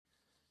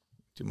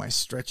do my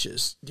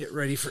stretches. Get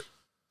ready for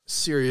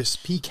serious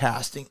pea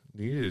casting.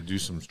 You need to do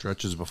some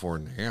stretches before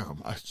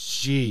NAMM.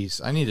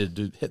 Jeez, I needed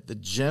to hit the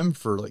gym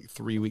for like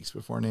 3 weeks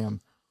before NAMM.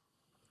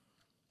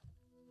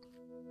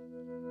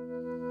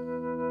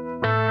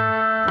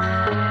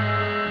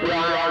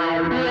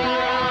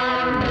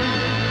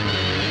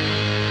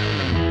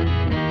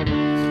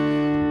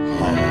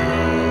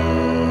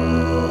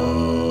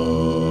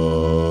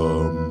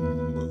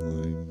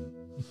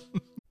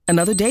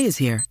 Another day is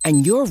here,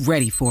 and you're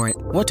ready for it.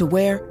 What to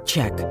wear?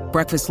 Check.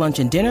 Breakfast, lunch,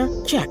 and dinner?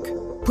 Check.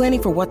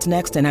 Planning for what's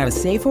next and how to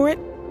save for it?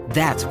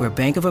 That's where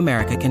Bank of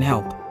America can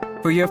help.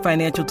 For your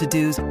financial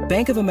to-dos,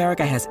 Bank of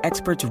America has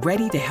experts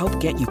ready to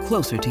help get you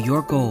closer to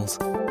your goals.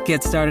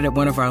 Get started at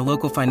one of our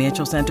local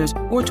financial centers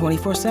or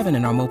 24/7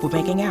 in our mobile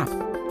banking app.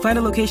 Find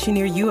a location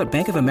near you at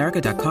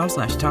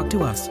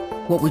bankofamerica.com/talktous.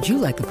 What would you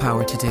like the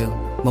power to do?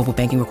 Mobile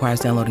banking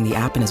requires downloading the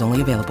app and is only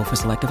available for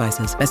select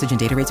devices. Message and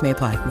data rates may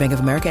apply. Bank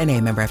of America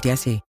N.A., member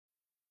FDIC.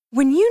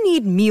 When you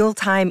need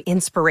mealtime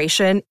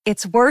inspiration,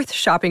 it's worth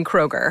shopping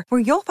Kroger, where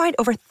you'll find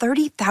over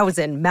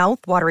 30,000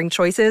 mouth-watering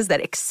choices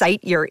that excite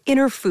your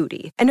inner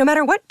foodie. And no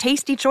matter what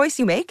tasty choice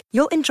you make,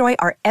 you'll enjoy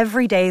our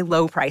everyday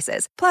low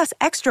prices, plus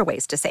extra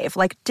ways to save,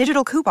 like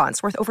digital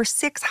coupons worth over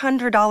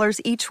 $600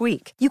 each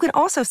week. You can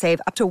also save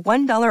up to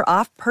 $1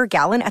 off per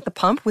gallon at the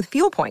pump with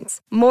fuel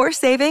points. More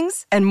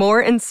savings and more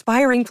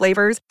inspiring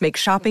flavors make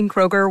shopping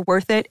Kroger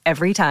worth it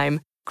every time.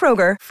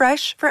 Kroger,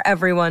 fresh for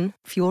everyone.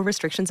 Fuel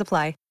restrictions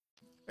apply.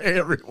 Hey,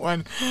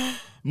 everyone.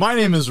 My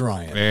name is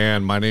Ryan.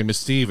 And my name is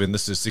Steve, and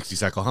this is 60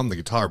 Cycle Hum, the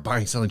guitar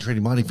buying, selling,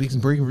 trading, modding, fixing,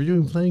 breaking,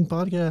 reviewing, playing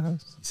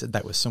podcast. You said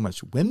that with so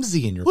much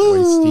whimsy in your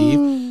voice,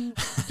 Steve.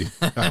 Dude,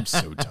 I'm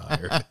so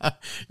tired.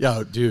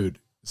 Yo, dude,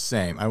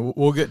 same.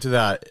 We'll get to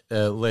that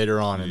later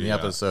on in the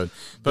episode.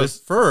 But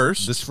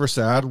first... This first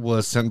ad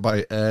was sent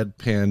by Ed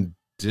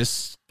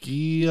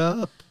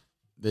Pandiskia.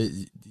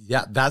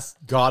 Yeah, that's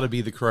got to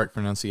be the correct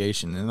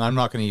pronunciation, and I'm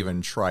not going to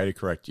even try to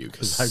correct you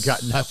because I've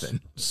got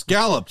nothing.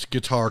 Scalloped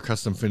guitar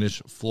custom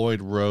finish,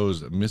 Floyd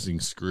Rose missing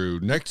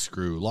screw, neck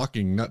screw,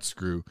 locking nut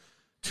screw,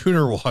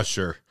 tuner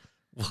washer.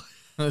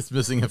 That's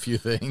missing a few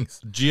things.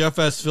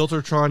 GFS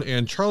Filtertron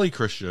and Charlie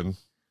Christian.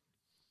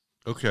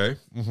 Okay.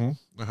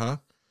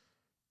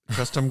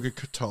 Custom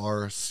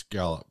guitar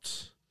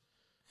scalloped.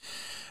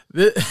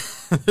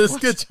 This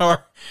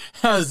guitar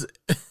has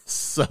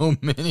so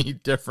many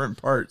different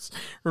parts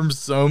from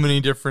so many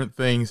different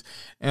things,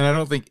 and I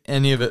don't think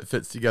any of it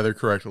fits together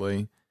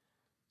correctly.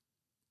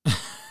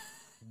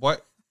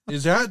 What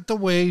is that the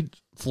way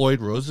Floyd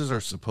Roses are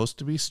supposed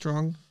to be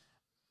strung?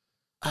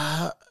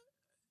 I've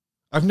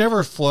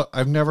never tried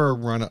to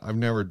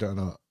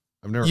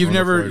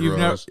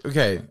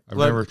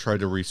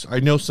I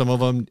know some of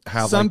them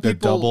have the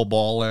double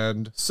ball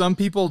end. Some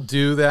people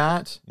do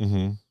that.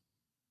 Mm-hmm.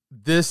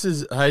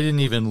 I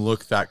didn't even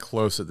look that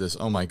close at this.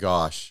 Oh my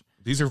gosh.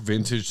 These are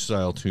vintage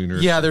style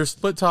tuners. Yeah, they're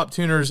split top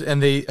tuners, and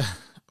they,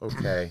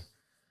 okay.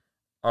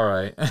 All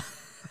right.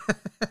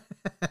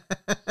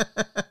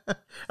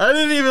 I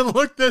didn't even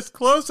look this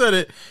close at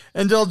it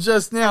until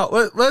just now.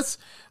 Let's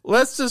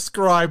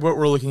describe what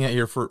we're looking at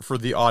here for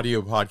the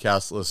audio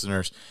podcast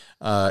listeners,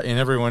 and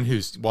everyone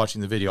who's watching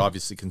the video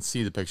obviously can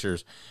see the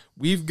pictures.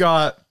 We've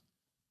got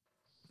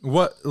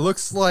what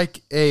looks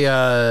like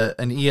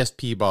an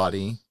ESP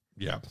body.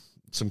 Yeah,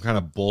 some kind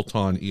of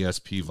bolt-on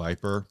ESP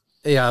Viper.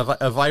 Yeah,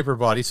 a Viper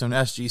body, so an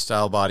SG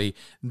style body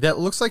that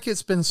looks like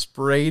it's been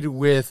sprayed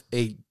with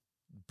a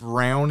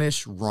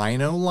brownish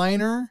rhino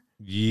liner.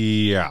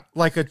 Yeah,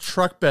 like a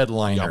truck bed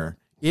liner.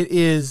 Yep. It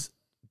is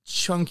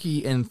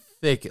chunky and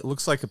thick. It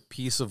looks like a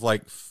piece of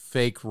like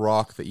fake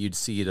rock that you'd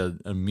see at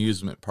an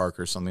amusement park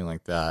or something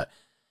like that.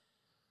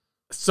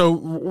 So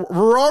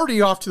we're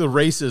already off to the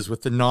races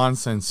with the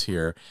nonsense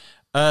here.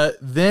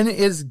 Then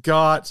it's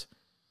got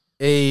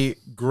a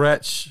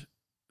Gretsch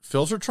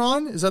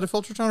Filtertron. Is that a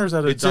Filtertron or is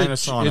that a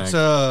Dynasonic? It's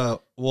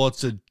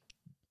a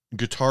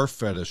guitar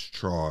fetish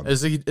Tron.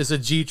 It's a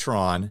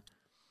G-Tron.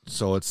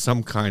 So it's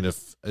some kind of,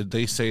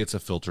 they say it's a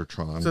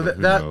Filtertron. So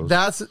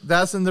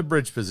that's in the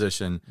bridge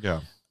position.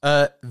 Yeah.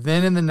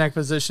 Then in the neck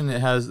position,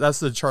 that's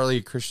the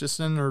Charlie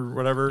Christensen or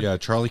whatever. Yeah,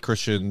 Charlie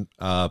Christian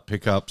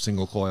pickup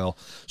single coil.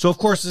 So of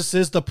course this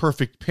is the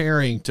perfect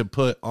pairing to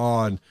put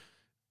on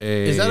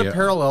a. Is that a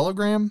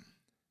parallelogram?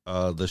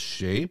 The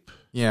shape.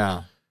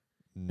 Yeah,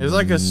 it's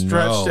like a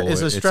stretched. No,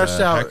 it's a stretched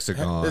out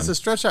hexagon. It's a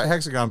stretched out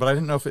hexagon, but I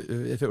didn't know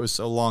if it was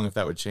so long if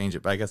that would change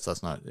it. But I guess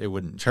that's not. It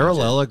wouldn't.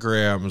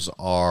 Parallelograms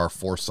are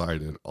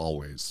four-sided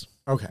always.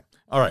 Okay.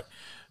 All right.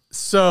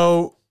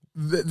 So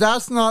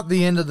that's not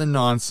the end of the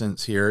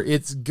nonsense here.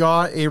 It's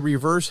got a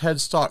reverse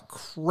headstock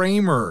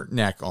Kramer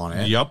neck on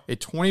it. Yep. A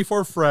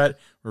 24 fret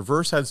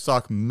reverse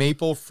headstock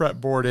maple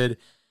fretboarded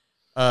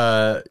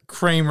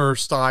Kramer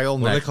style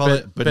neck. What do they call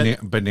it?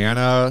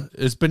 Banana.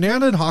 Is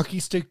banana and hockey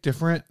stick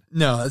different?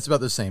 No, it's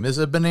about the same. It's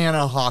a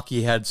banana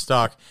hockey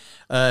headstock.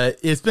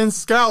 It's been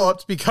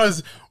scalloped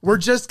because we're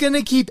just going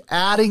to keep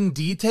adding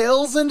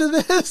details into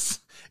this.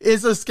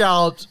 is a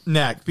scalloped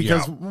neck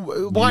because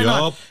why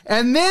not?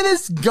 And then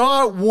it's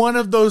got one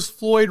of those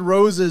Floyd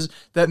roses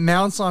that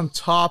mounts on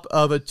top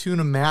of a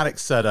Tune-O-Matic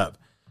setup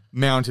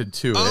mounted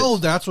to it. Oh,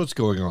 that's what's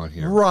going on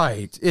here.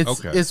 Right.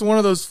 It's one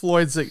of those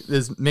Floyds that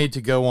is made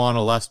to go on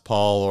a Les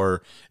Paul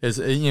or is,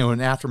 an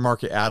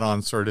aftermarket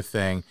add-on sort of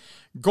thing.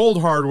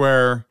 Gold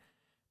hardware.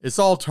 It's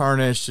all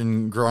tarnished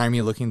and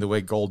grimy looking the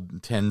way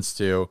gold tends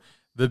to.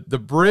 The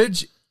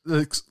bridge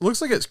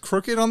looks like it's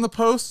crooked on the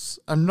posts.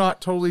 I'm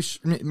not totally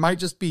sure. It might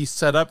just be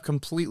set up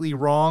completely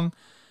wrong.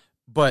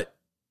 But,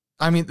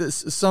 I mean,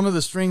 some of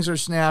the strings are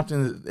snapped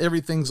and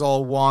everything's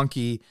all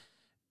wonky.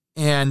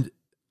 And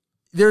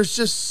there's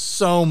just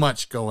so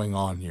much going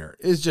on here.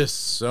 It's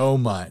just so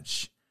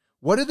much.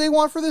 What did they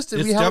want for this?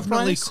 Did we have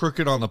definitely a price?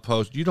 crooked on the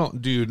post. You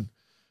don't, dude.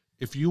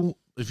 If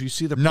you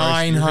see the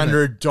price,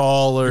 $900.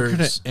 You're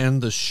gonna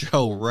end the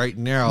show right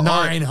now.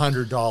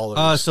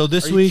 $900. So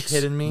this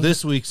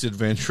week's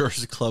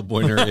Adventurers Club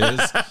winner is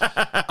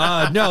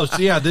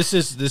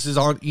this is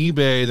on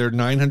eBay. Their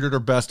 900 or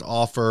best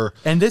offer.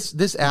 And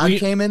this ad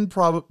came in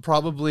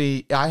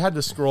probably. I had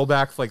to scroll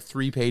back like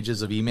 3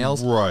 pages of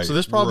emails. Right. So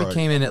this probably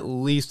came in at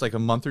least like a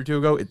month or two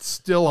ago. It's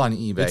still on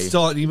eBay. It's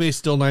still on eBay.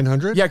 Still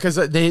 900. Yeah, because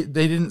they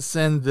didn't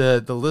send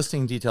the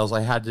listing details.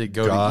 I had to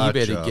go to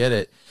eBay to get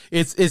it.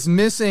 It's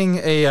missing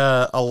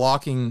a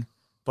locking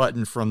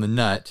button from the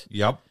nut.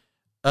 Yep.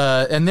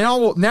 And now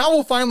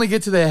we'll finally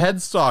get to the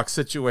headstock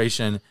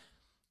situation.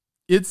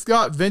 It's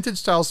got vintage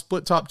style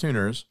split top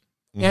tuners,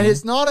 and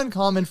it's not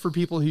uncommon for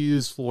people who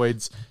use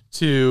Floyd's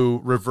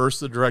to reverse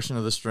the direction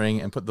of the string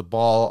and put the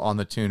ball on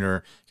the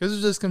tuner because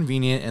it's just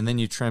convenient, and then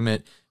you trim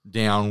it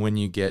down when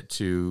you get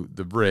to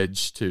the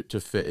bridge to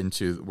fit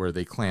into where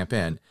they clamp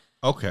in.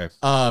 Okay.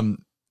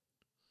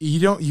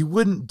 You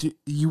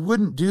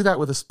wouldn't do that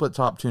with a split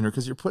top tuner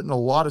because you're putting a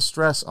lot of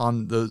stress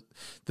on the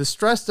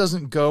stress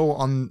doesn't go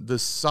on the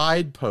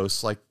side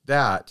posts like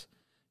that.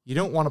 You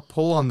don't want to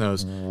pull on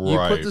those. Right. You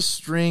put the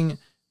string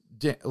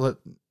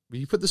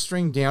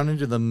down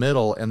into the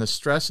middle, and the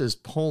stress is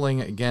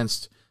pulling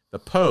against the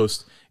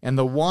post, and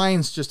the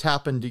wines just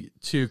happen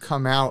to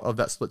come out of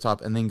that split top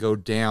and then go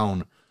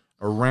down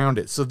around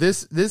it. So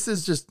this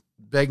is just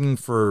begging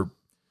for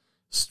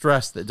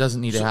stress that doesn't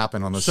need to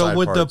happen on the side parts. So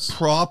would parts. the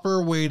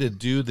proper way to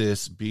do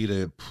this be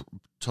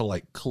to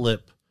like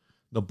clip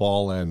the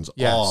ball ends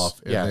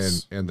off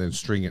and then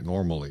string it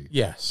normally?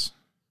 Yes.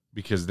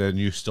 Because then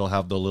you still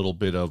have the little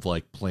bit of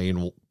like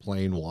plain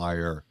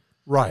wire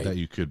that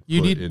you could put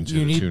into the tuner.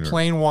 You need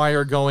plain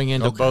wire going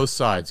into both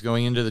sides,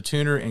 going into the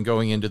tuner and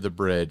going into the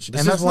bridge.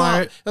 That's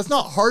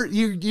not hard.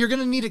 You're going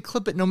to need to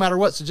clip it no matter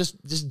what. So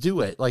just do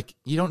it. Like,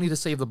 you don't need to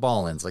save the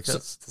ball ends. Like,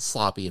 that's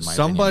sloppy in my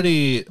opinion.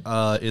 Somebody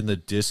in the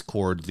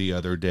Discord the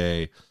other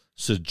day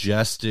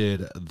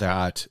suggested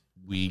that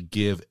we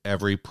give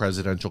every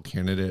presidential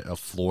candidate a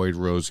Floyd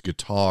Rose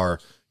guitar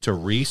to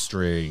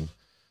restring.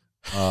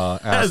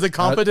 As a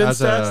competence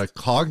test? A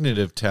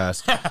cognitive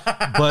test.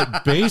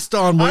 But based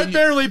on what I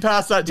barely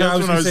passed that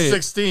test when I was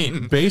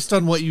 16. Based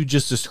on what you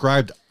just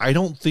described, I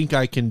don't think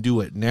I can do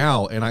it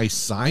now, and I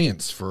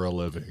science for a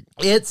living.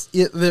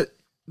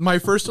 My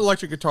first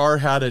electric guitar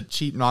had a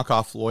cheap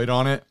knockoff Floyd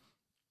on it.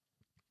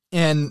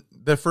 And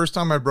the first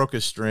time I broke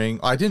a string,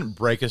 I didn't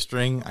break a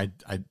string.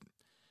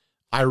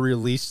 I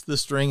released the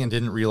string and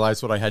didn't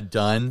realize what I had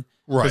done.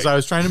 Because I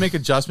was trying to make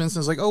adjustments, and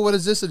I was like, oh, what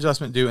does this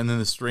adjustment do? And then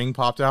the string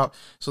popped out.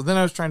 So then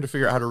I was trying to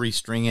figure out how to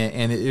restring it,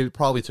 and it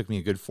probably took me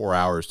a good 4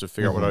 hours to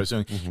figure out what I was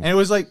doing. And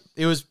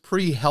it was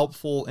pretty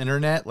helpful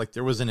internet. Like,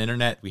 there was an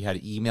internet. We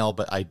had email,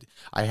 but I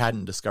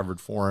hadn't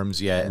discovered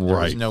forums yet, and there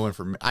was no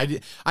information. I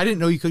didn't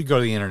know you could go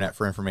to the internet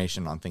for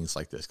information on things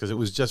like this, because it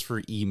was just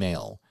for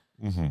email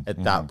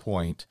at that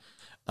point.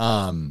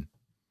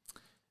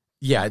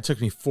 Yeah, it took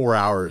me 4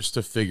 hours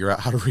to figure out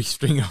how to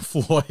restring a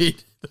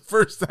Floyd the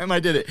first time I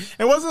did it.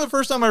 It wasn't the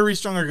first time I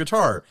restrung a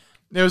guitar.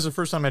 It was the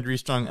first time I'd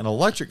restrung an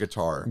electric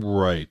guitar.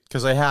 Right.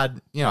 Because I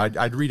had,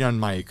 I'd redone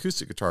my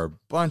acoustic guitar a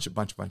bunch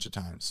of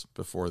times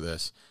before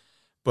this.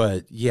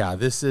 But yeah,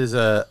 this is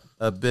a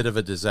bit of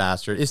a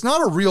disaster. It's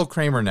not a real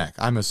Kramer neck,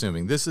 I'm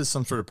assuming. This is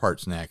some sort of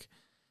parts neck.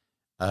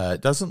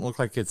 It doesn't look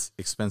like it's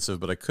expensive,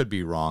 but I could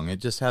be wrong. It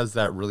just has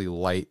that really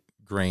light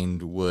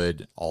grained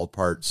wood, all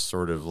parts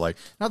sort of like,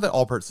 not that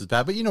all parts is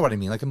bad, but you know what I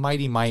mean, like a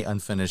Mighty Might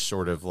unfinished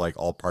sort of like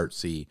all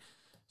partsy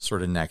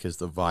sort of neck is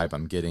the vibe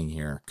I'm getting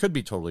here. Could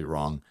be totally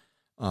wrong.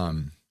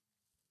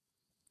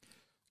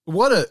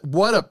 What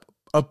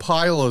a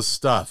pile of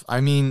stuff. I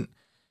mean,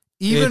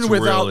 even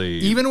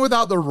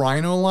without the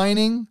rhino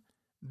lining,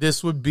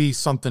 this would be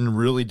something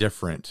really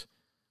different.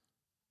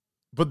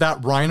 But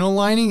that rhino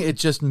lining, it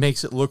just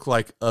makes it look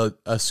like a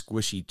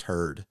squishy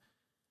turd.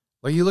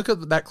 Like, you look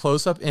at that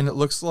close up and it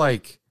looks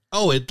like,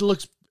 it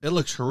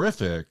looks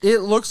horrific. It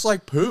looks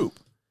like poop.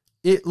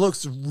 It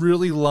looks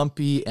really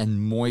lumpy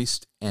and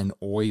moist and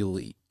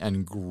oily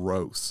and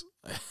gross.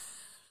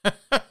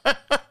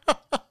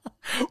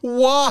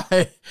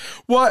 Why?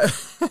 What?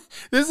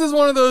 This is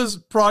one of those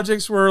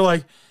projects where,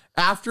 like,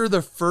 after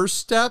the first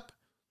step,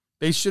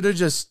 they should have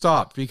just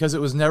stopped because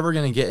it was never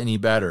going to get any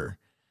better.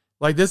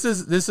 Like this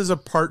is a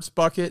parts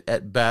bucket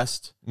at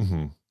best.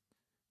 Mm-hmm.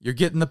 You're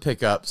getting the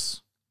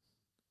pickups.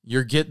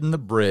 You're getting the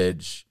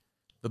bridge.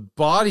 The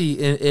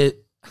body,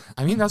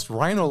 I mean, that's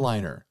rhino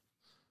liner.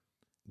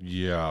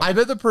 Yeah. I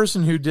bet the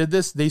person who did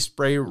this, they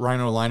spray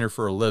rhino liner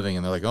for a living,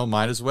 and they're like, oh,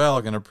 might as well.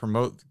 I'm going to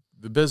promote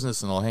the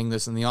business, and I'll hang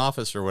this in the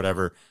office or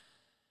whatever.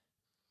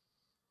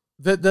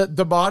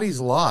 The body's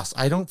lost.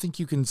 I don't think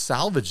you can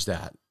salvage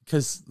that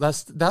because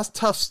that's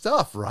tough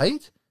stuff,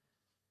 right?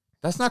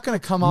 That's not going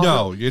to come off.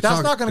 No,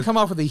 that's not going to come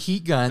off with a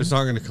heat gun. It's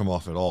not going to come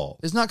off at all.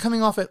 It's not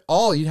coming off at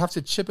all. You'd have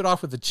to chip it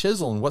off with a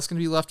chisel, and what's going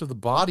to be left of the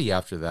body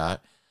after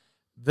that?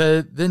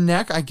 The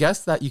neck, I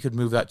guess that you could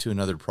move that to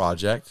another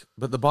project,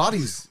 but the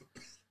body's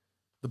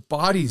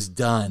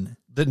done.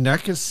 The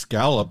neck is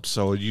scalloped,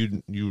 so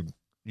you'd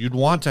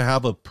want to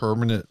have a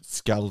permanent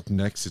scalloped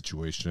neck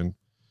situation.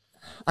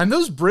 And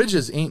those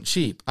bridges ain't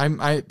cheap.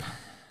 I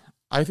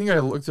think I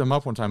looked them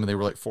up one time and they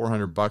were like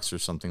 $400 or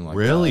something like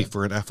that. Really?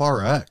 For an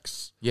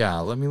FRX? Yeah,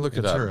 let me look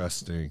it up.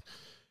 Interesting.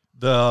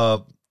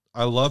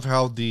 I love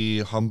how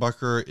the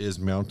humbucker is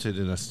mounted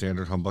in a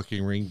standard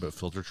humbucking ring, but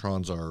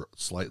Filtertrons are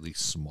slightly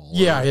smaller.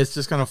 Yeah, it's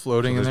just kind of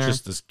floating in there. There's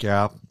just this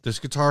gap. This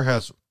guitar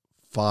has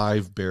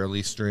 5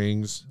 barely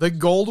strings. The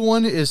gold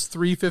one is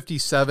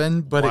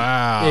 $357, but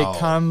it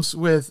comes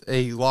with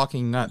a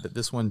locking nut that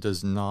this one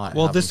does not.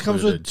 Well, this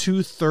comes with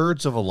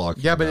 2/3 of a locking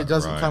nut. Yeah, but it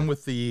doesn't come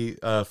with the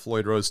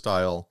Floyd Rose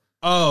style.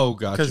 Oh,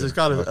 gotcha. Because it's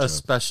got a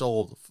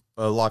special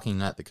locking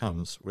nut that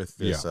comes with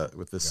this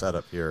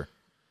setup here.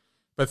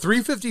 But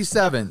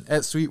 $357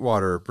 at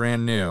Sweetwater,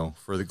 brand new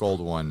for the gold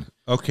one.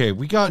 Okay,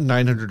 we got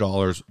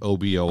 $900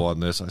 OBO on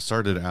this. I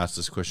started to ask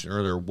this question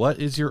earlier. What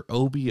is your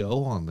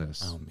OBO on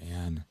this? Oh,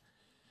 man.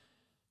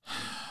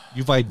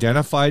 You've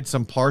identified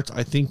some parts.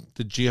 I think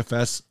the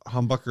GFS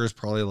humbucker is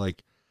probably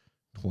like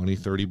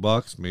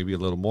 $20-$30, maybe a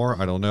little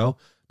more. I don't know.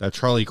 That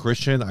Charlie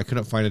Christian, I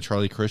couldn't find a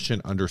Charlie Christian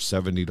under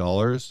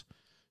 $70.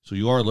 So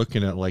you are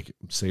looking at like,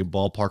 say,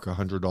 ballpark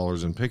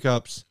 $100 in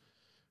pickups.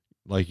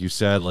 Like you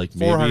said, like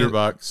maybe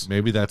 $400.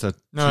 Maybe that's a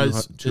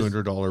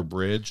 $200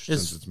 bridge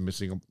since it's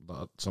missing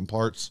some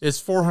parts.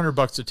 It's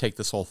 $400 to take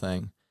this whole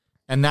thing,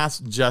 and that's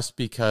just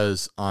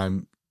because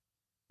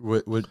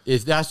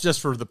that's just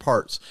for the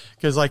parts.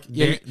 Because like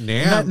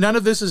none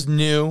of this is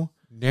new.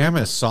 NAMM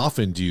has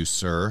softened you,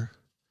 sir.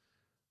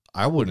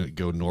 I wouldn't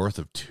go north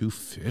of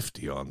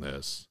 $250 on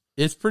this.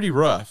 It's pretty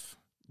rough.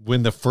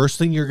 When the first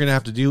thing you're going to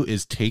have to do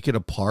is take it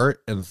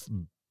apart and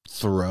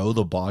throw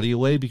the body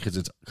away because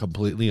it's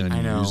completely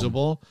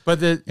unusable.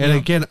 But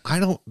again, I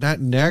don't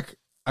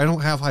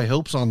have high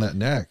hopes on that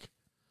neck.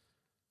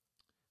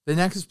 The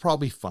neck is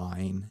probably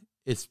fine.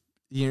 It's,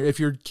 if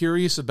you're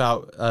curious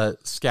about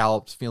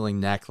scalloped feeling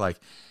neck, like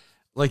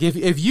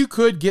if you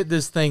could get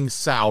this thing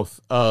south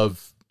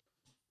of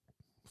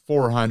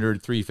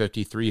 400,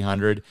 350,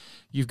 300,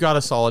 you've got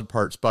a solid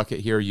parts bucket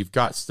here. You've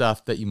got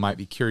stuff that you might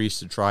be curious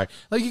to try.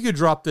 Like you could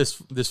drop this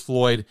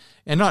Floyd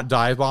and not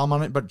dive bomb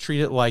on it, but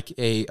treat it like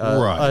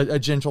a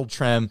gentle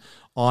trim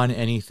on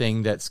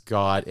anything that's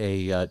got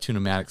a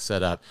tune-o-matic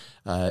setup.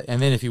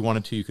 And then if you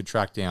wanted to, you could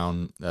track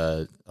down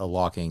a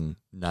locking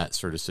nut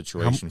sort of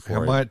situation for it.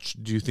 How much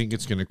do you think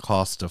it's going to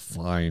cost to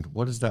find?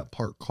 What is that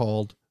part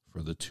called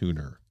for the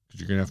tuner? Because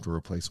you're going to have to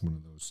replace one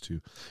of those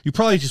two. You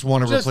probably just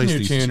want to replace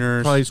these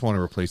tuners. Probably just want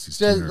to replace these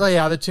tuners.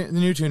 Yeah, the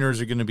new tuners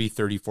are going to be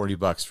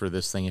 $30-$40 for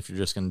this thing if you're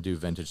just going to do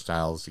vintage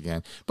styles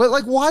again. But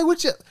like, why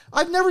would you?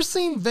 I've never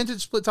seen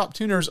vintage split top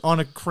tuners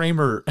on a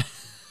Kramer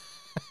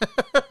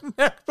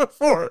neck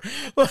before.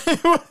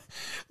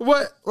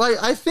 What? Like,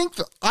 I think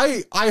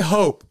I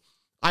hope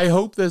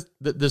that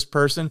this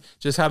person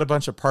just had a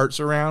bunch of parts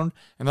around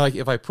and like,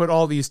 if I put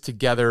all these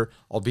together,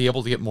 I'll be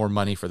able to get more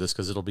money for this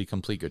because it'll be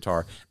complete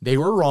guitar. They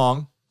were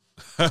wrong.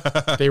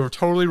 They were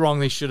totally wrong.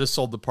 They should have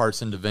sold the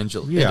parts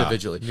individually.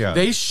 Yeah.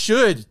 They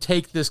should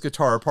take this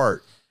guitar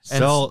apart and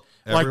sell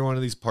every one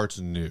of these parts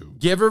new.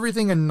 Give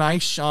everything a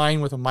nice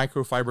shine with a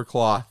microfiber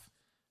cloth.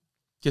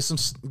 Get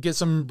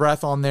some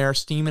breath on there,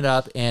 steam it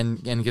up,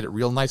 and get it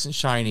real nice and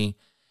shiny.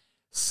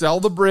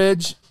 Sell the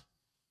bridge,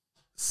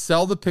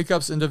 sell the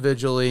pickups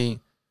individually,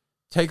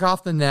 take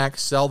off the neck,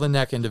 sell the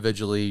neck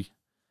individually,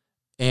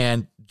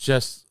 and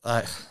just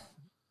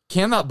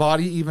can that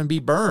body even be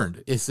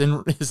burned? It's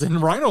in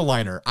rhino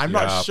liner. I'm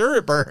not sure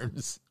it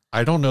burns.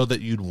 I don't know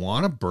that you'd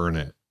want to burn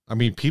it. I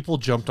mean, people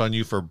jumped on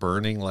you for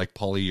burning like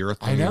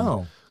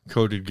polyurethane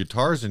coated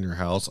guitars in your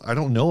house. I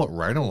don't know what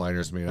rhino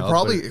liner is made out of.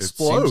 Probably explodes.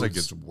 It seems like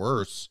it's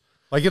worse.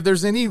 Like if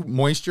there's any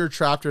moisture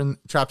trapped in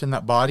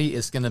that body,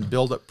 it's going to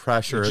build up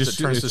pressure as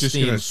it turns to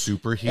steam. It's just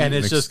going to superheat and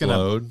it's just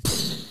explode.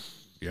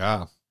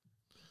 Yeah.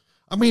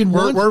 I mean,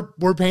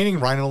 we're painting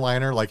rhino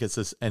liner like it's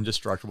this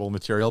indestructible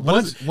material,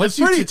 but it's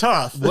pretty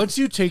tough. Once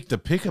you take the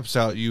pickups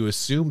out, you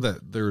assume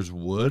that there's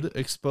wood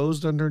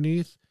exposed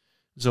underneath,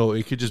 so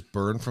it could just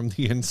burn from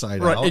the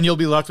inside out. And you'll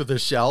be left with a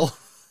shell.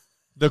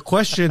 The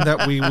question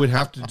that we would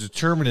have to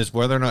determine is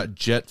whether or not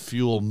jet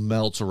fuel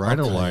melts a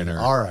rhino liner.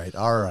 All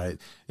right.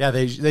 Yeah,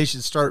 they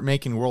should start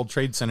making World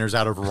Trade Centers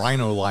out of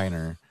rhino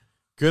liner.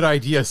 Good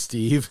idea,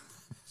 Steve.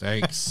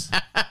 Thanks.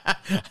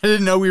 I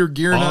didn't know we were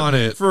gearing On up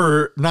it.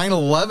 for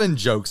 9/11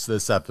 jokes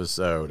this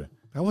episode.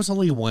 That was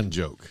only one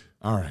joke.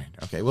 All right.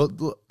 Okay.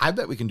 Well, I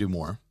bet we can do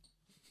more.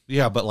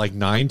 Yeah, but like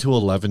 9 to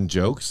 11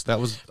 jokes.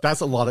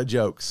 That's a lot of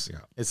jokes. Yeah.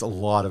 It's a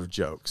lot of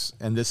jokes.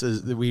 And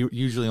we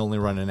usually only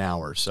run an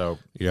hour. So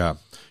Yeah.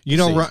 See.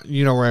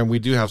 Ryan, we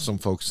do have some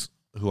folks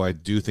who I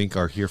do think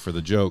are here for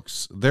the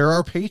jokes. There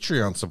are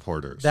Patreon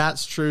supporters.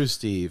 that's true,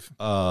 Steve.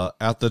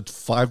 At the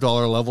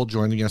 $5 level,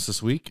 joining us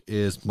this week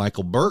is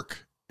Michael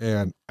Burke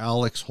and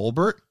Alex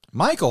Holbert.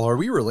 Michael, are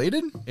we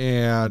related?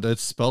 And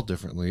it's spelled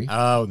differently.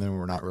 Oh, then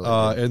we're not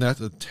related. And at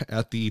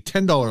the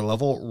 $10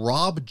 level,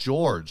 Rob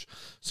George.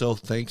 So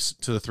thanks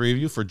to the three of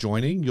you for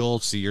joining. You'll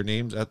see your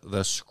names at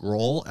the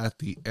scroll at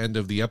the end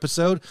of the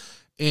episode.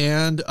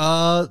 And,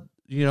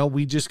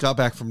 we just got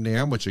back from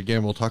NAMM, which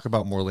again, we'll talk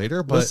about more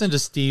later. But Listen to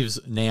Steve's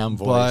NAMM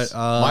voice.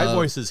 But, my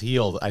voice is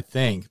healed, I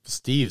think.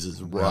 Steve's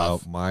is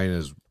rough.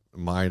 Well,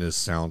 mine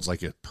sounds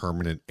like a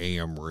permanent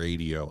AM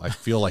radio. I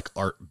feel like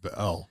Art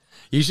Bell.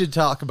 You should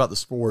talk about the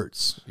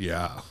sports.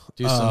 Yeah.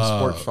 Do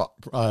some sports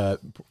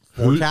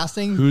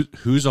forecasting.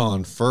 Who's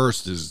on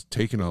first is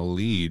taking a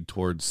lead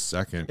towards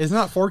second. It's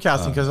not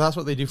forecasting because that's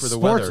what they do for the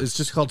sports, weather. It's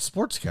just called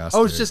sportscasting.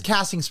 Oh, it's just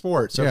casting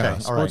sports. Okay, Yeah,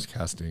 all right.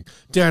 sportscasting.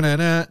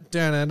 Da-na-na,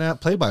 da-na-na,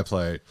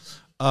 play-by-play.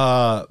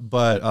 But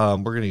we're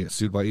going to get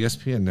sued by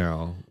ESPN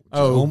now.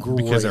 Oh,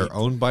 because they're great.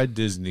 owned by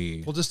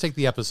Disney. We'll just take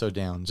the episode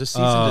down. Just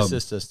cease and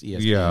desist us,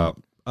 ESPN.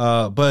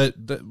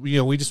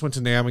 Yeah. We just went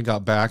to NAMM and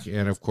got back,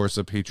 and of course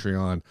the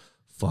Patreon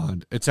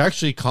fund. It's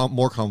actually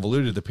more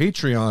convoluted. The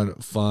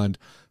Patreon fund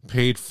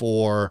paid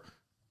for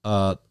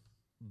the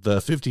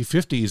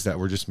 50/50s that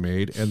were just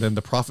made, and then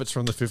the profits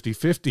from the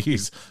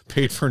 50/50s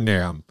paid for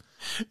NAMM.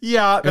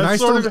 Yeah, And I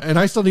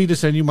that's still need to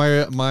send you my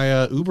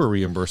Uber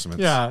reimbursements.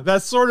 Yeah,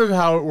 that's sort of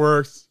how it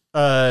works.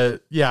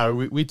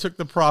 We took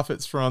the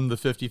profits from the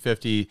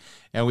 50/50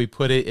 and we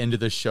put it into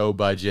the show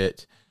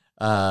budget,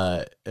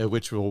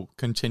 which we'll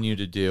continue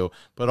to do.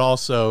 But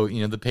also,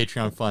 the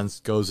Patreon funds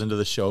goes into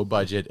the show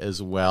budget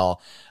as well.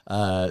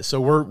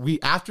 So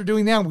after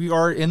doing that, we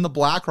are in the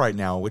black right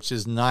now, which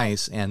is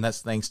nice. And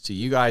that's thanks to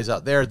you guys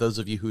out there, those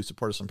of you who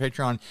support us on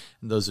Patreon,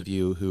 and those of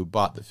you who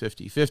bought the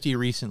 50/50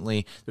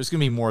 recently. There's going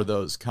to be more of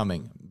those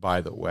coming,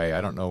 by the way.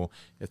 I don't know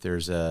if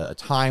there's a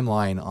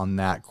timeline on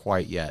that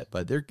quite yet,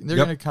 but they're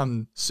going to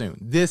come soon,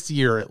 this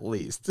year at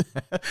least.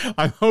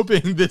 I'm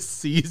hoping this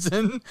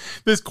season,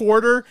 this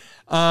quarter.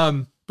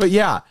 But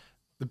yeah,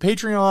 the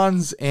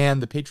Patreons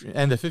and the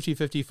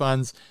 50/50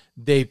 funds,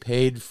 they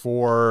paid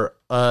for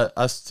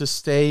us to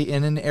stay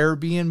in an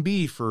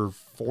Airbnb for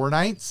 3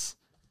 nights,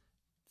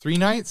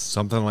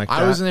 Something like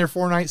that. I was in there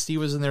 4 nights. Steve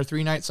was in there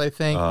 3 nights, I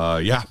think.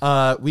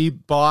 Yeah. We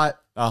bought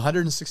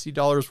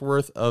 $160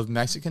 worth of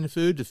Mexican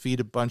food to feed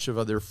a bunch of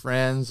other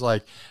friends.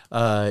 Like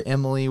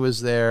Emily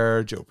was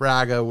there, Joe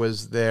Braga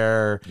was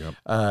there, Yep.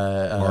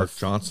 Mark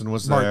Johnson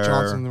was there. Mark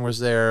Johnson was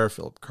there,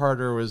 Philip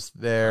Carter was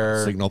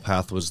there, Signal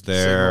Path was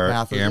there. Signal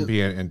Path was-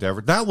 Ambient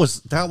Endeavor. That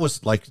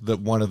was like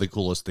one of the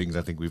coolest things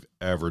I think we've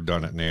ever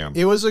done at NAMM.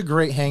 It was a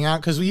great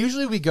hangout because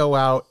we go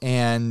out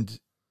and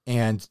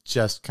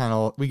just kind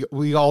of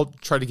we all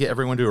try to get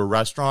everyone to a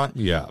restaurant.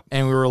 Yeah.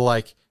 And we were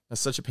like,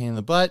 that's such a pain in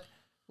the butt.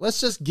 Let's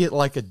just get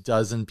like a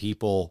dozen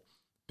people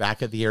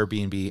back at the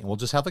Airbnb and we'll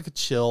just have like a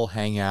chill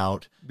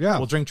hangout. Yeah.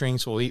 We'll drink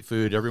drinks, we'll eat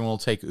food. Everyone will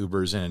take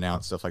Ubers in and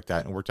out, stuff like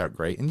that. And it worked out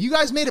great. And you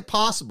guys made it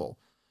possible.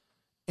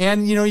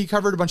 And, you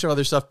covered a bunch of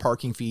other stuff,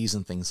 parking fees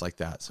and things like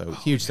that. So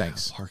huge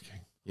thanks. Parking.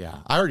 Yeah.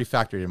 I already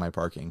factored in my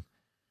parking.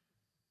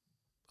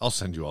 I'll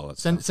send you all that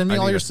Send stuff. me I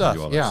all need your to send stuff.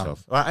 you all that Yeah.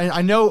 stuff.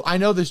 I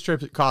know this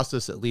trip cost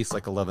us at least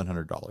like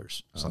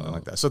 $1,100, something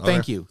like that. So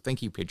thank you.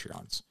 Thank you,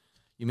 Patreons.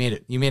 You made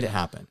it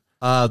happen.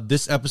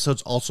 This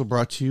episode's also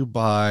brought to you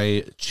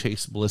by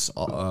Chase Bliss.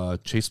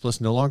 Chase Bliss,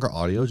 no longer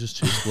audio, just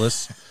Chase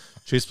Bliss.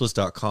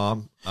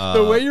 ChaseBliss.com.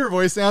 The way your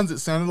voice sounds, it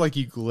sounded like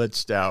you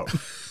glitched out.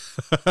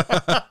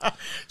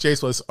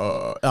 Chase Bliss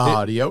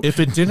audio. If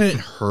it didn't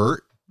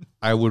hurt,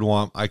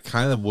 I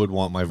kind of would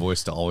want my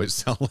voice to always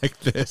sound like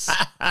this.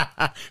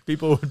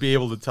 People would be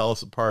able to tell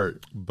us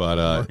apart. But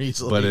more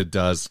easily. but it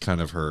does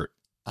kind of hurt.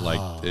 Like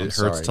Oh, it I'm hurts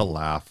sorry. to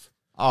laugh.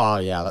 Oh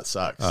yeah, that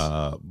sucks.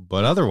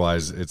 But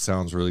otherwise, it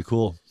sounds really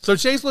cool. So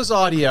Chase Bliss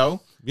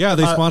Audio, Yeah,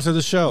 they sponsor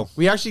the show.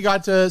 we actually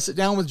got to sit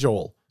down with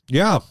Joel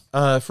Yeah.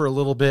 for a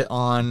little bit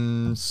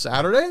on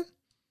Saturday.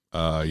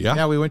 Yeah.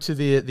 Yeah, we went to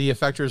the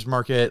Effectors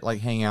Market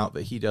hangout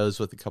that he does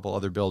with a couple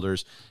other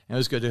builders, and it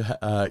was good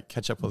to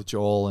catch up with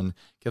Joel and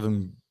give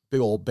him big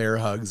old bear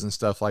hugs and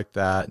stuff like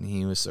that. And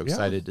he was so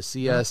excited to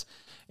see us.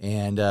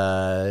 And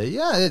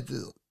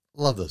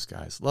love those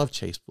guys. Love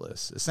Chase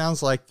Bliss. It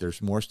sounds like there's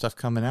more stuff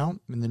coming out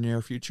in the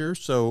near future.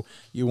 So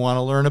you want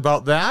to learn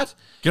about that?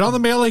 Get on the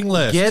mailing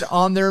list. Get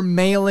on their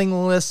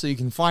mailing list so you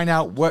can find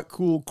out what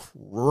cool,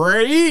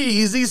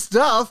 crazy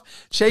stuff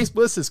Chase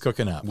Bliss is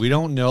cooking up. We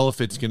don't know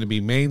if it's going to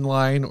be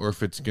mainline or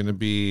if it's going to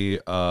be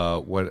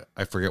what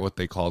I forget what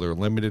they call their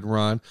limited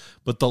run.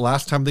 But the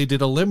last time they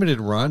did a limited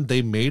run,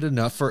 they made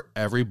enough for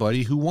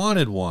everybody who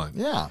wanted one.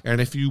 Yeah.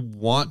 And if you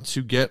want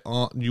to get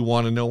on, you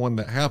want to know when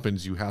that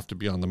happens, you have to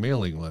be on the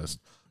mailing list.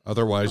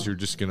 Otherwise, you're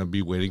just going to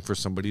be waiting for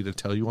somebody to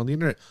tell you on the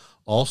internet.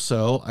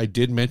 Also, I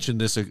did mention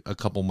this a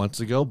couple months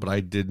ago, but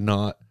I did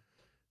not.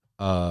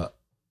 Well,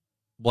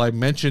 I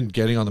mentioned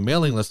getting on the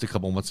mailing list a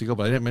couple months ago,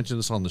 but I didn't mention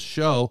this on the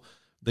show.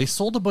 They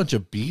sold a bunch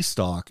of B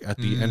stock at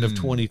the end of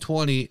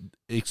 2020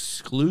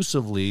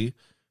 exclusively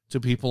to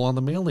people on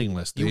the mailing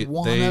list. You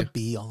want to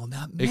be on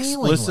that mailing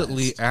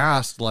explicitly list.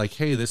 asked, like,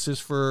 hey, this is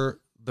for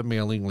the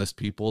mailing list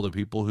people, the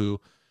people who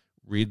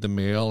read the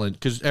mail, and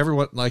because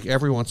everyone, like,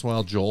 every once in a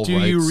while, Joel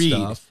writes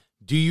stuff.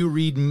 Do you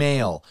read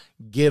mail?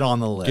 Get on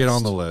the list. Get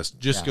on the list.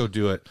 Just go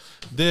do it.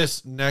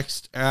 This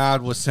next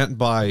ad was sent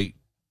by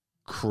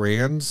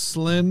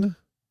Cranslin.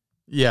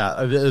 Yeah,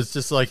 it's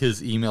just like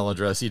his email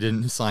address. He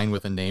didn't sign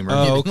with a name or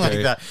anything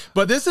like that.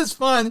 But this is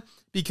fun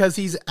because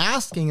he's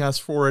asking us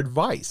for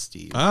advice,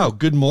 Steve. Oh,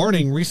 good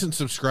morning. Recent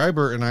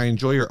subscriber, and I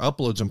enjoy your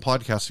uploads and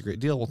podcasts a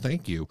great deal. Well,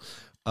 thank you.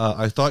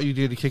 I thought you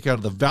did a kick out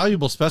of the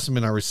valuable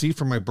specimen I received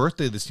for my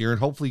birthday this year and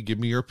hopefully give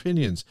me your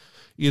opinions.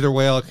 Either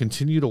way, I'll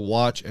continue to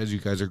watch as you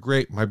guys are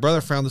great. My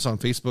brother found this on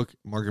Facebook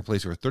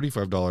Marketplace for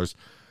 $35.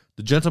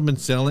 The gentleman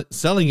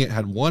selling it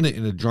had won it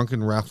in a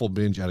drunken raffle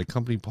binge at a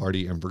company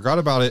party and forgot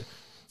about it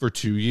for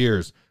 2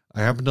 years.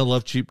 I happen to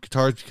love cheap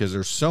guitars because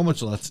there's so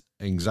much less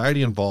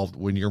anxiety involved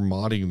when you're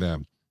modding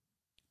them.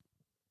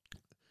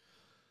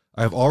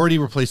 I've already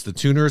replaced the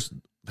tuners.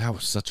 That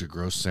was such a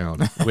gross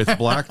sound. With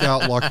blacked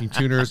out locking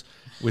tuners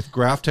with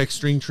Graphtec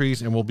string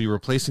trees, and we'll be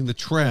replacing the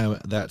trem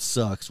that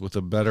sucks with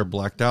a better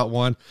blacked out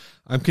one.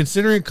 I'm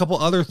considering a couple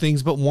other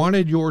things, but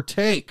wanted your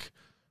take.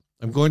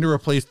 I'm going to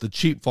replace the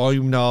cheap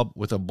volume knob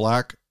with a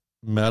black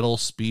metal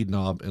speed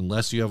knob,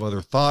 unless you have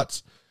other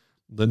thoughts.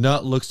 The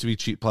nut looks to be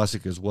cheap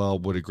plastic as well.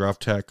 Would a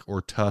Graphtec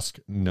or Tusk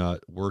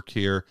nut work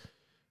here?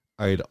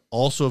 I'd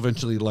also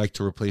eventually like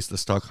to replace the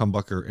stock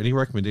humbucker. Any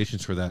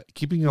recommendations for that?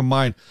 Keeping in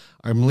mind,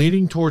 I'm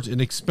leaning towards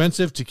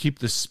inexpensive to keep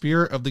the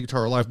spirit of the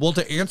guitar alive. Well,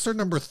 to answer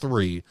number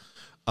 3,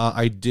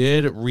 I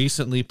did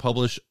recently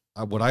publish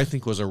what I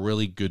think was a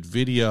really good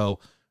video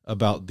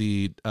about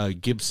the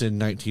Gibson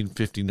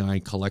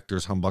 1959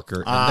 collector's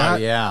humbucker.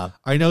 And yeah.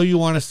 I know you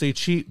want to stay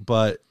cheap,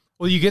 but...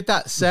 Well, you get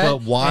that set,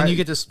 But why- and you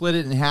get to split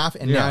it in half,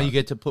 and now you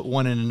get to put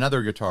one in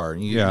another guitar,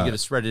 and you get to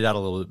spread it out a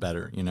little bit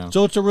better, you know?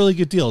 So it's a really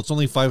good deal. It's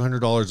only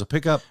 $500 a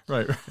pickup,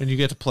 Right. and you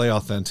get to play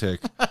authentic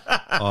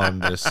on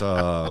this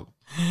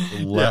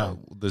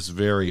this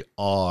very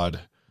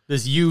odd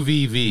This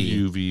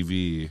UVV.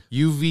 UVV.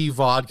 UV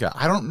vodka.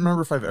 I don't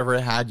remember if I've ever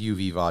had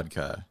UV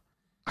vodka.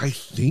 I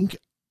think,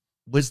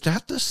 was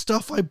that the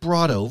stuff I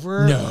brought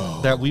over?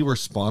 No. That we were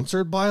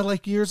sponsored by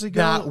like years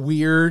ago? That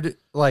weird,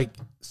 like,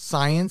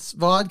 science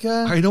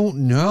vodka? I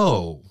don't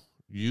know.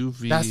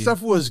 UV. That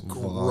stuff was vodka.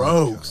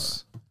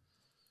 gross.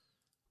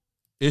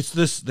 It's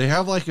this, they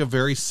have like a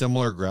very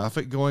similar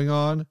graphic going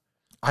on,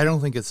 I don't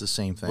think it's the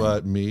same thing.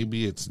 but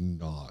maybe it's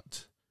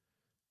not.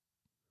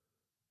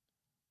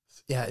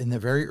 Yeah, in the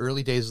very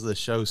early days of the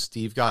show,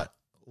 Steve got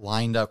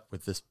lined up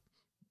with this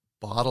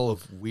bottle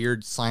of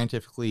weird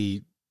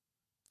scientifically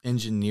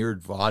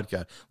engineered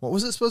vodka. What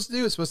was it supposed to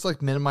do? It's supposed to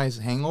like minimize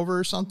hangover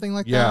or something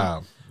like that?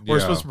 Yeah. Or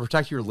it's supposed to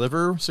protect your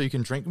liver so you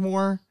can drink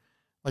more?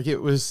 Like it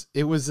was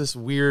this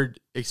weird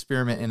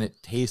experiment, and it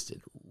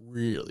tasted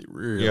really,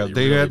 really,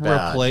 they really had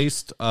bad.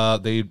 replaced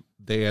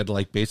they had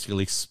like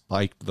basically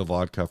spiked the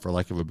vodka, for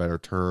lack of a better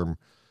term,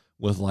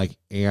 with like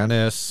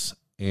anise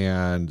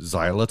and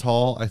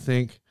xylitol, I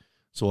think.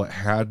 So it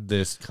had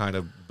this kind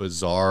of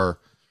bizarre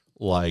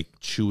like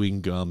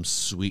chewing gum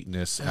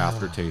sweetness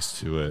aftertaste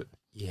to it.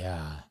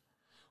 Yeah.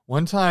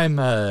 One time,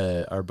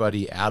 our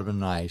buddy Adam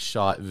and I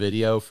shot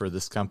video for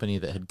this company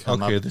that had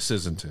This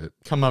isn't it.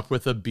 come up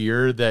with a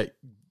beer that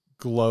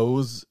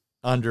glows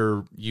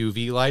under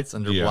UV lights,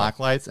 under black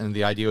lights, and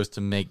the idea was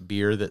to make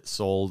beer that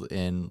sold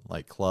in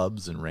like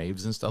clubs and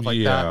raves and stuff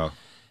like that.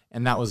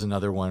 And that was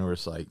another one where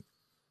it's like,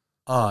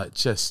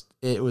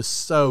 it was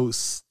so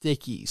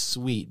sticky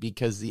sweet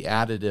because the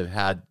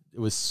additive it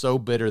was so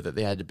bitter that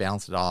they had to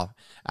bounce it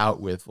out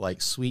with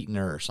like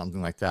sweetener or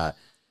something like that.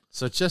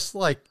 So just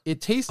like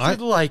it tasted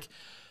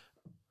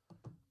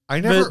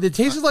it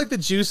tasted like the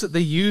juice that they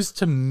used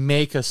to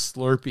make a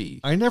Slurpee.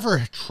 I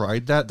never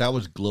tried that. That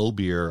was Glow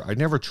beer. I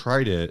never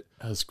tried it.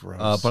 That was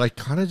gross. But I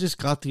kind of just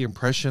got the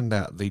impression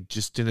that they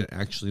just didn't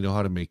actually know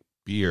how to make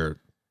beer.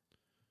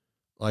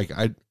 Like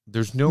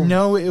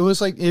No, it was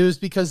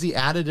because the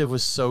additive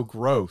was so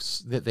gross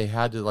that they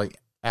had to like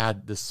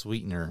add the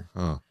sweetener.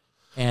 Huh.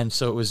 And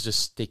so it was just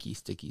sticky.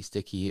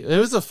 It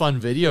was a fun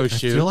video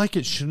shoot. I feel like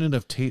it shouldn't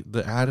have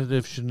the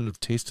additive shouldn't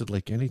have tasted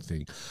like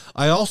anything.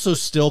 I also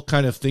still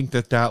kind of think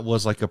that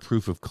was like a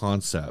proof of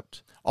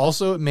concept.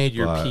 Also, it made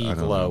your But pee I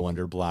don't glow know.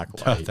 under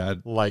black light.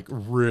 Like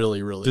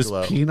really, really Does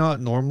glow. pee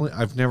not normally?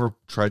 I've never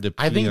tried to pee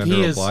I think under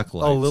pee a is black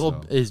light. a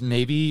little is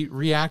maybe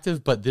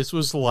reactive, but this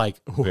was like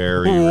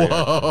Very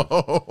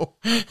whoa.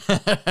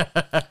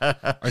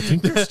 I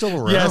think they're still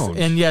around.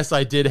 Yes,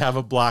 I did have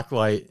a black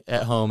light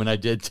at home, and I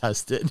did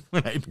test it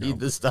when I peed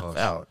this stuff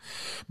out.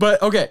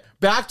 But okay,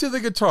 back to the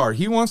guitar.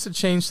 He wants to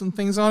change some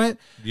things on it.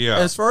 Yeah.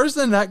 As far as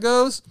the nut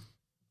goes,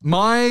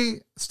 my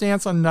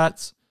stance on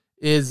nuts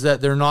is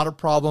that they're not a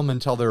problem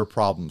until they're a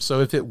problem. So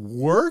if it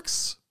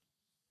works,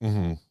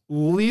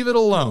 leave it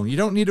alone. You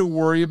don't need to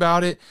worry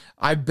about it.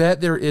 I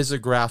bet there is a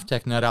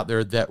Graphtec nut out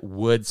there that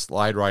would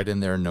slide right in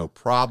there, no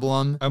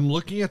problem. I'm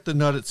looking at the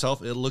nut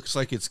itself. It looks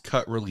like it's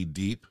cut really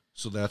deep,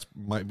 so that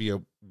might be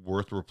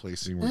worth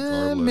replacing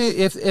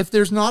regardless. If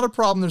there's not a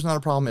problem, there's not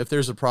a problem. If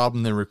there's a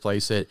problem, then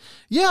replace it.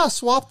 Yeah,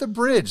 swap the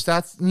bridge.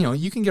 That's,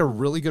 you can get a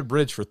really good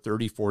bridge for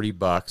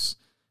 $30-$40.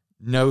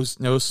 No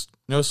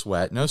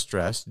sweat, no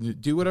stress.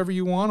 Do whatever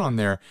you want on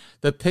there.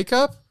 The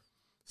pickup,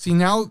 see,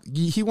 now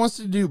he wants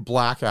to do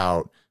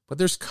blackout, but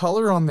there's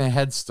color on the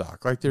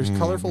headstock. Like there's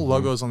colorful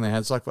logos on the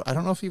headstock, but I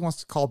don't know if he wants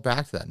to call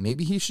back to that.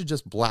 Maybe he should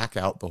just black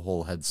out the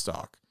whole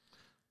headstock.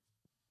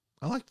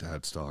 I like the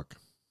headstock.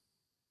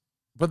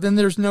 But then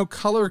there's no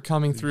color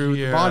coming through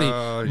the body.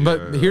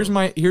 But here's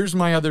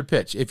my other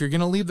pitch. If you're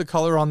going to leave the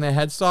color on the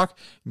headstock,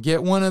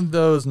 get one of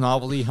those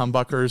novelty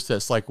humbuckers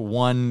that's like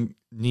one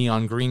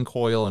neon green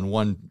coil and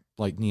one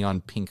like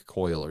neon pink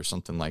coil or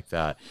something like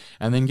that.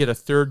 And then get a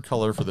third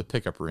color for the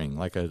pickup ring,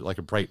 like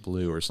a bright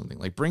blue or something.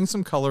 Like bring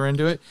some color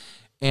into it.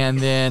 And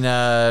then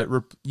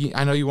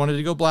I know you wanted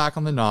to go black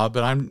on the knob,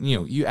 but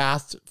you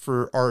asked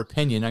for our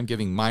opinion. I'm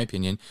giving my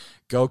opinion.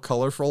 Go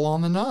colorful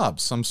on the knob,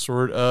 some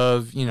sort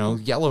of,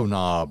 yellow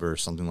knob or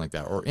something like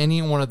that, or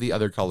any one of the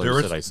other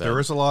colors that I said. There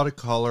is a lot of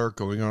color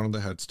going on in the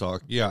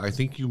headstock. Yeah, I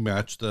think if you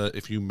match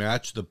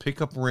the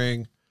pickup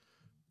ring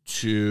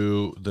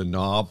to the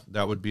knob,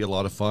 that would be a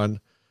lot of fun.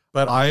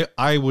 But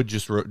I would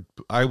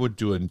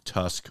do a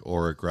Tusk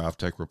or a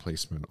Graphtec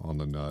replacement on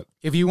the nut.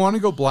 If you want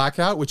to go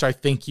blackout, which I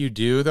think you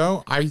do,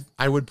 though,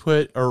 I would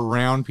put a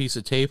round piece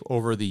of tape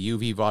over the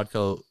UV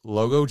Vodka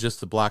logo, just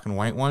the black and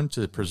white one,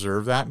 to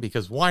preserve that,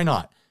 because why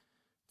not?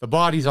 The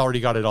body's already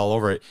got it all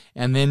over it.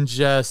 And then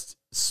just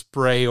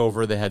spray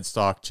over the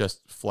headstock,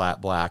 just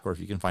flat black, or if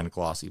you can find a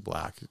glossy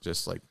black,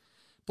 just like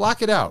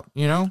black it out,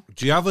 Do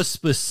you have a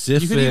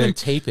specific... You could even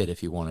tape it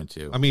if you wanted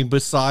to. I mean,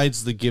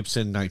 besides the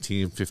Gibson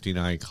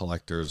 1959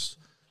 Collector's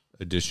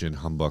Edition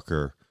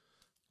humbucker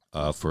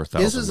for $1,000.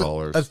 This is a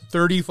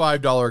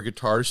 $35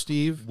 guitar,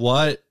 Steve.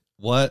 What?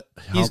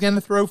 He's going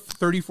to throw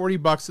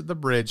 $30-$40 at the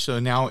bridge, so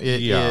now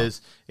it is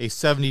a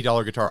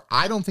 $70 guitar.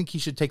 I don't think he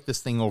should take this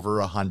thing over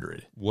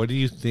 $100. What do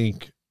you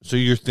think? So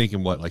you're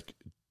thinking what? Like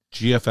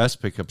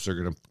GFS pickups are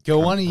going to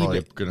go on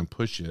eBay. Going to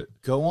push it.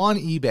 Go on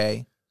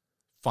eBay.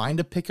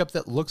 Find a pickup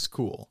that looks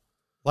cool.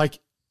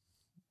 Like,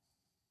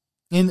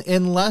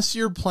 unless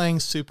you're playing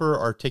super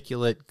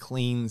articulate,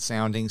 clean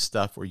sounding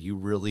stuff where you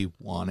really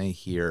want to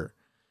hear,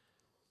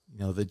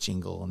 the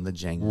jingle and the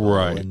jangle,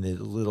 right, and the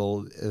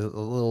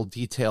little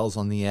details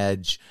on the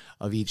edge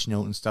of each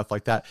note and stuff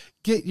like that.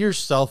 Get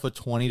yourself a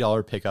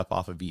 $20 pickup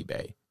off of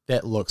eBay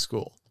that looks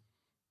cool.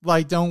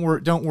 Like, don't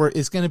worry.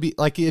 It's going to be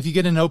like, if you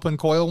get an open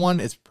coil one,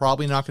 it's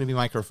probably not going to be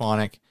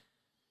microphonic.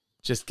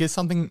 Just get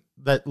something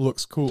that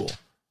looks cool.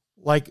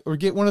 Or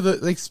get one of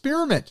the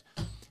experiment.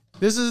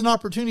 This is an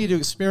opportunity to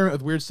experiment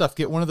with weird stuff.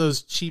 Get one of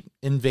those cheap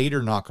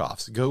Invader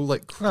knockoffs. Go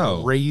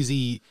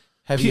crazy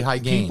heavy high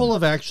gain. People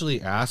have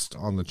actually asked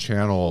on the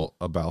channel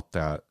about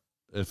that.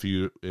 If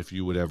you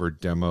would ever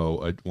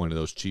demo one of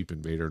those cheap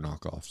Invader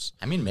knockoffs.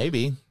 I mean,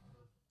 maybe.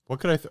 What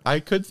could I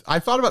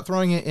thought about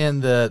throwing it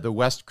in the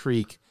West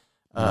Creek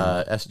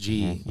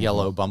SG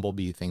yellow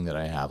Bumblebee thing that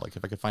I have. Like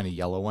if I could find a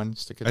yellow one,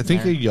 stick it in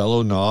there. A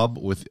yellow knob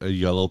with a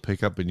yellow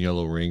pickup and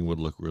yellow ring would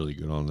look really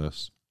good on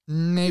this.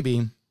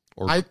 Maybe.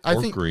 I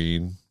think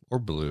green or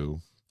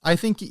blue. I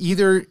think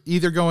either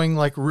going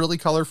like really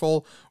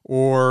colorful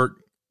or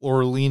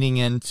leaning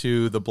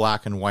into the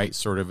black and white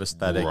sort of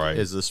aesthetic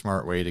is the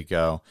smart way to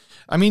go.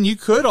 I mean, you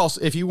could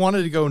also, if you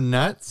wanted to go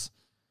nuts,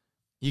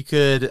 you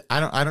could, I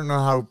don't know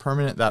how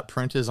permanent that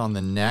print is on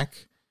the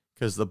neck,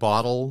 because the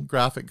bottle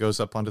graphic goes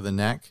up onto the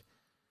neck.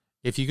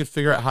 If you could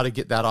figure out how to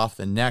get that off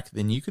the neck,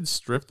 then you could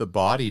strip the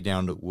body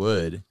down to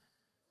wood.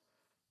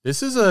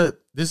 This is a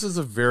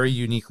very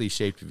uniquely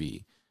shaped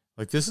V.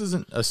 Like, this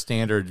isn't a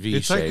standard V shape.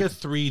 It's like a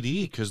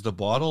 3D because the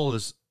bottle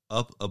is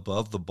up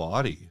above the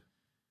body.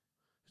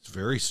 It's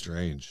very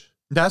strange.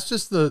 That's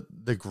just the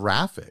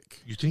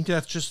graphic. You think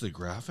that's just the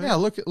graphic? Yeah,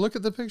 look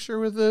at the picture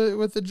with the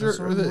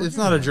gerbil. It's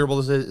not a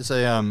gerbil. It's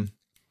a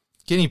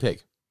guinea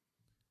pig.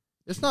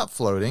 It's not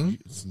floating.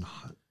 It's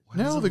not.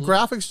 No, the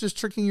graphics just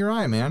tricking your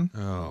eye, man.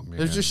 Oh, man.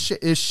 There's just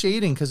it's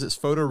shading because it's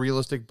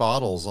photorealistic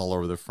bottles all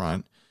over the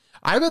front.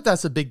 I bet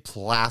that's a big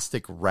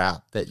plastic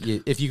wrap that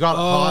if you got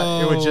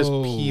hot, it would just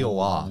peel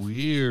off.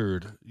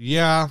 Weird.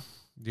 Yeah.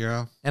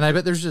 And I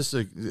bet there's just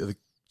the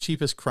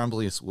cheapest,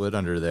 crumbliest wood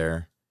under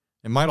there.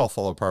 It might all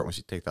fall apart once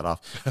you take that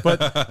off.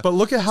 But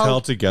look at how... It's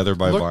held together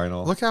by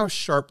vinyl. Look how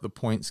sharp the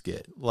points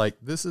get. Like,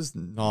 this is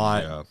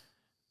not... Yeah.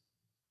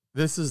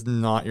 This is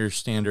not your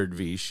standard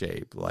V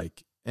shape.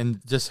 Like,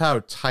 and just how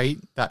tight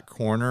that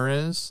corner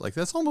is. Like,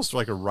 that's almost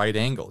like a right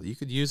angle. You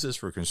could use this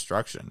for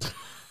construction.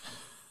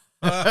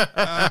 I'm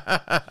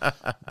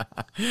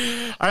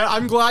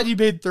glad you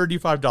paid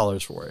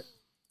 $35 for it.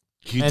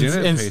 He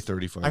didn't pay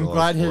 $35 I'm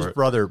glad his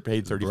brother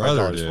paid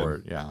 $35 for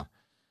it. Yeah.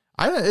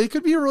 It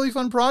could be a really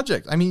fun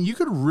project. I mean, you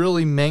could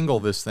really mangle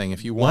this thing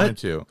if you wanted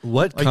to.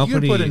 What like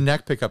company? You could put a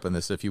neck pickup in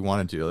this if you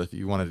wanted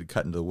to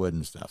cut into the wood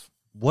and stuff.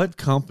 What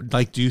company?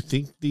 Like, do you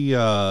think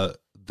the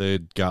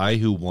guy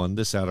who won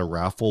this at a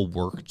raffle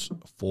worked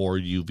for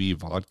UV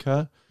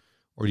Vodka,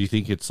 or do you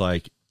think it's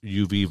like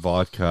UV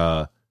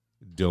Vodka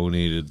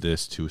donated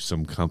this to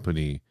some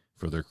company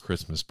for their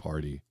Christmas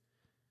party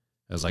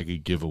as like a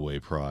giveaway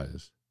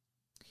prize?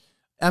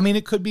 I mean,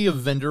 it could be a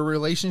vendor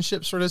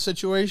relationship sort of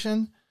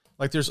situation.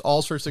 Like there's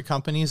all sorts of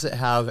companies that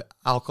have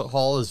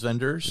alcohol as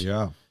vendors.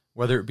 Yeah.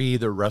 Whether it be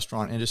the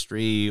restaurant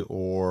industry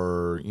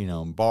or,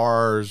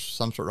 bars,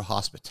 some sort of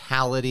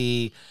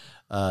hospitality,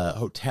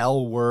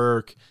 hotel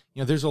work.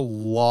 There's a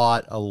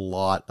lot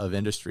of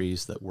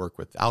industries that work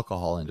with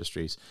alcohol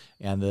industries.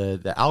 And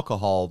the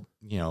alcohol,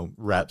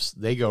 reps,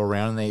 they go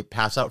around and they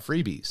pass out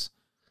freebies.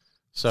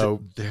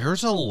 So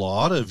there's a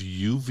lot of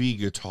UV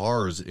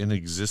guitars in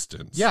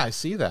existence. Yeah, I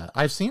see that.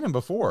 I've seen them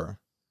before.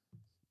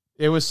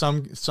 It was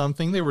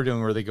something they were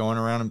doing where they going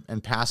around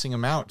and passing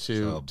them out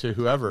to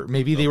whoever.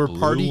 Maybe they were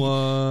party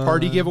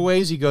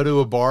giveaways. You go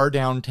to a bar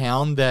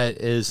downtown that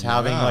is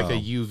having like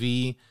a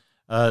UV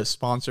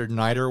sponsored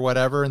night or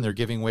whatever, and they're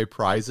giving away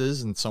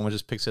prizes, and someone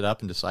just picks it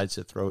up and decides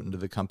to throw it into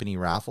the company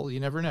raffle. You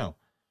never know.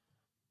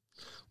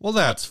 Well,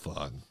 that's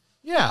fun.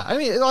 Yeah, I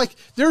mean, like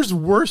there's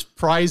worse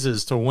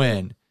prizes to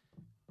win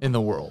in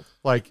the world.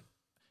 Like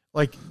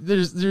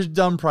there's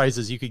dumb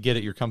prizes you could get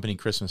at your company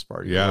Christmas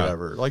party or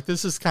whatever. Like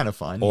this is kind of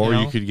fun. Or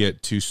you could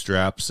get 2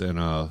 straps and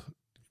a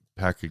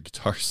pack of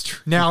guitar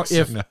strings. Now,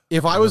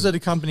 if I was at a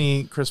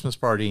company Christmas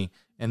party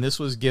and this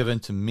was given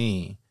to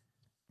me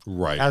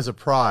as a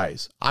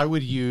prize, I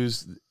would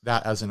use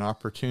that as an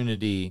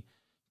opportunity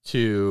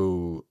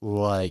to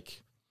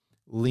like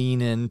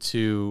lean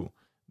into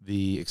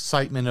the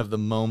excitement of the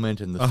moment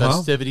and the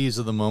festivities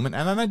of the moment,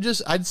 and then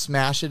I'd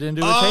smash it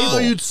into a table. Oh,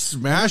 you'd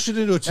smash it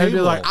into a table. I'd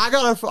be like, I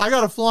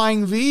got a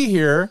flying V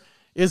here.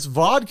 It's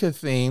vodka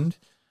themed.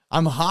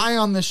 I'm high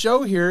on the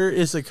show here.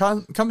 It's a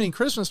company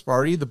Christmas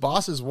party. The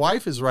boss's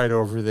wife is right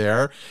over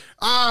there.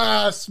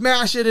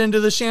 Smash it into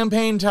the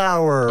champagne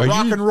tower.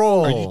 Rock and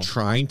roll. Are you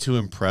trying to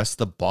impress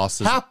the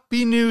boss's?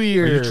 Happy New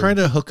Year. Are you trying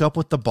to hook up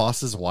with the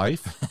boss's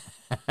wife?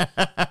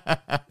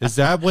 Is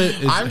that what?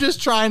 I'm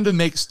just trying to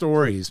make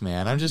stories,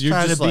 man. I'm just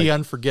trying to be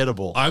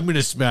unforgettable. I'm going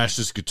to smash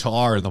this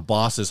guitar, and the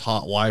boss's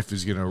hot wife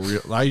is going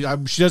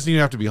to she doesn't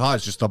even have to be hot.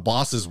 It's just the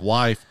boss's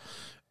wife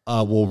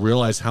will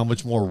realize how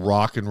much more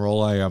rock and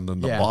roll I am than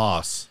the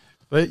boss.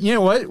 But you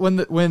know what?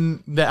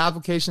 When the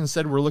application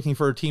said we're looking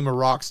for a team of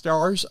rock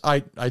stars, I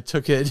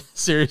took it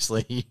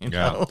seriously. You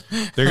know?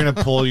 They're gonna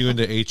pull you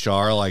into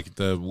HR like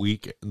the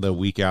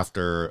week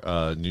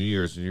after New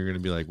Year's, and you're gonna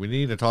be like, "We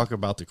need to talk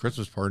about the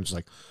Christmas party." It's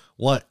like,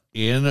 what?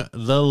 In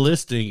the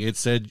listing, it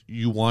said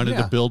you wanted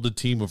to build a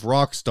team of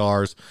rock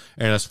stars,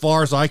 and as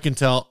far as I can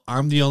tell,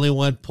 I'm the only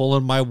one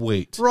pulling my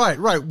weight. Right.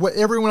 What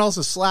everyone else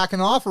is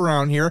slacking off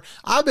around here.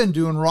 I've been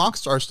doing rock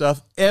star stuff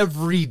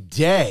every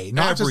day,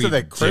 not just at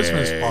the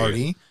Christmas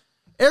party.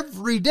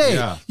 Every day.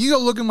 Yeah. You go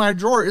look in my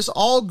drawer; it's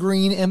all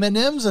green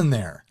M&Ms in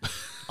there.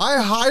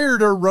 I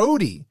hired a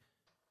roadie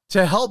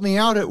to help me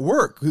out at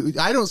work.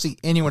 I don't see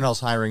anyone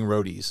else hiring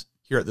roadies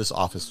here at this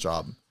office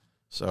job.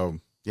 So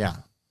yeah.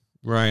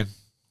 Right.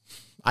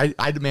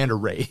 I demand a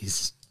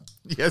raise.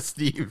 Yes,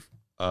 Steve.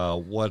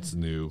 What's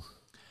new?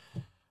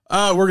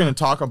 We're going to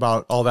talk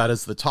about all that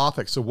as the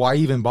topic. So why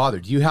even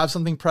bother? Do you have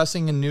something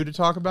pressing and new to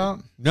talk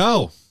about?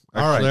 No.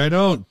 Actually, I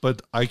don't.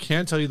 But I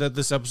can tell you that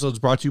this episode is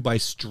brought to you by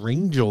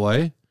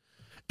Stringjoy.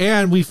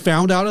 And we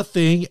found out a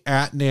thing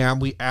at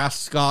NAMM. We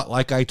asked Scott,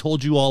 like I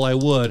told you all I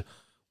would,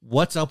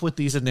 what's up with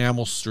these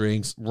enamel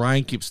strings?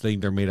 Ryan keeps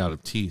saying they're made out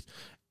of teeth.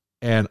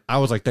 And I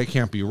was like, that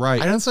can't be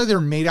right. I didn't say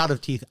they're made out of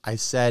teeth. I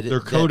said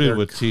they're coated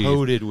with teeth.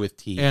 Coated with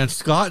teeth. And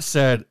Scott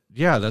said,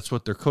 yeah, that's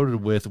what they're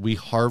coated with. We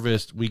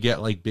get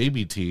like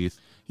baby teeth.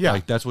 Yeah.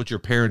 Like that's what your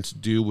parents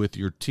do with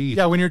your teeth.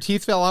 Yeah, when your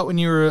teeth fell out when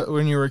you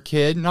were a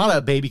kid, not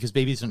a baby because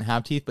babies don't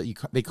have teeth, but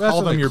they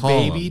call them your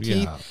baby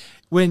teeth. Yeah.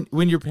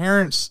 When your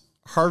parents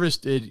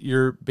harvested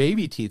your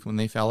baby teeth when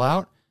they fell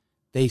out,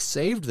 they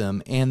saved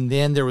them, and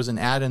then there was an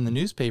ad in the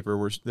newspaper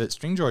that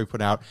Stringjoy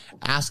put out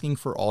asking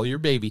for all your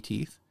baby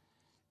teeth.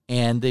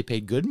 And they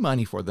paid good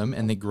money for them,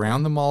 and they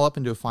ground them all up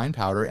into a fine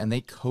powder, and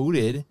they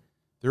coated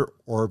their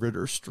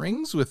orbiter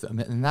strings with them.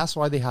 And that's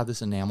why they have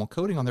this enamel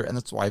coating on there, and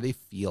that's why they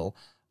feel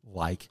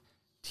like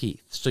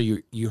teeth. So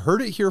you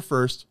heard it here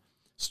first.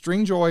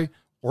 Stringjoy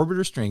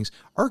orbiter strings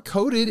are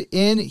coated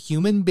in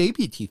human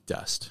baby teeth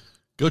dust.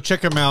 Go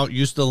check them out.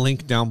 Use the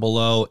link down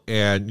below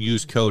and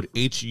use code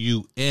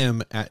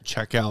HUM at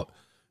checkout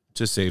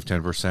to save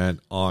 10%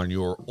 on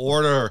your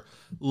order.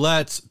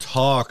 Let's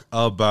talk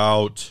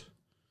about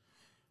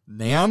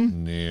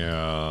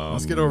NAMM.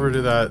 Let's get over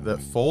to that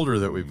folder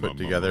that we put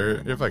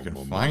together, if I can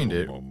find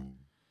it.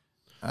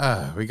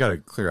 We got to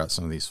clear out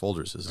some of these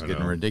folders. This is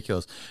getting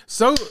ridiculous.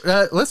 So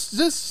let's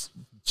just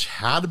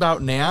chat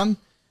about NAMM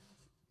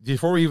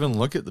before we even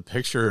look at the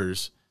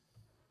pictures.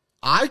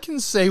 I can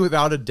say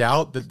without a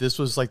doubt that this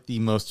was like the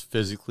most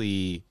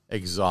physically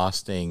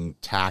exhausting,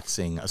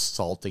 taxing,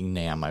 assaulting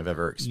NAMM I've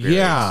ever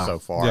experienced so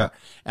far. Yeah.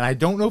 And I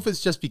don't know if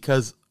it's just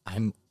because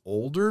I'm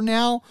older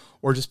now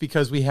or just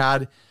because we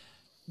had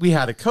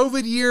a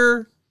COVID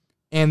year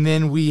and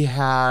then we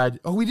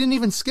didn't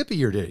even skip a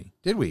year,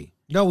 did we?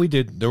 No, we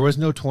did. There was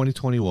no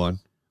 2021.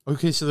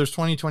 Okay, so there's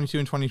 2022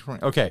 and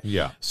 2020. Okay.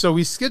 Yeah. So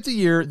we skipped a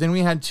year, then we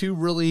had 2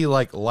 really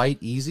like light,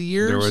 easy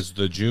years. There was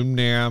the June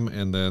NAMM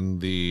and then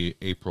the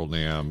April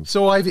NAMM.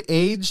 So I've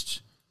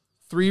aged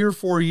 3 or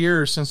 4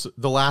 years since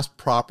the last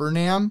proper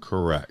NAMM.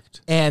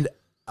 Correct. And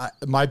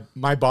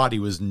my body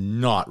was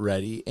not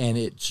ready, and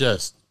it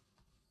just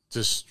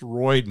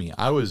destroyed me.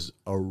 I was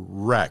a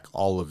wreck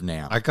all of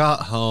NAMM. I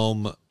got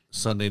home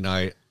Sunday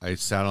night. I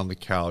sat on the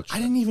couch. I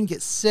didn't even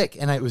get sick,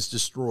 and I was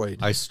destroyed.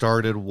 I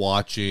started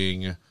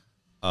watching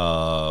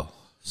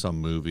some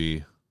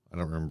movie. I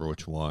don't remember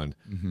which one.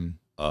 Mm-hmm.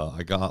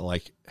 I got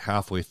like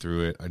halfway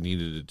through it. I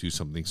needed to do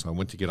something, so I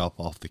went to get up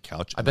off the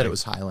couch. I bet it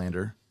was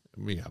Highlander.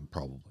 Yeah,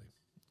 probably.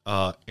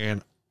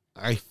 And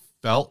I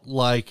felt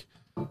like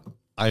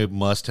I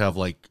must have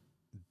like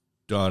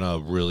done a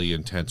really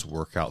intense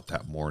workout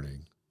that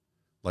morning.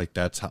 Like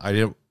that's how I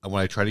didn't.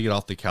 When I tried to get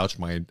off the couch,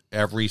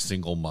 every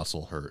single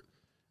muscle hurt.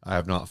 I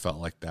have not felt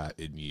like that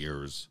in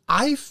years.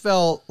 I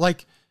felt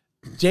like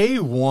day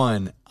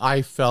one,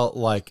 I felt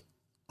like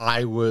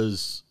I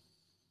was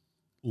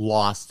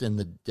lost in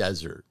the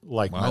desert.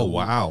 Like,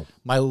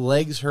 my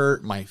legs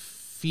hurt, my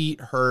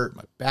feet hurt,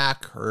 my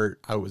back hurt.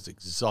 I was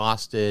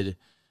exhausted.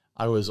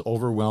 I was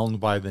overwhelmed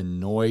by the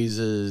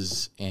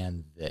noises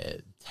and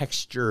the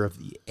texture of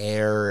the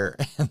air,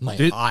 and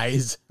my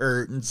eyes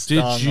hurt and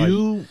stung. Did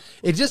you?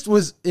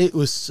 Like, it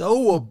was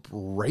so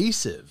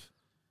abrasive.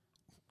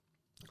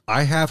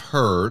 I have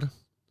heard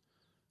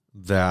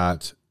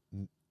that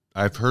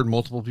I've heard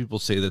multiple people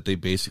say that they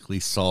basically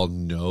saw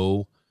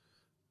no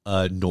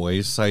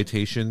noise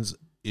citations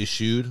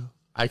issued.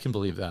 I can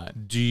believe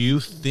that. Do you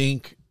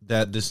think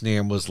that this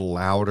NAMM was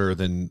louder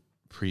than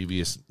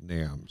previous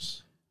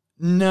NAMMs?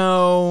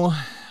 No,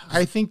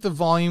 I think the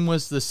volume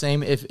was the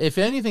same. If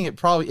anything, it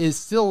probably is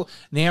still,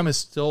 NAMM is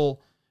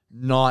still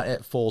not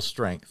at full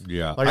strength.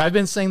 Yeah. Like I've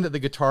been saying that the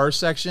guitar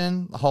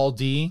section, Hall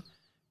D,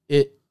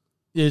 it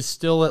is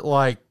still at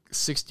like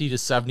 60 to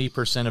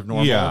 70% of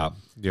normal.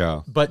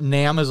 Yeah. But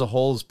NAMM as a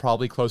whole is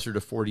probably closer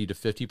to 40 to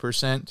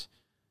 50%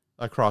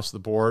 across the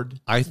board.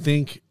 I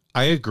think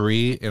I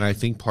agree, and I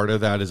think part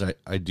of that is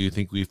I do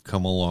think we've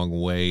come a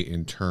long way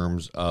in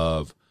terms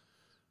of,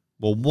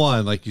 well,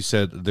 one, like you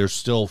said, there's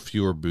still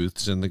fewer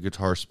booths in the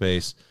guitar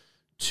space.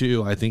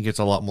 Two, I think it's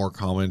a lot more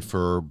common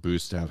for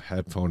booths to have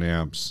headphone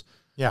amps.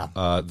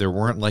 Yeah. There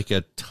weren't like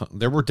a ton,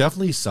 there were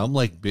definitely some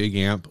like big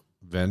amp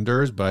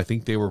vendors, but I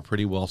think they were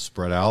pretty well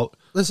spread out.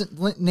 Listen,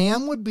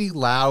 NAMM would be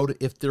loud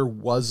if there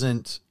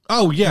wasn't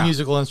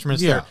musical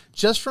instruments there.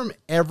 Just from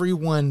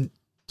everyone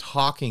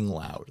talking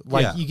loud.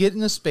 Like you get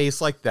in a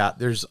space like that,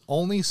 there's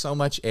only so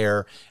much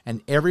air,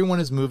 and everyone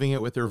is moving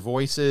it with their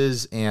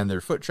voices and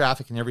their foot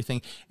traffic and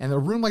everything, and a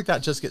room like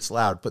that just gets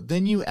loud. But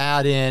then you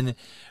add in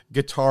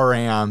guitar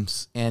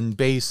amps and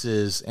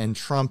basses and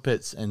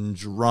trumpets and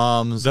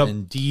drums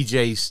and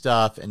DJ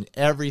stuff and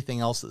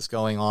everything else that's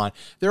going on.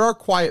 There are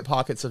quiet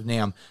pockets of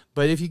NAMM,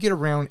 but if you get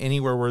around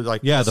anywhere where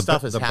like the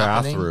stuff is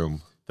happening,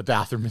 the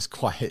bathroom is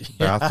quiet.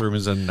 Bathroom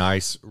is a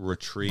nice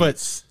retreat, but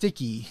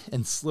sticky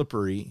and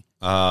slippery.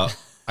 I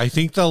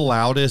think the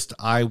loudest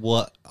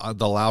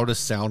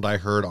sound I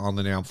heard on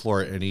the NAMM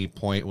floor at any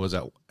point was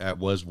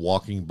was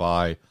walking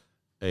by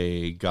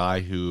a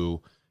guy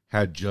who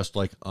had just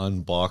like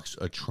unboxed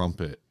a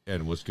trumpet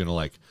and was gonna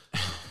like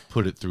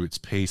put it through its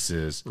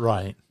paces.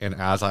 Right. And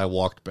as I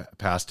walked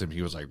past him,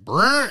 he was like,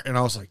 "Brr," and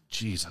I was like,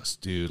 Jesus,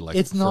 dude, like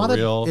it's not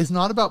real. It's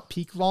not about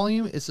peak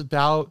volume. It's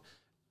about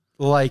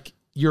like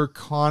you're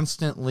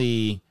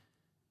constantly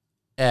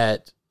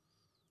at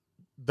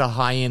the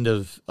high end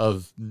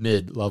of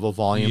mid-level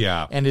volume.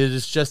 Yeah. And it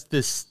is just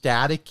this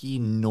staticky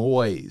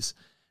noise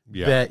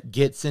that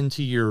gets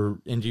into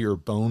your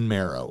bone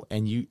marrow.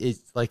 And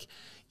it's like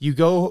you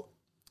go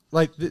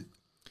like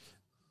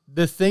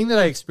the thing that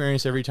I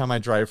experience every time I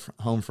drive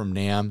home from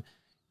NAMM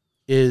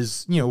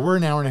is, we're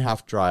an hour and a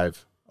half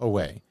drive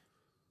away.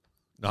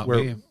 Not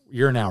me.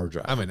 You're an hour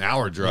drive. I'm an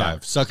hour drive. Yeah.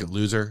 Suck it,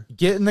 loser.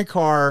 Get in the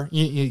car.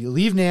 You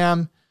leave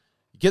NAMM.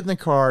 Get in the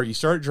car, you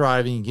start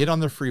driving, you get on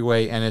the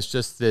freeway, and it's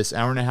just this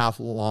hour and a half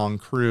long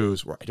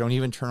cruise where I don't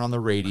even turn on the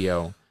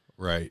radio.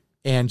 Right.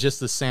 And just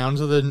the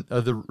sounds of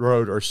the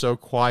road are so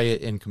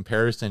quiet in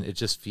comparison, it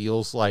just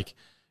feels like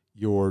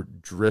you're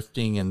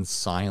drifting in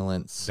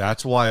silence.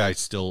 That's why I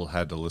still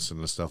had to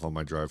listen to stuff on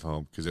my drive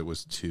home, because it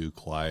was too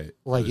quiet.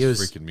 Like it was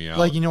freaking me out.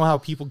 Like, how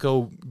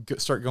people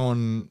start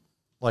going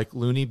like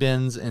loony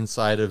bins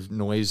inside of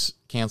noise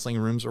canceling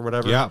rooms or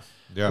whatever. Yeah.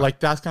 Like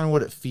that's kind of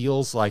what it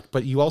feels like,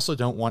 but you also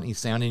don't want any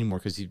sound anymore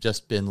because you've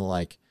just been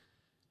like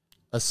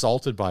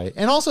assaulted by it.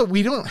 And also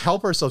we don't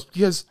help ourselves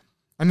because,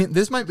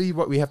 this might be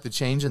what we have to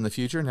change in the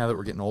future now that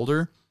we're getting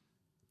older.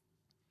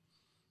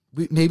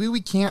 Maybe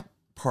we can't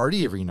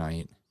party every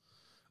night.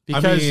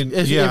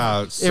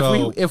 Because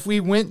if we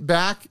went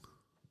back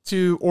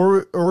to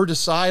or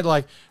decide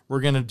like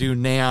we're gonna do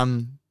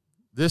NAMM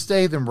this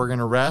day, then we're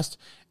gonna rest,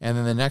 and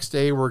then the next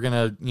day we're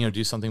gonna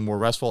do something more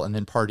restful, and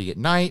then party at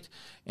night,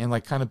 and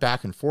like kind of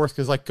back and forth,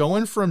 because like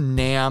going from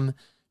NAMM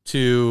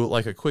to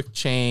like a quick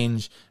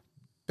change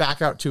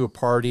back out to a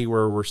party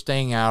where we're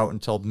staying out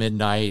until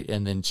midnight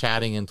and then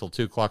chatting until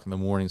 2:00 in the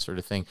morning, sort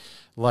of thing.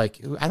 Like,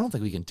 I don't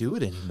think we can do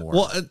it anymore.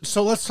 Well,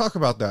 so let's talk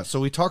about that. So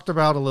we talked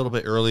about a little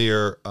bit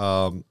earlier.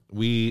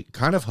 We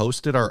kind of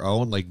hosted our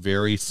own, like,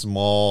 very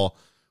small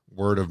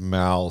word of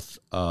mouth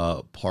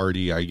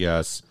party, I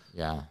guess.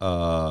 Yeah.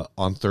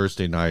 On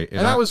Thursday night,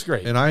 and that was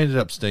great. And I ended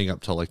up staying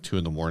up till like 2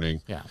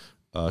 a.m. Yeah.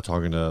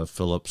 Talking to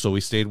Philip. So we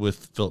stayed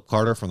with Philip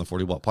Carter from the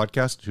 40 Watt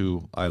Podcast,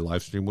 who I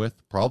live streamed with,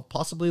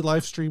 possibly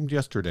live streamed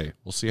yesterday.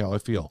 We'll see how I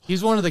feel.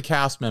 He's one of the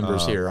cast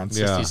members here on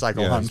 60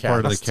 Cycle Huncast. He's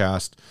part of the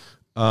cast.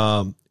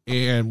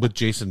 And with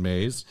Jason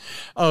Mays.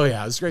 Oh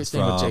yeah, it's great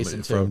staying with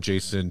Jason too. From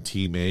Jason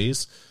T.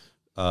 Mays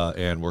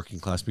and Working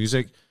Class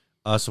Music.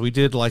 So we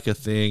did like a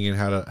thing and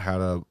had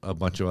a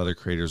bunch of other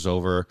creators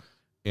over.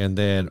 And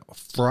then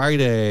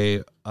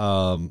Friday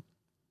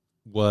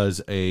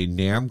was a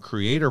NAMM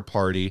creator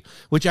party,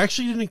 which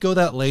actually didn't go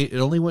that late. It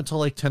only went till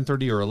like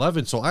 10:30 or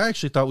 11. So I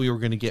actually thought we were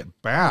going to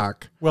get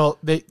back. Well,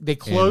 they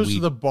closed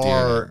the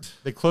bar. Didn't.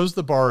 They closed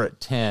the bar at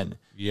 10.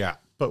 Yeah.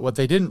 But what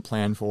they didn't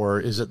plan for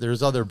is that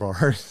there's other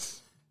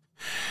bars.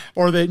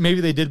 Or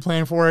maybe they did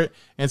plan for it.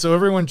 And so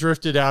everyone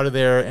drifted out of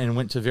there and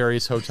went to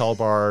various hotel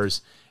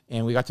bars.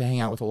 And we got to hang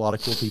out with a lot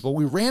of cool people.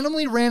 We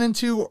randomly ran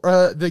into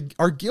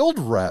our guild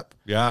rep.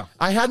 Yeah.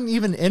 I hadn't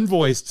even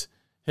invoiced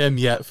him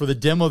yet for the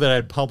demo that I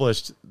had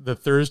published the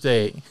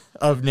Thursday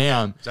of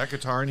NAMM. Is that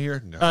guitar in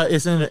here? No.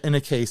 It's in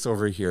a case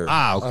over here.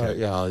 Ah, okay.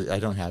 Yeah, I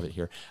don't have it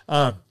here.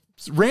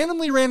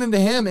 Randomly ran into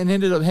him and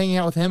ended up hanging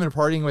out with him and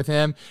partying with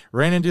him.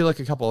 Ran into like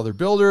a couple other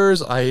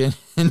builders. I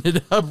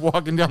ended up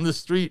walking down the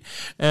street,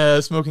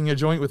 smoking a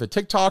joint with a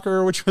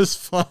TikToker, which was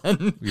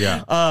fun.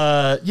 Yeah.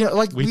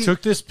 Like we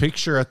took this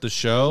picture at the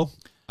show.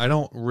 I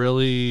don't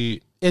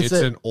really. It's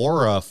an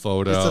aura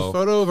photo. It's a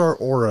photo of our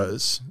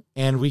auras,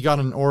 and we got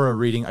an aura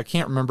reading. I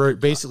can't remember.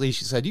 Basically,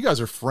 she said, "You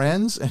guys are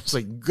friends," and it's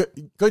like,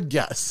 good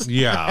guess.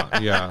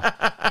 Yeah.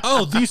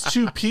 Oh, these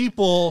two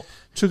people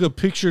took a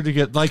picture to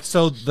get like.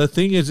 So the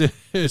thing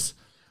is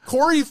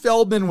Corey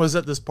Feldman was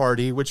at this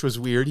party, which was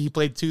weird. He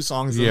played 2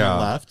 songs and then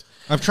left.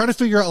 I'm trying to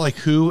figure out like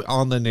who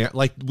on the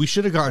like we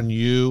should have gotten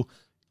you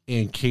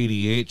and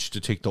KDH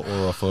to take the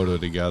aura photo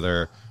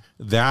together.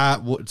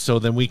 So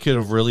then we could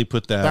have really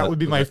put that. That would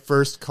be my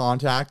first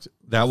contact.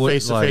 That would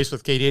face to face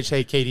with KDH.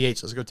 Hey,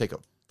 KDH, let's go take a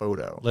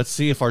photo. Let's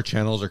see if our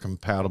channels are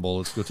compatible.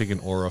 Let's go take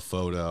an aura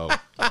photo.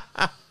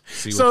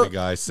 See what the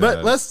guy said.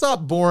 But let's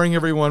stop boring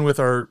everyone with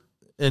our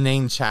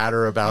inane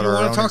chatter about our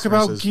own want to talk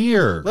about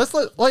gear.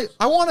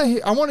 I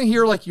want to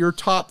hear like your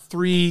top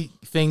 3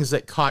 things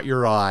that caught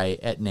your eye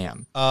at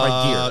NAMM.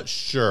 Gear.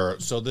 Sure.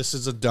 So this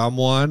is a dumb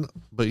one,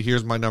 but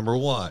here's my number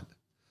 1.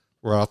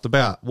 We're off the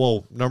bat.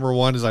 Well, number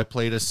 1 is I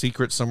played a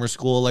secret summer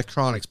school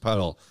electronics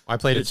pedal. I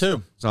played it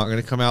too. It's not going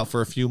to come out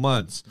for a few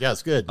months. Yeah,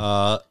 it's good.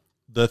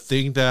 The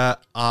thing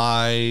that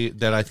I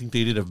think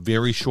they did a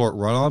very short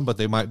run on, but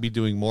they might be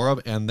doing more of,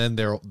 and then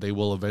they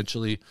will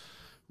eventually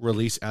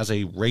release as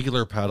a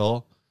regular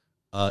pedal,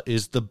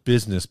 is the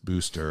business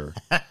booster.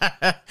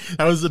 That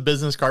was the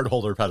business card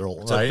holder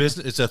pedal, right?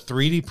 It's a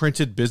 3D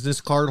printed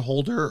business card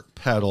holder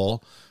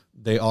pedal.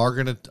 They are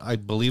going to, I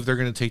believe they're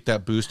going to take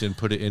that boost and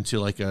put it into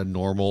like a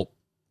normal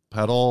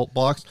pedal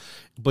box.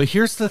 But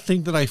here's the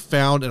thing that I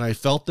found, and I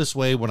felt this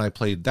way when I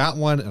played that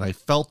one, and I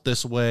felt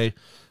this way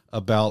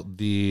about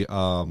the...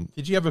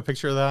 Did you have a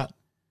picture of that?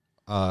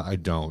 I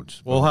don't.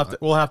 We'll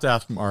have to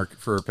ask Mark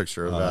for a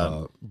picture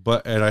of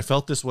that. And I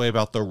felt this way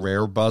about the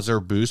Rare Buzzer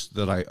boost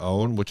that I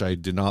own, which I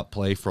did not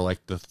play for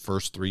like the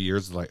first 3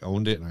 years that I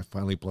owned it, and I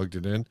finally plugged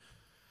it in.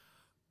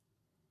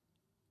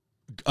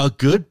 A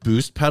good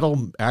boost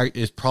pedal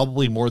is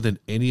probably more than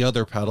any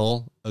other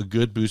pedal. A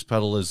good boost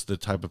pedal is the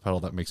type of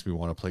pedal that makes me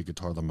want to play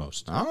guitar the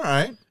most. All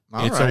right.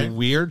 It's a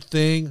weird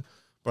thing,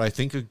 but I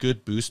think a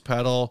good boost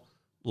pedal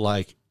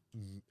like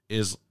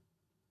is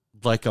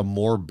like a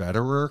more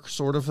betterer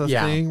sort of a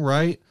thing,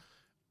 right?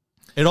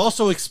 It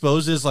also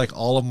exposes like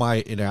all of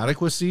my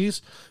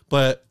inadequacies,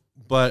 but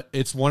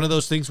it's one of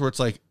those things where it's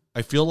like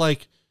I feel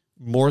like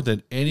more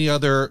than any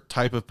other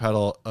type of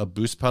pedal, a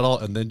boost pedal,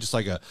 and then just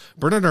like a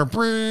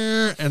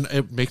and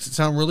it makes it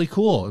sound really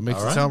cool. It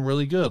makes it sound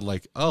really good.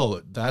 Like,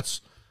 oh,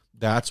 that's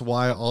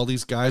why all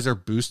these guys are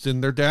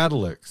boosting their dad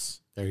licks.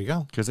 There you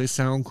go. Because they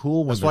sound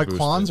cool. That's why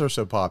Quans are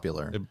so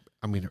popular.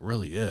 It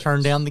really is.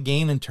 Turn down the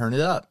gain and turn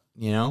it up.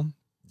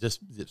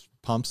 Just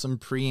pump some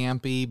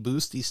preampy,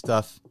 boosty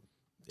stuff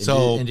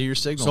into your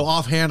signal. So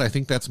offhand, I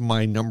think that's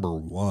my number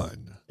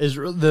 1. Is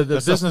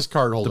the business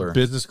card holder. The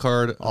business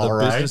card,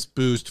 business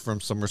boost from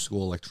Summer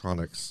School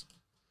Electronics.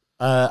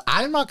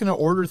 I'm not going to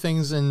order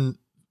things in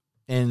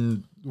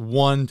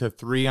 1 to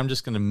 3. I'm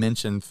just going to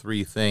mention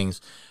 3 things.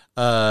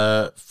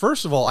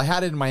 First of all, I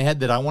had it in my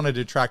head that I wanted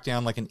to track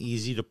down like an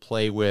easy to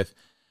play with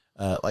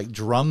like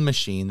drum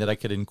machine that I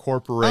could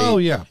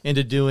incorporate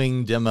into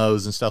doing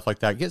demos and stuff like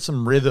that. Get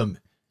some rhythm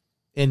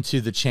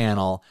into the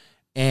channel,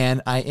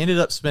 and I ended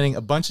up spending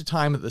a bunch of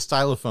time at the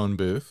Stylophone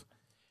booth.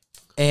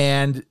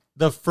 And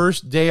the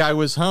first day I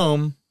was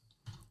home,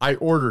 I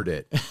ordered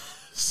it.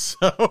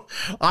 So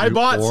I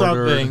bought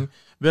something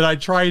that I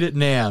tried at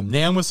NAMM.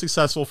 NAMM was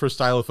successful for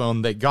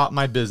Stylophone. They got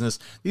my business.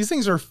 These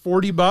things are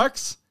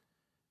 $40.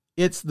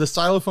 It's the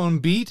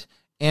Stylophone Beat,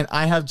 and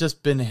I have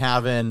just been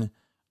having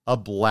a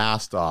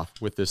blast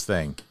off with this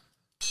thing.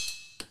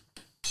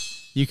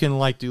 You can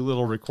like do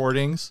little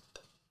recordings.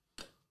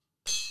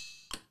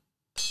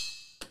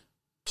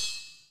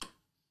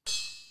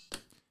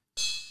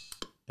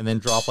 And then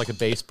drop like a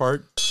bass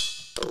part.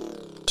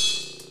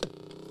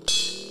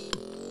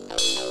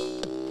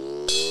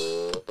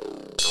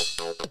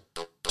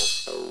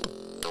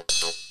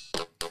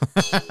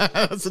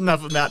 That's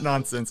enough of that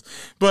nonsense.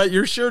 But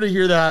you're sure to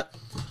hear that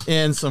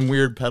in some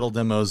weird pedal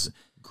demos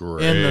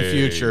in the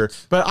future.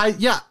 But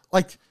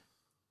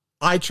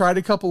I tried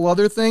a couple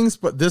other things,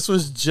 but this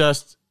was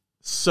just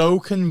so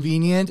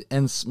convenient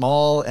and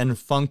small and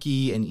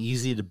funky and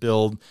easy to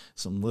build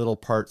some little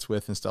parts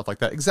with and stuff like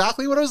that.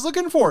 Exactly what I was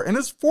looking for. And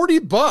it's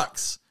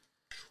 $40.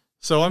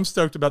 So I'm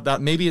stoked about that.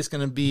 Maybe it's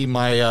going to be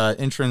my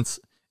entrance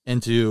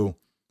into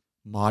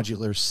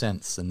modular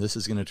synths, and this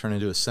is going to turn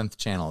into a synth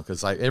channel,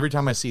 because every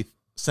time I see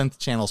synth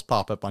channels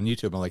pop up on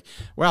YouTube, I'm like,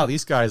 wow,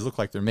 these guys look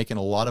like they're making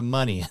a lot of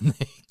money and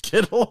they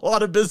get a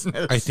lot of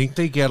business. I think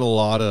they get a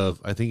lot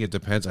of, I think it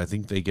depends. I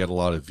think they get a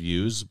lot of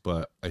views,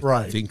 but I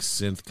think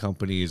synth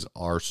companies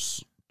are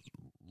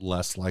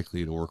less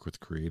likely to work with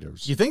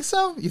creatives. You think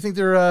so? You think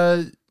they're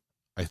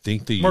I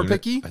think the more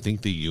picky? I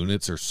think the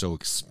units are so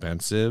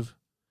expensive.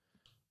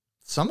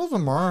 Some of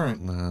them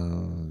aren't.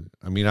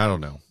 I mean, I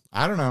don't know.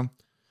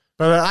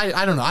 But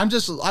I don't know. I'm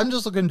just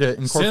looking to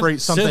incorporate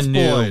something synth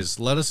new. Boys,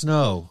 let us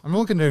know. I'm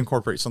looking to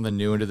incorporate something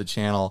new into the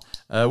channel.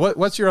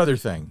 What's your other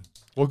thing?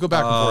 We'll go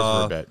back and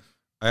forth for a bit.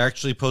 I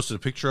actually posted a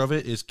picture of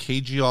it. Is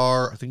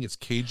KGR? I think it's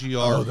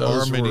KGR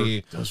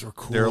Harmony. Those were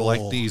cool. They're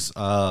like these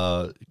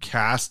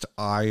cast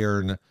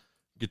iron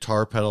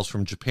guitar pedals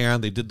from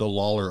Japan. They did the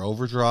Lawler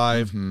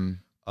Overdrive, and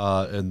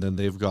then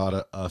they've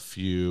got a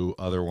few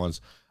other ones.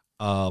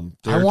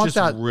 They're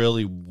just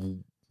really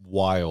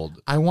wild.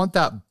 I want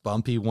that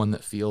bumpy one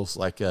that feels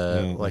like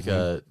like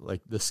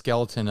the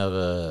skeleton of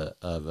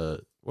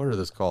a what are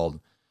those called?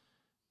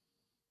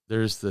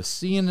 There's the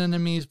sea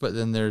anemones, but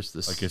then there's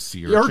the like a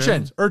sea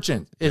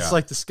urchin. It's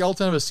like the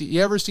skeleton of a sea.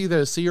 You ever see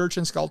the sea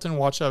urchin skeleton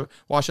wash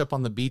up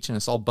on the beach and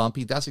it's all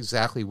bumpy? That's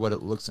exactly what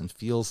it looks and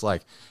feels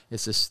like.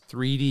 It's this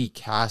 3D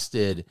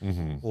casted,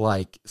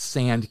 like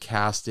sand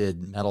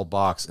casted metal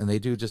box, and they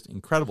do just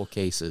incredible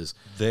cases.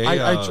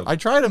 I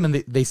tried them and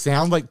they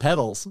sound like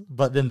pedals,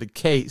 but then the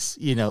case,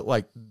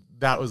 like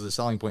that was the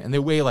selling point, and they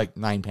weigh like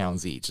 9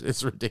 pounds each.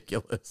 It's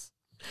ridiculous.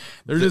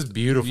 They're just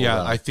beautiful. Yeah,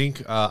 though. I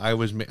think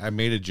I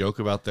made a joke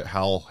about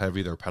how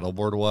heavy their pedal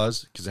board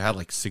was, because it had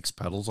like 6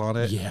 pedals on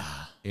it. Yeah,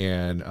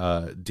 and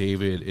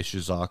David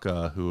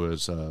Ishizaka, who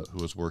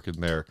was working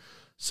there,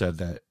 said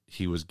that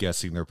he was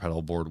guessing their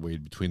pedal board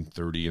weighed between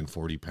 30 and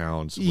 40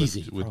 pounds,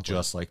 with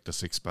just like the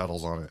 6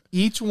 pedals on it.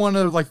 Each one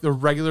of like the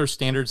regular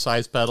standard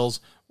size pedals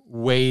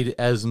weighed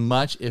as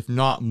much, if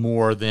not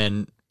more,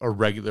 than a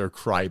regular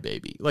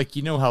Crybaby. Like,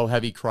 you know how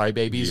heavy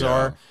Crybabies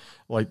are?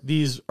 Like,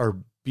 these are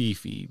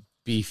beefy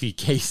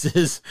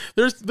cases.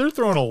 They're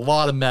throwing a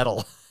lot of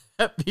metal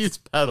at these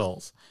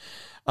pedals,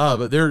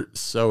 but they're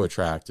so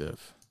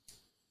attractive.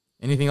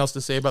 Anything else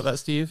to say about that,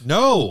 Steve?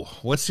 No.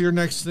 What's your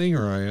next thing,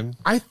 Ryan?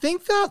 I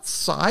think that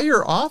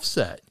Sire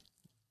offset.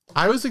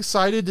 I was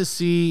excited to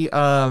see.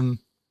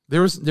 There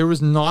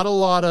was not a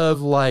lot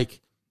of like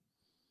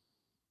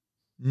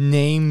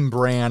name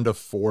brand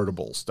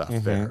affordable stuff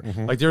there.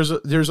 Like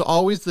there's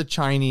always the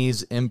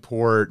Chinese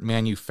import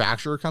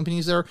manufacturer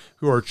companies there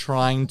who are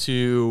trying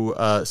to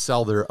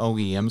sell their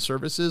OEM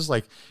services,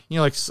 like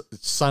like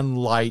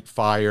Sunlight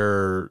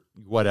Fire,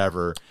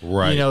 whatever,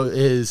 right?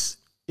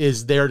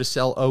 Is there to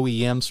sell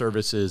OEM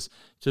services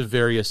to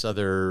various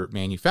other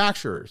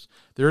manufacturers.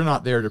 They're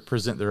not there to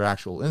present their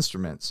actual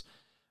instruments.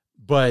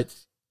 But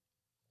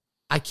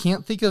I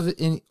can't think of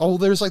any. Oh,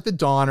 there's like the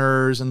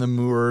Donners and the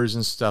Moores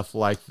and stuff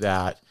like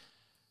that.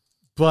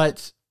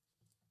 But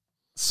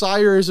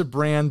Sire is a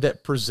brand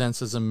that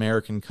presents as an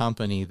American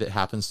company that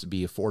happens to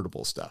be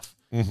affordable stuff.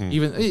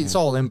 Even it's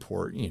all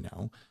import,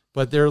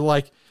 But they're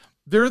like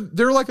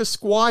a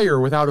Squire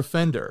without a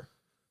Fender.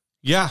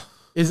 Yeah.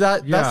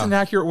 That's an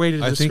accurate way to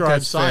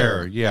describe Sire?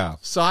 Fair. Yeah.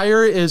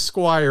 Sire is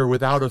Squire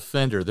without a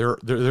Fender. They're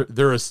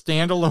a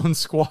standalone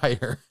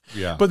Squire.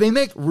 Yeah. But they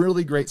make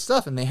really great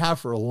stuff, and they have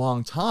for a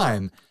long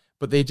time.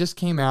 But they just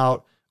came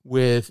out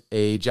with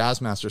a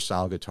Jazzmaster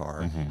style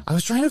guitar. I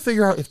was trying to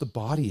figure out if the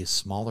body is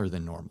smaller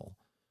than normal.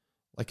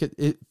 Like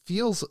it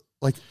feels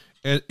like.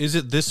 And is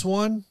it this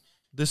one?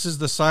 This is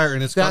the Sire,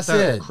 and it's got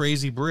that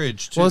crazy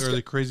bridge too, or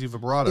the crazy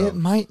vibrato. It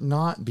might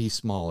not be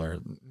smaller.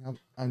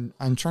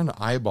 I'm trying to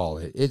eyeball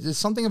it. It's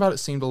something about it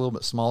seemed a little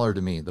bit smaller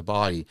to me, the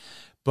body.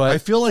 But I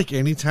feel like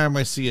anytime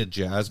I see a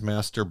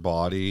Jazzmaster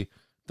body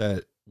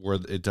where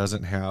it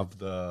doesn't have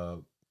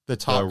the the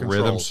top the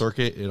rhythm controls.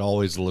 circuit, it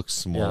always looks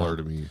smaller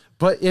to me.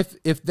 But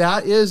if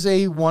that is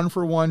a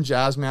 1-for-1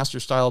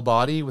 Jazzmaster style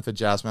body with a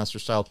Jazzmaster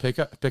style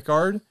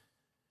pickguard,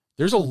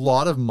 there's a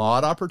lot of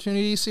mod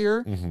opportunities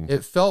here.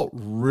 It felt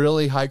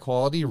really high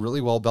quality,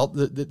 really well built.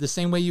 The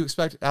same way you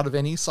expect out of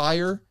any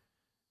Sire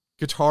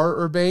guitar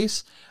or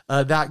bass.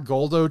 That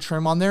Goldo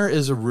trim on there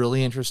is a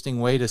really interesting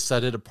way to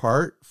set it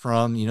apart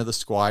from, you know, the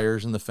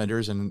Squiers and the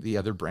Fenders and the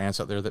other brands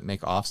out there that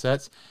make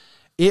offsets.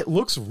 It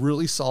looks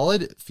really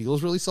solid. It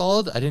feels really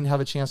solid. I didn't have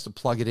a chance to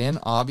plug it in,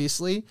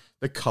 obviously.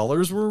 The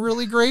colors were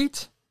really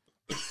great.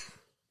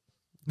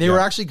 They were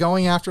actually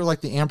going after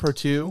like the Ampro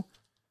 2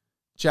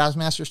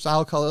 Jazzmaster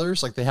style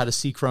colors. Like they had a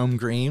Seachrome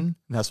green, and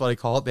that's what I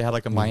call it. They had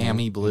like a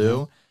Miami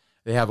blue.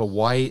 They have a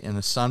white and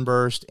a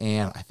sunburst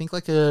and I think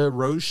like a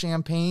rose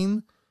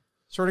champagne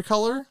sort of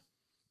color.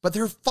 But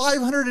they're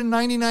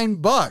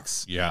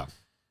 $599. Yeah.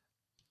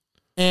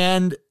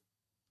 And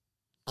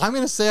I'm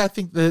going to say I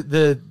think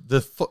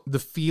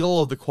the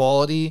feel of the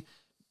quality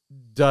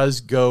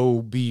does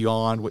go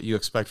beyond what you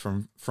expect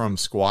from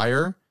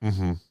Squier.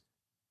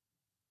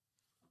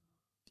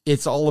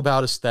 It's all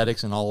about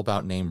aesthetics and all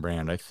about name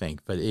brand, I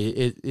think. But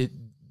it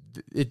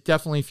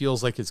definitely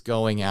feels like it's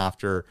going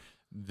after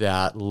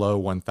that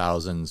low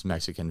 1000s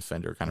Mexican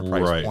Fender kind of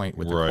price point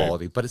with the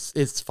quality, but it's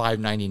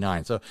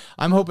 $599. So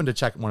I'm hoping to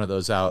check one of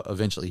those out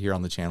eventually here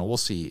on the channel. We'll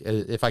see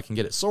if I can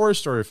get it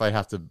sourced or if I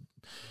have to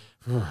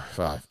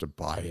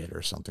buy it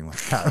or something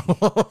like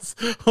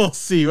that. We'll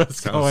see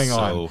what's going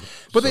on.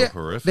 But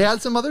they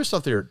had some other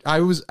stuff there. I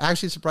was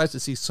actually surprised to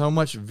see so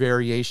much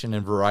variation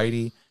and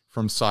variety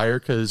from Sire,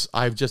 because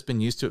I've just been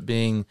used to it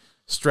being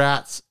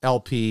Strats,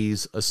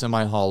 LPs, a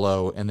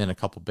semi-hollow, and then a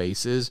couple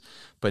basses.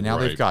 But now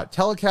they've got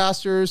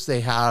Telecasters.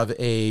 They have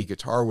a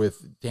guitar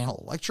with Dan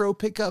Electro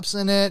pickups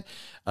in it.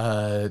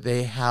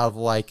 They have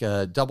like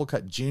a double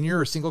cut junior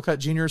or single cut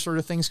junior sort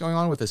of things going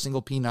on with a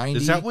single P90.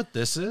 Is that what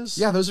this is?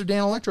 Yeah, those are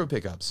Dan Electro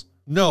pickups.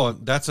 No,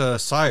 that's a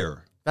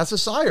Sire. That's a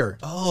Sire.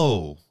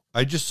 Oh,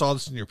 I just saw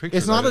this in your picture.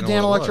 It's not a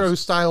Dan Electro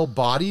style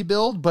body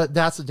build, but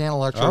that's a Dan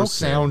Electro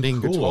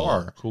sounding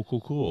guitar.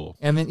 Cool.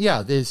 And then,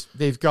 yeah,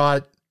 they've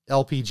got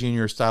LP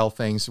Junior style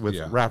things with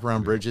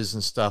wraparound bridges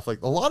and stuff.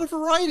 Like a lot of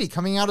variety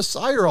coming out of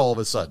Sire all of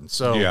a sudden.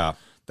 So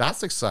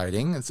that's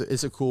exciting.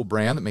 It's a cool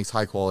brand that makes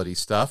high quality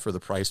stuff for the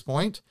price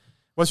point.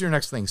 What's your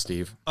next thing,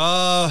 Steve?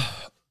 Are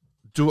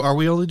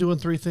we only doing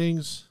 3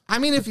 things? I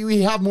mean, if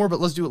we have more, but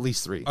let's do at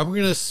least 3. I'm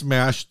gonna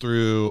smash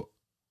through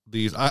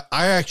these.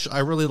 I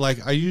really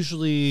like. There's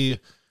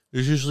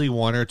usually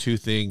 1 or 2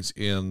 things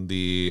in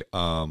the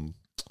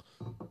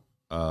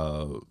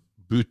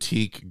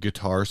boutique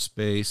guitar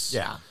space.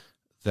 Yeah.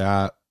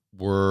 That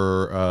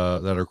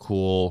are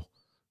cool.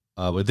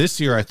 But this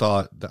year I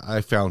thought that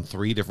I found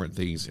 3 different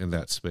things in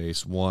that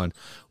space. One,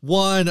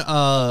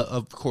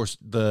 of course,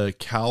 the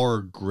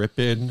Cower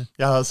Grippin.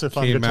 Yeah, that's a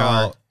fun came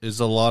guitar. out, is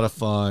a lot of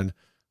fun.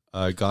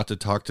 Got to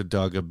talk to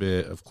Doug a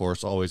bit, of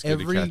course, always good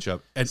to catch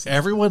up. And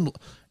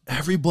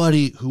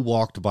everybody who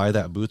walked by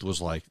that booth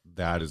was like,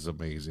 that is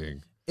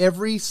amazing.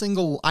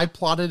 I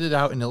plotted it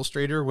out in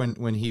Illustrator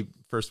when he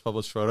first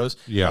published photos.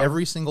 Yeah.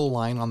 Every single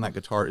line on that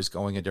guitar is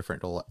going a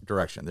different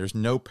direction. There's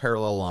no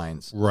parallel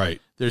lines.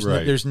 Right.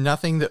 There's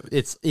nothing that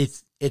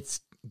it's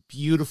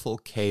beautiful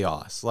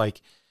chaos.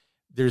 Like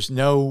there's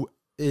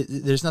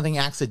nothing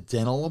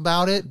accidental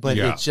about it, but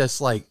it's just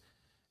like,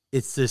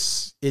 it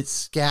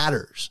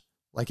scatters.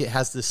 Like it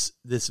has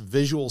this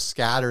visual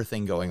scatter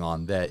thing going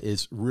on that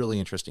is really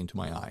interesting to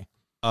my eye.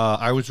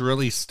 I was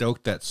really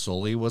stoked that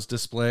Sully was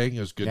displaying.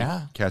 It was good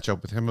to catch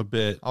up with him a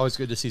bit. Always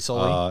good to see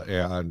Sully.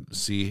 And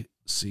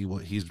see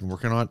what he's been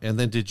working on. And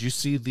then did you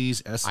see these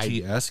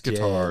STS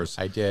guitars?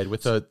 I did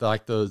with the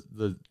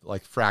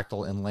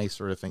fractal inlay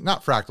sort of thing.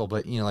 Not fractal,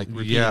 but like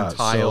repeating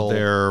tile. So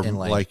they're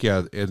inlay.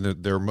 and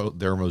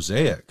they're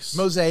mosaics.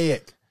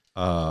 Mosaic.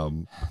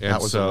 And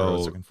that was what I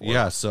was looking for.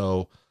 Yeah,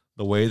 so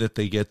the way that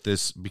they get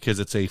this, because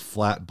it's a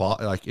flat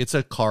like it's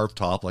a carved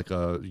top, like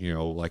a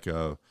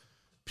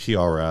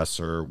PRS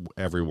or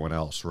everyone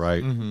else,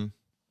 right? Mm-hmm.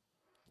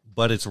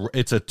 But it's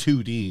a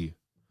 2D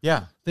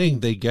thing.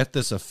 They get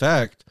this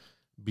effect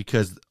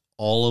because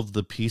all of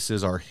the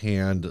pieces are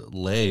hand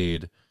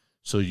laid,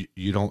 so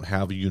you don't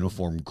have a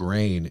uniform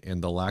grain,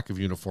 and the lack of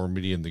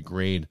uniformity in the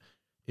grain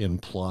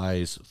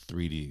implies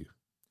 3D.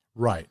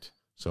 Right.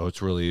 So it's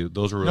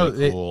those are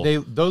really cool.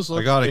 Those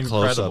look. I got a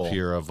incredible. close up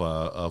here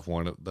of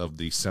one of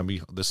the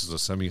semi. This is a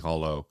semi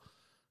hollow.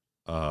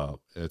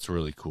 It's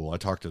really cool. I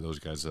talked to those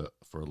guys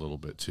for a little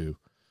bit too.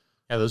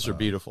 Yeah, those are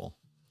beautiful.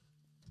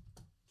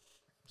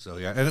 So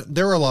yeah, and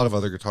there are a lot of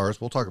other guitars.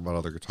 We'll talk about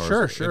other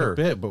guitars in a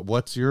bit. But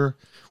what's your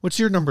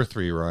number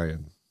 3,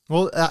 Ryan?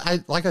 Well,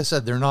 like I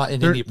said, they're not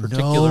in any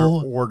particular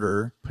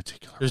order.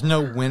 There's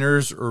no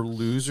winners or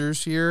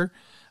losers here.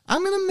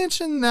 I'm going to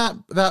mention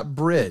that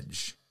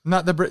bridge,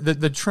 not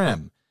the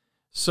trim.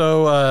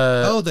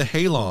 So the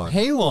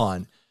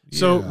Halon.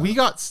 So we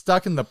got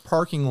stuck in the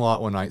parking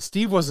lot one night.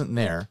 Steve wasn't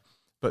there,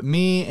 But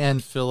me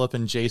and Philip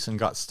and Jason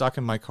got stuck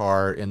in my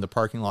car in the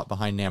parking lot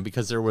behind NAMM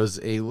because there was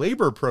a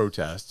labor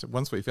protest.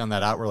 Once we found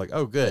that out, we're like,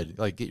 oh, good.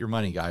 Like, get your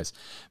money, guys.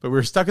 But we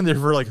were stuck in there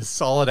for like a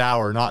solid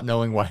hour, not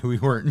knowing why we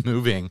weren't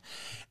moving.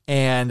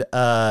 And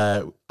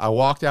I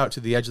walked out to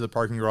the edge of the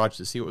parking garage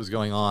to see what was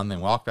going on, then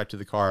walked back to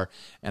the car.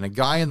 And a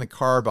guy in the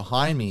car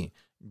behind me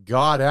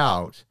got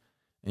out,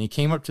 and he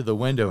came up to the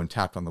window and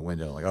tapped on the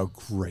window like, oh,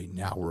 great,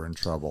 now we're in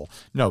trouble.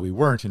 No, we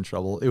weren't in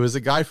trouble. It was a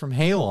guy from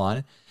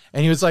Halon,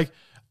 and he was like,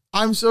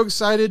 I'm so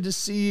excited to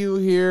see you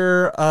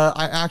here.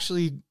 I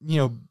actually,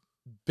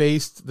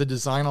 based the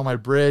design on my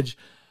bridge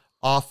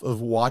off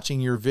of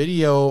watching your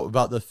video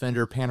about the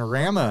Fender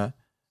Panorama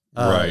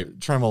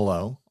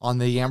tremolo on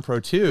the Yam Pro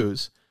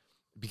 2s,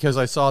 because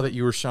I saw that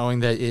you were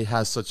showing that it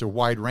has such a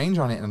wide range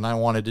on it, and I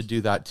wanted to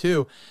do that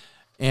too.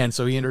 And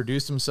so he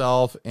introduced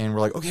himself, and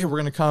we're like, okay,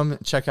 we're going to come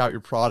check out your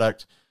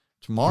product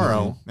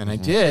tomorrow. And I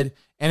did,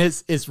 and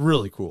it's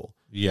really cool.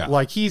 Yeah.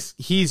 Like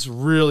he's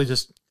really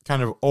just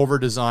kind of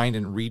over-designed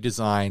and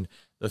redesigned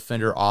the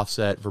Fender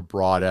offset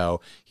vibrato.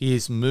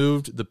 He's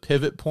moved the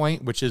pivot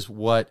point, which is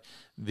what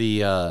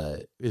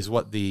the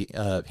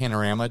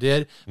Panorama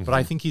did, but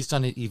I think he's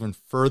done it even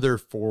further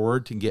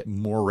forward to get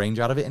more range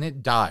out of it, and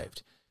it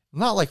dived.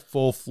 Not like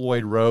full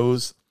Floyd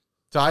Rose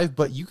dive,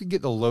 but you could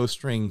get the low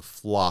string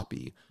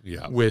floppy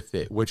with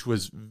it, which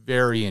was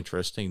very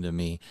interesting to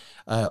me.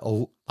 I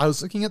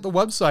was looking at the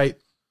website.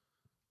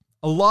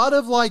 A lot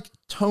of like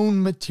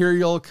tone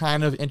material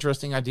kind of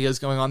interesting ideas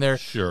going on there.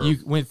 Sure.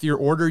 With your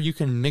order, you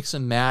can mix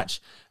and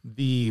match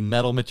the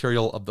metal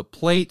material of the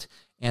plate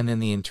and then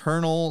the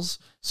internals.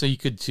 So you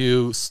could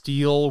do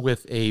steel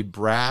with a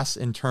brass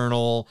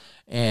internal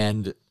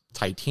and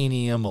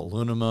titanium,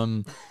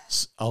 aluminum,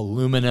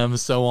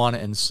 so on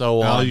and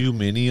so on.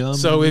 Aluminium.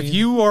 So if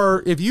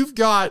you've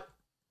got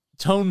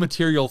tone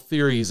material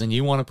theories and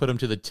you want to put them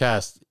to the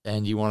test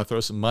and you want to throw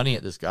some money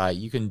at this guy,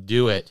 you can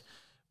do it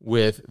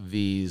with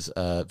these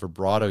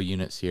vibrato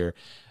units here.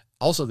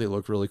 Also, they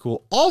look really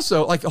cool.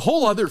 Also, like a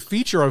whole other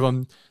feature of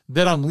them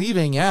that I'm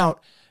leaving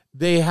out,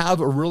 they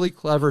have a really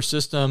clever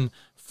system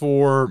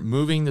for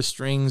moving the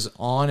strings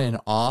on and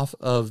off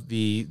of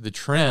the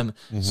trim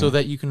so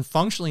that you can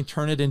functionally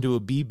turn it into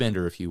a B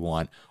bender if you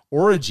want,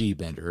 or a G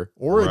bender,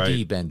 or a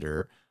D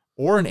bender,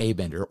 or an A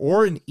bender,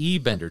 or an E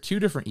bender, 2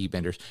 different E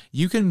benders.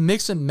 You can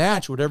mix and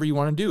match whatever you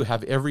want to do.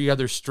 Have every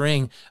other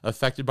string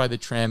affected by the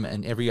trim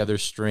and every other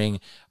string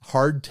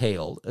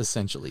hard-tailed,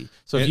 essentially.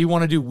 So if you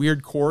want to do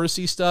weird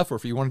chorusy stuff, or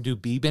if you want to do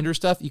B bender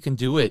stuff, you can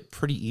do it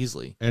pretty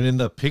easily. And in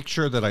the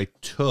picture that I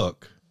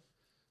took,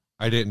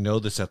 I didn't know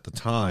this at the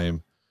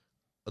time,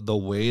 the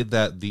way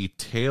that the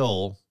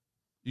tail,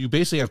 you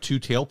basically have 2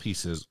 tail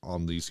pieces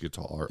on these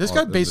guitars. This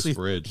guy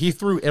basically, he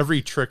threw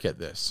every trick at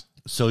this.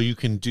 So you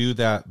can do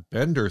that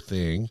bender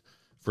thing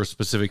for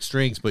specific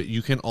strings, but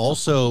you could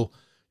also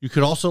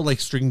like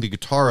string the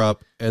guitar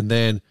up, and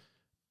then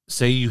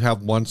say you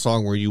have one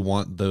song where you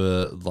want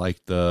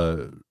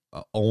the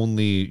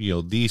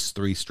only, these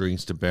 3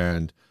 strings to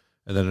bend,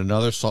 and then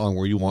another song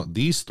where you want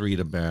these 3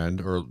 to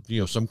bend, or,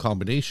 some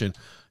combination.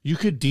 You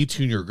could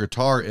detune your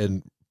guitar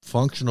and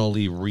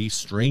functionally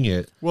restring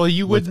it. Well,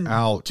 you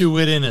wouldn't do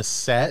it in a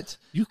set.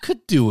 You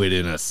could do it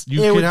in a.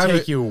 It would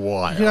take you a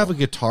while. You could have a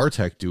guitar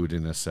tech do it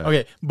in a set.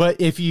 Okay,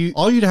 but if you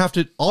all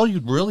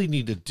you'd really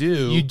need to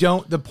do,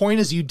 the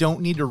point is you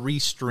don't need to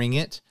restring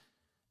it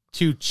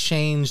to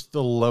change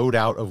the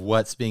loadout of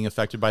what's being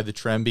affected by the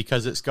trim,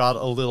 because it's got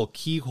a little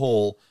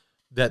keyhole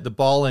that the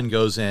ball end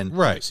goes in.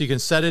 Right. So you can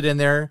set it in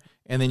there,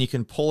 and then you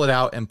can pull it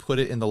out and put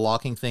it in the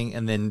locking thing,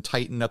 and then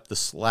tighten up the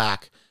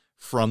slack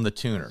from the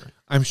tuner.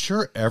 I'm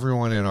sure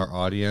everyone in our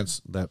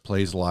audience that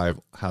plays live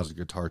has a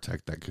guitar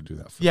tech that could do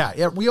that for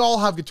yeah, we all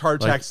have guitar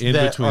techs in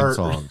that between are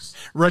songs,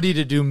 ready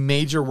to do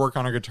major work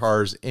on our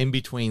guitars in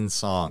between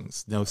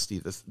songs. No,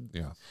 Steve, that's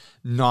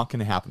not going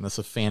to happen. That's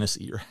a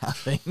fantasy you're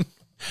having.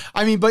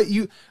 I mean, but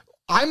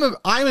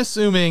I'm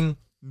assuming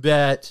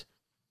that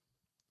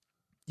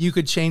you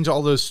could change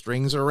all those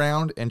strings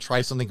around and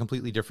try something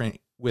completely different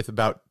with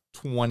about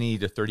 20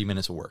 to 30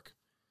 minutes of work.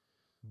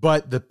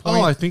 But the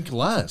point, I think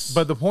less.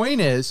 But the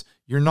point is,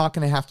 you're not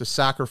going to have to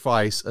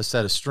sacrifice a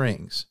set of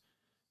strings,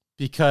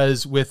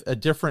 because with a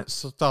different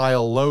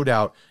style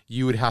loadout,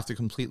 you would have to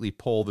completely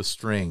pull the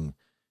string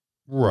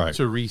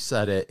to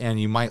reset it, and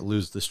you might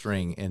lose the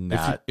string in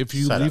that. If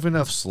you leave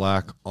enough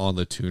slack on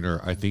the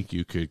tuner, I think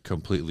you could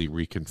completely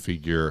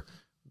reconfigure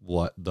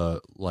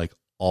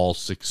all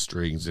 6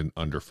 strings in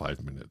under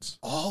 5 minutes.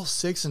 All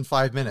 6 in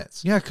 5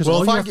 minutes. Yeah, because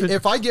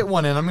if I get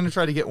one, and I'm going to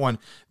try to get one,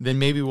 then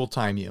maybe we'll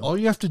time you. All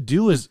you have to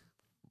do is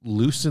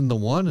loosen the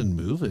one and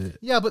move it.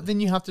 Yeah, but then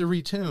you have to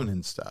retune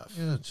and stuff.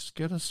 Yeah, just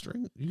get a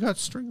string. You got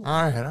string.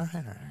 All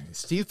right.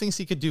 Steve thinks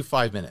he could do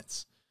 5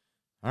 minutes.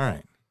 All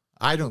right.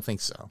 I don't think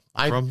so.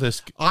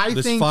 This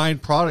fine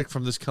product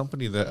from this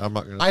company that I'm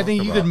not going to. I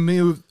think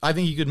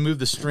you could move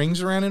the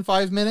strings around in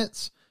 5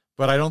 minutes,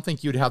 but I don't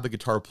think you'd have the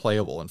guitar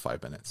playable in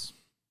 5 minutes.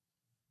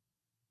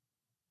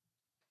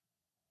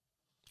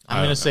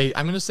 I'm going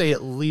to say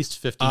at least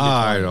 15 to 20.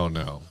 I don't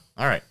know.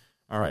 All right.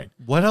 All right.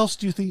 What else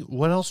do you think?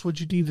 What else would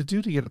you need to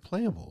do to get it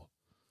playable?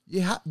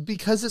 Yeah,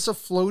 because it's a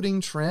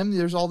floating trim,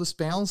 there's all this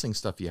balancing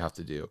stuff you have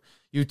to do.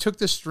 You took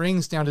the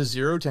strings down to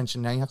 0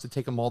 tension, now you have to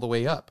take them all the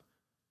way up.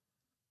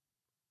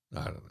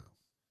 I don't know.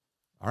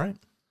 All right.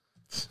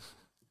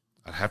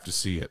 I'd have to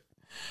see it.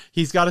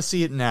 He's got to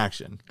see it in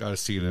action. Got to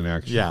see it in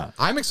action. Yeah,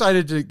 I'm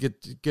excited to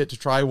get to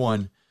try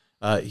one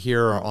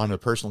here on a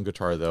personal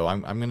guitar, though.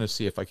 I'm going to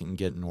see if I can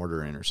get an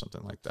order in or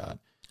something like that.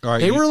 All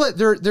right. They were like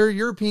they're a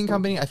European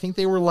company. I think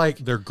they were like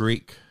They're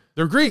Greek.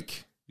 They're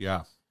Greek.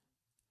 Yeah.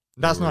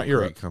 That's not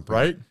Europe,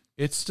 right?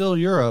 It's still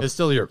Europe. It's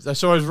still Europe.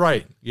 So I was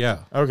right. Yeah.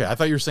 Okay, I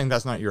thought you were saying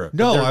that's not Europe.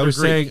 No, They're I was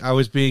Greek.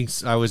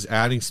 saying I was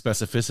adding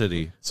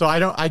specificity. So I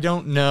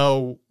don't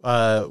know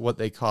what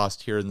they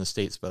cost here in the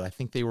States, but I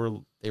think they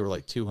were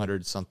like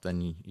 200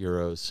 something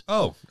euros.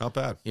 Oh, not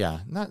bad. Yeah,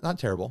 not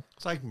terrible.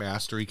 It's like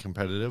mastery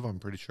competitive, I'm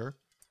pretty sure.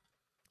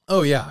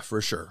 Oh yeah,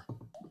 for sure.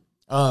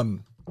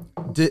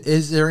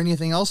 Is there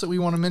anything else that we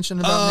want to mention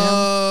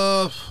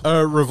about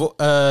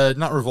NAMM?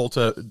 Not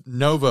Revolta,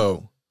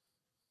 Novo.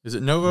 Is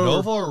it Novo?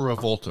 Novo or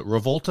Revolta?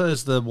 Revolta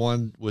is the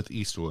one with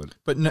Eastwood.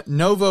 But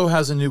Novo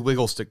has a new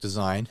wiggle stick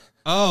design.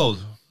 Oh.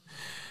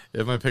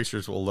 If my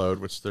pictures will load,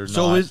 which they're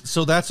not.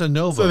 So that's a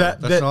Novo. So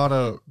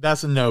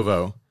that's a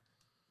Novo.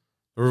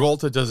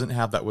 Revolta doesn't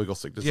have that wiggle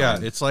stick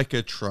design. Yeah, it's like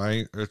a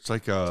it's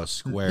like a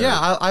square. Yeah,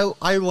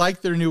 I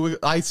like their new.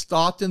 I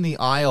stopped in the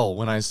aisle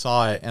when I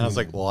saw it, and I was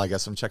like, well, I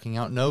guess I'm checking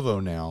out Novo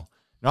now.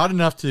 Not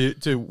enough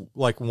to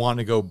like want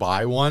to go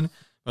buy one.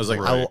 I was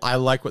like, right. I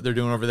like what they're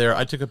doing over there.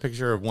 I took a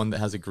picture of one that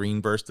has a green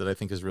burst that I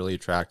think is really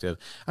attractive.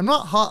 I'm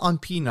not hot on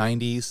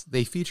P90s.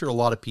 They feature a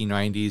lot of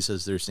P90s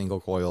as their single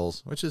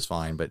coils, which is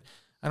fine, but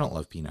I don't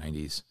love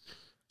P90s.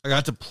 I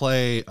got to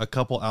play a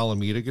couple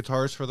Alameda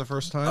guitars for the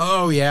first time.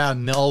 Oh yeah,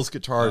 Mel's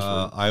guitars.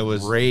 I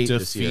was great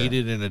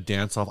defeated in a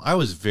dance off. I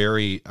was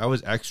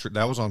extra.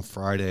 That was on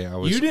Friday. I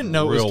didn't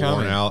know real it was coming.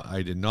 Worn out.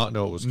 I did not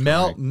know it was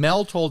coming.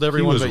 Mel told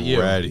everyone he was but you.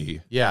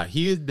 ready. Yeah,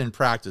 he had been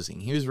practicing.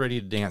 He was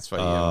ready to dance fight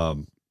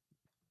you.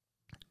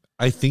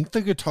 I think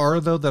the guitar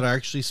though that I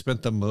actually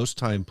spent the most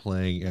time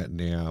playing at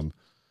NAMM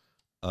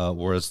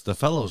was the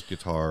Fellows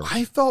guitar.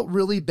 I felt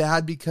really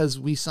bad because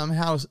we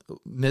somehow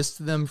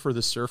missed them for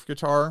the surf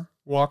guitar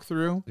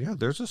walkthrough. Yeah,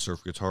 there's a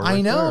surf guitar.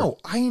 I know.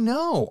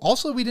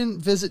 Also, we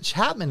didn't visit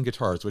Chapman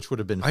Guitars, which would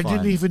have been fun. I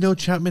didn't even know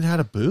Chapman had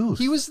a booth.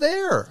 He was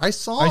there. I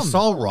saw him. I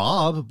saw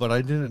Rob, but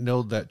I didn't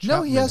know that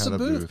Chapman he has had a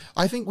booth.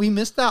 I think we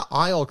missed that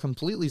aisle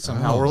completely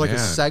somehow. Or like a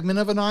segment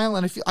of an aisle.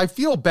 And I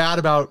feel bad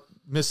about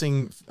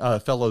missing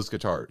Fellows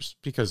guitars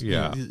because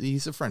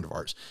he's a friend of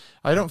ours.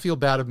 I don't feel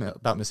bad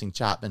about missing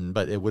Chapman,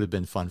 but it would have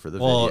been fun for the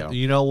video. Well,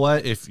 you know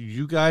what? If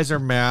you guys are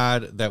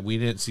mad that we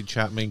didn't see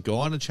Chapman, go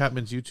on to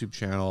Chapman's YouTube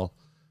channel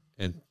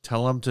and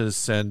tell him to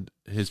send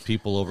his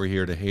people over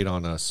here to hate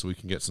on us so we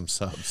can get some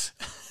subs.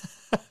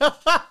 I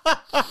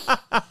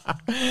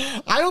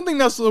don't think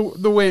that's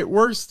the way it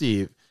works,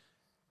 Steve.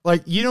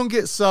 Like, you don't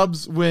get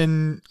subs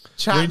when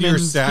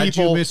Chapman's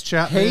people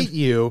hate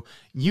you.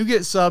 You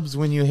get subs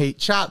when you hate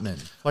Chapman.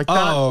 Like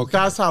that, okay.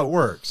 That's how it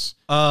works.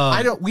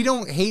 We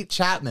don't hate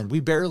Chapman. We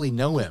barely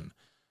know him.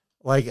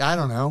 Like, I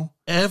don't know.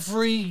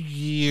 Every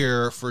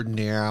year for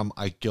NAMM,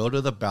 I go to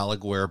the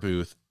Balaguer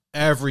booth.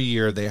 Every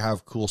year they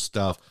have cool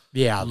stuff.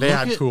 Yeah, they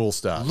had cool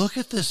stuff. Look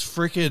at this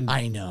freaking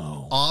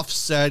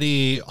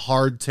offsetty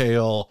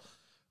hardtail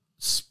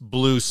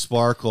blue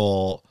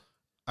sparkle.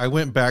 I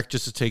went back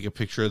just to take a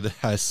picture of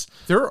this.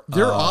 Their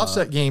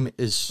offset game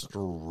is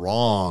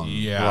strong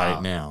right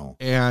now.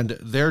 And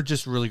they're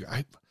just really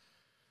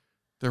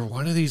they're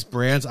one of these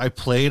brands. I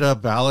played a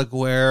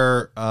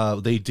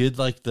Balaguer. They did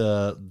like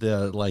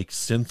the like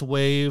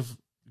synthwave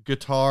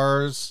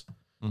guitars,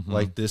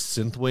 like this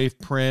synthwave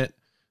print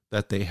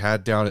that they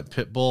had down at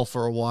Pitbull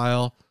for a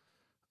while.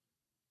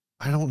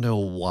 I don't know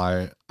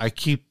why.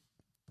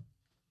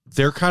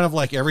 They're kind of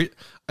like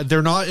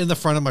they're not in the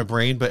front of my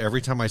brain, but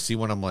every time I see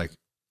one, I'm like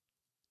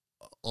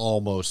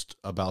almost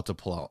about to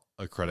pull out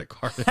a credit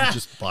card and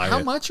just buy it.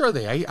 How much are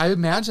they? I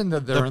imagine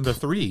that they're in the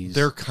threes.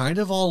 They're kind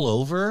of all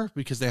over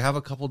because they have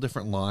a couple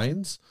different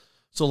lines.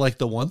 So like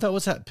the one that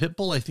was at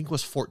Pitbull, I think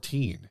was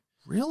 14.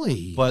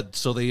 Really? But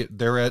so they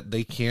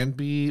can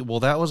be,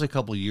 well, that was a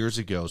couple years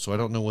ago, so I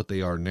don't know what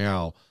they are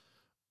now.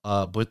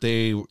 But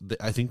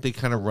I think they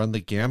kind of run the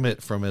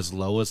gamut from as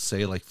low as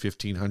say like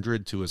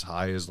 1,500 to as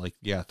high as like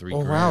 $3,000.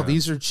 Oh wow,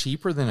 these are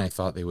cheaper than I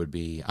thought they would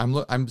be.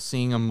 I'm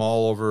seeing them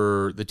all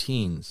over the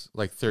teens,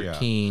 like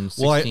 13,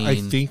 16. Well, I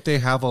think they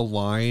have a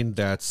line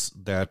that's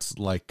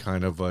like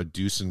kind of a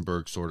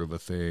Duesenberg sort of a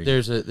thing.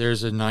 There's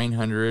a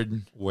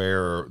 900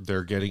 where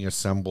they're getting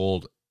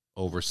assembled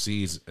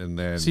overseas, and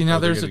then now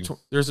there's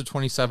a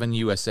 27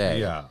 USA.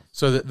 Yeah.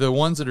 So the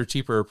ones that are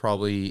cheaper are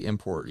probably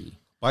importy.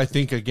 I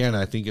think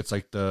it's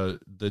like the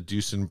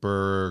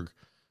Duesenberg,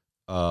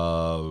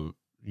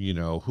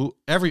 who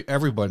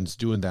everyone's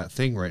doing that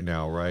thing right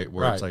now, right?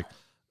 Where it's like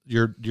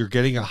you're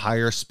getting a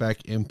higher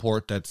spec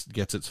import that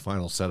gets its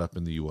final setup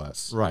in the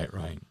US. Right.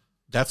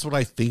 That's what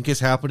I think is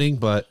happening,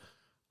 but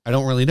I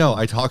don't really know.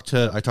 I talked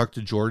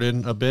to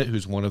Jordan a bit,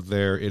 who's one of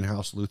their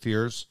in-house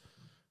luthiers.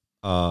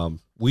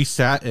 We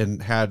sat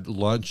and had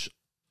lunch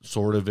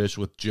sort of ish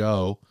with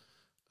Joe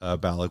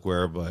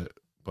Balaguer,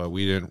 but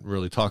we didn't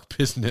really talk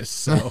business.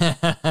 So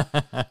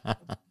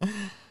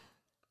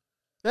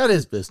that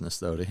is business,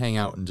 though, to hang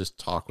out and just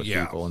talk with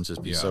people and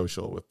just be Yeah.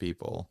 social with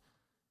people.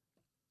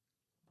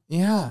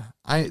 Yeah,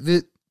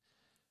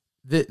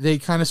 they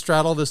kind of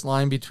straddle this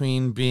line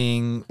between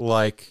being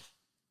like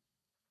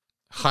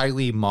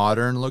highly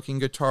modern looking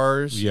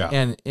guitars,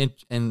 and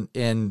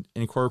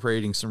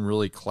incorporating some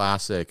really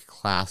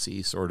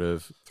classy sort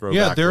of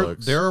throwback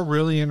looks. They're a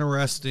really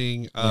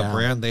interesting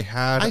brand. They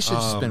had I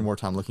should spend more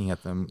time looking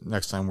at them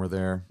next time we're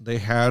there. They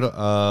had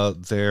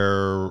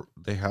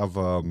they have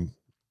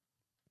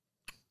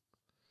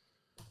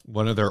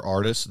one of their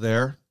artists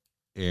there,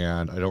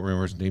 and I don't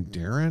remember his name.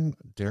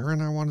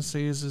 Darren, I want to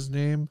say is his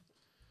name.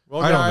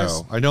 Well, I don't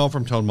know. I know him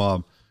from Tone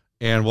Mob,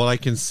 and what I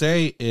can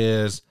say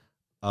is,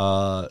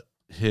 like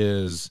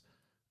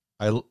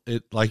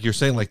you're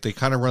saying, like they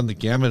kind of run the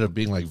gamut of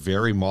being like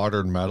very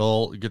modern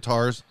metal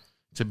guitars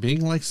to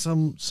being like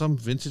some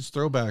vintage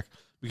throwback.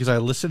 Because I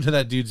listened to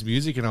that dude's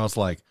music and I was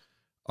like,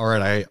 all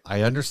right,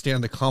 I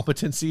understand the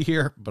competency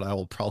here, but I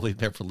will probably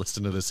never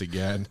listen to this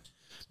again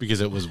because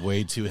it was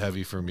way too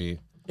heavy for me.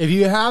 If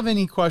you have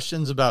any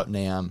questions about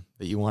NAMM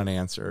that you want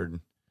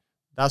answered,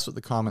 that's what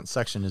the comment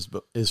section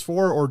is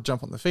for, or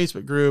jump on the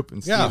Facebook group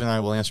and Steve and I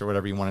will answer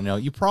whatever you want to know.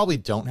 You probably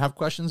don't have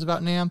questions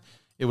about NAMM.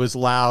 It was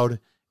loud.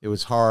 It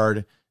was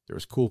hard. There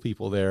was cool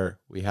people there.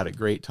 We had a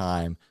great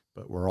time,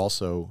 but we're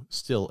also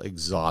still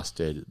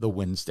exhausted the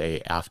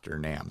Wednesday after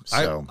NAMM.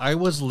 So I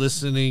was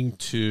listening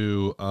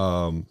to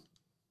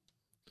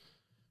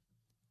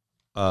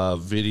a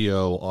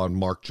video on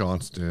Mark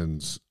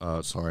Johnston's.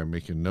 Sorry, I'm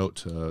making note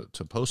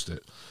to post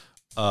it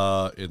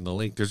in the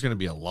link. There's going to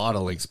be a lot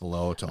of links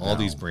below to all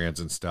these brands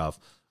and stuff.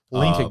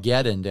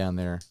 Link-a-geddon down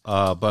there.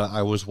 But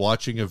I was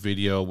watching a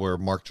video where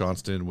Mark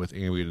Johnston with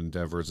Ambient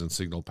Endeavors and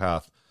Signal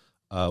Path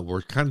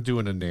were kind of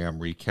doing a NAMM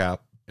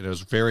recap, and it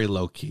was very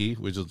low key,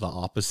 which is the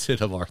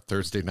opposite of our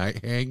Thursday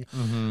night hang.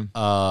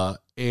 Mm-hmm.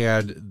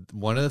 And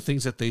one of the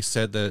things that they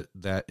said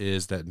that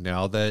is that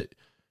now that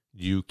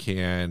you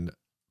can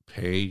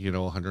pay,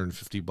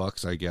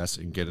 $150, I guess,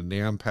 and get a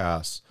NAMM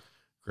pass.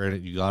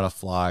 Granted, you got to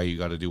fly, you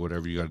got to do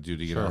whatever you got to do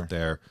to get out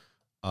there.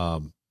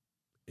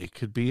 It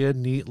could be a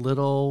neat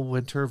little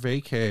winter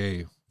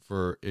vacay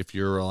for if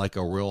you're like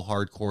a real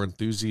hardcore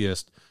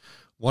enthusiast.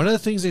 One of the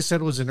things they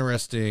said was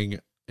interesting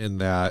in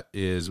that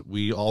is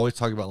we always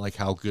talk about like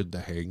how good the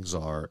hangs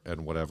are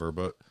and whatever,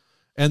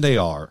 and they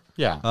are.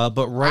 Yeah.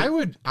 But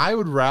I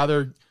would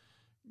rather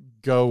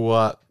go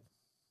up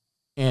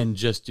and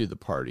just do the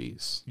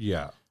parties.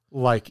 Yeah.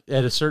 Like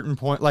at a certain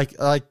point, like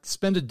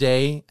spend a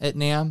day at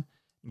NAMM,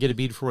 get a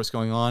beat for what's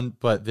going on,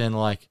 but then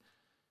like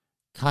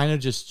kind of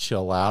just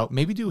chill out.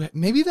 Maybe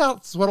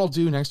that's what I'll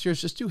do next year is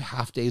just do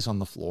half days on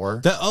the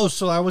floor.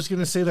 So I was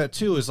going to say that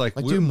too, is like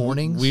do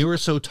mornings. We were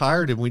so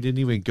tired and we didn't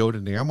even go to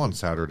NAMM on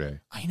Saturday.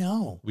 I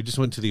know. We just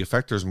went to the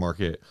Effectors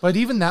Market. But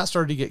even that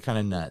started to get kind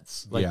of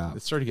nuts. Like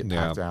it started to get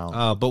packed out.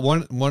 out. But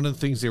one of the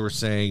things they were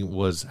saying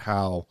was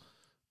how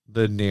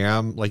the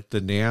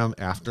NAMM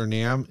after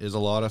NAMM is a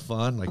lot of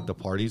fun, like the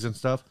parties and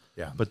stuff.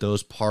 Yeah. But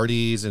those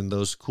parties and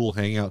those cool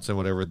hangouts and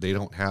whatever, they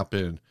don't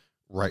happen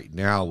right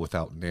now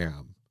without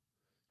NAMM.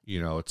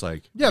 It's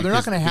like they're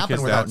not going to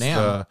happen without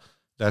NAMM.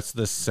 That's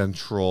the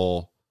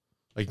central.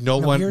 Like no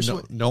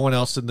one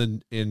else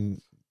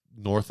in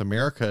North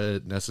America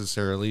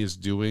necessarily is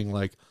doing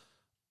like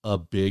a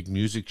big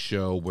music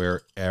show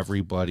where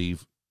everybody,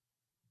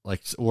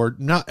 like, or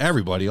not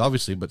everybody,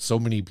 obviously, but so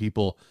many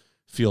people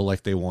feel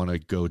like they want to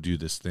go do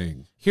this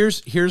thing.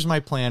 Here's my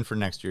plan for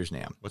next year's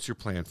NAMM. What's your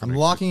plan for? I'm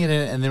locking it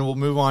in, and then we'll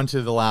move on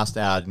to the last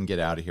ad and get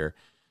out of here.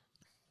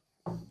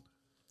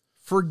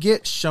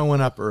 Forget showing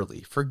up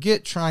early.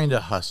 Forget trying to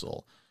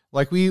hustle.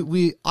 Like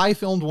I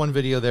filmed one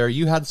video there.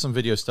 You had some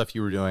video stuff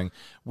you were doing.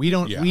 We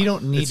don't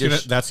need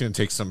that's going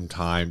to take some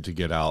time to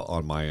get out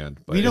on my end,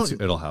 but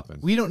it'll happen.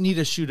 We don't need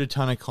to shoot a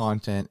ton of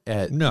content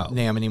at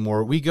NAMM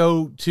anymore. We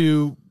go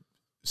to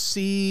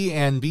see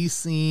and be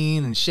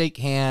seen and shake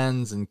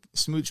hands and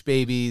smooch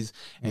babies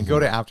and go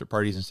to after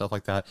parties and stuff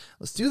like that.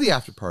 Let's do the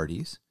after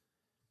parties,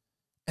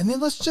 and then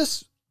let's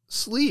just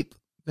sleep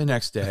the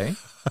next day.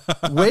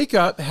 Wake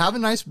up, have a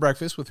nice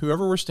breakfast with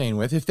whoever we're staying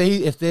with.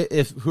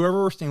 If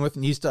whoever we're staying with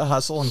needs to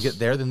hustle and get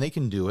there, then they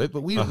can do it.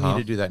 But we don't need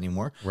to do that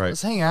anymore. Right.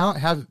 Let's hang out,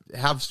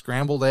 have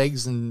scrambled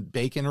eggs and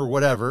bacon or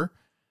whatever,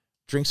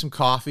 drink some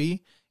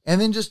coffee,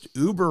 and then just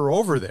Uber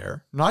over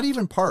there. Not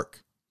even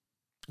park.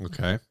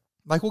 Okay.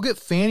 Like we'll get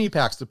fanny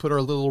packs to put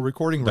our little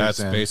recording rigs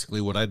in. That's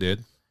basically what I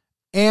did.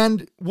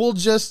 And we'll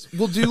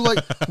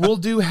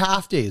do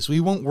half days.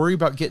 We won't worry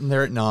about getting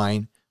there at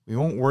 9. We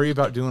won't worry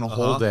about doing a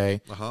whole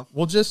day.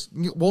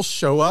 We'll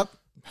show up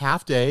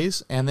half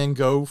days and then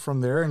go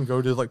from there and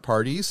go to like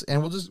parties,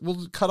 and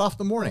we'll cut off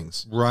the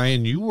mornings.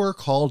 Ryan, you were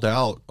called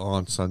out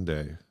on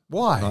Sunday.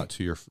 Why? Not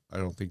to I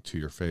don't think to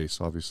your face,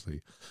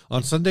 obviously.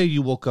 On Sunday,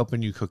 you woke up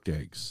and you cooked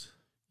eggs.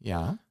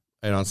 Yeah.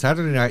 And on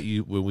Saturday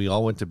night, when we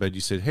all went to bed,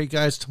 you said, "Hey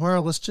guys,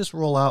 tomorrow let's just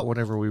roll out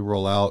whenever we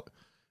roll out,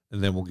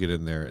 and then we'll get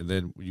in there. And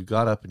then you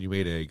got up and you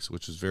made eggs,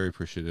 which was very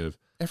appreciative.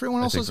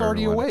 Everyone else was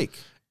already awake.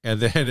 And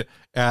then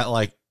at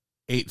like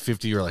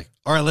 8:50, you're like,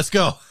 all right, let's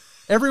go.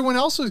 Everyone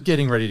else was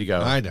getting ready to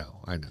go. I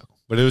know.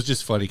 But it was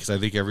just funny because I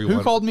think everyone...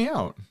 Who called me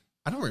out?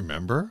 I don't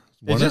remember.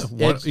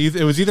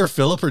 It was either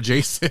Philip or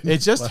Jason. It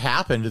just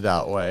happened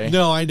that way.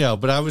 No, I know.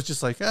 But I was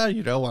just like,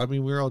 we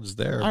were all just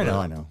there. I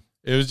know.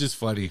 It was just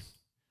funny.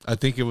 I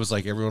think it was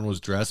like everyone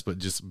was dressed, but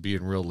just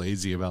being real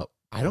lazy about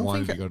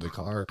wanting to go to the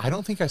car. I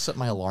don't think I set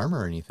my alarm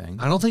or anything.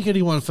 I don't think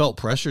anyone felt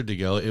pressured to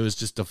go. It was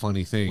just a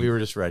funny thing. We were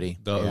just ready.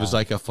 It was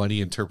like a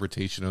funny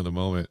interpretation of the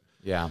moment.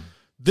 Yeah.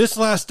 This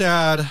last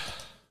ad...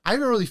 I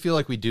really feel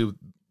like we do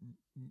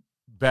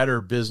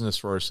better business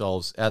for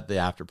ourselves at the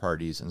after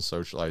parties and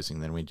socializing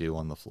than we do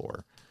on the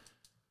floor.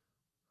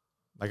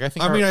 Like I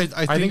think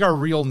our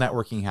real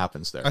networking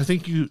happens there. I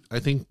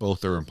think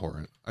both are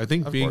important. I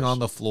think being on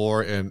the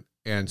floor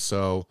and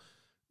so,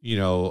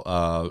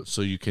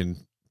 so you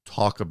can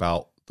talk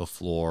about the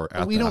floor at the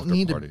after party. We don't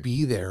need to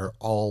be there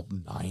all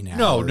 9 hours.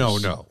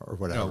 No. Or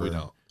whatever. No, we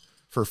don't.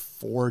 For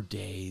 4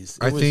 days.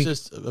 It was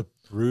just a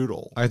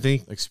brutal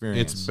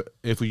experience.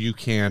 If you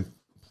can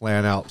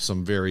plan out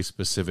some very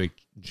specific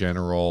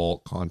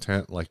general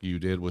content like you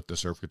did with the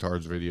Surf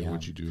Guitars video,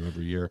 which you do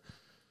every year.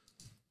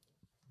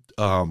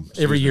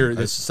 Every year,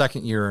 this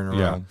second year in a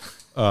row.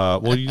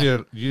 Well, you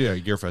did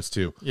Gearfest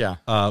too. Yeah.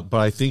 But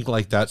I think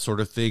like that sort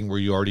of thing where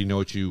you already know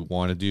what you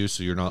want to do,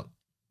 so you're not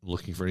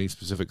looking for any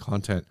specific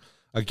content.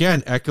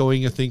 Again,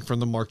 echoing a thing from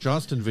the Mark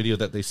Johnston video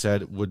that they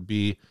said would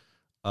be,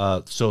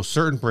 so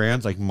certain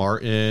brands like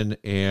Martin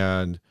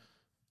and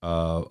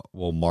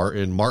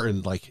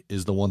Martin like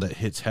is the one that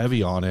hits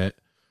heavy on it.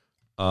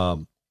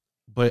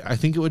 But I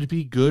think it would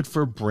be good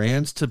for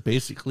brands to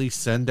basically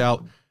send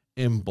out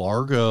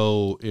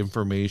embargo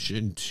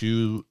information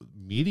to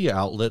media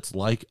outlets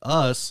like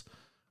us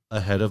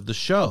ahead of the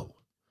show.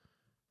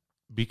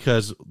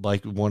 Because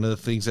like one of the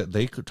things that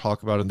they could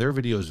talk about in their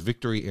video is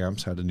Victory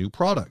Amps had a new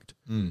product.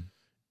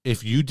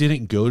 If you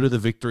didn't go to the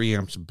Victory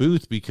Amps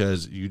booth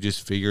because you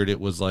just figured it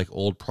was like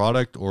old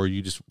product or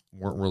you just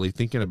weren't really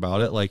thinking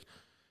about it, like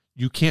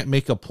you can't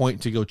make a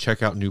point to go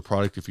check out new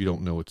product if you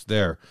don't know it's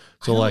there.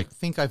 So I don't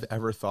think I've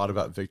ever thought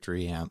about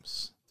Victory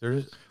Amps.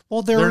 They're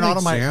not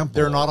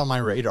on my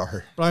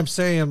radar. But I'm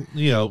saying,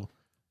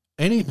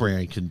 any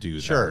brand can do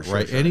that,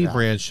 right? Any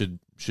brand should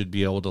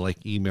be able to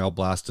like email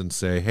blast and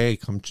say, hey,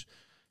 come,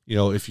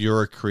 if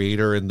you're a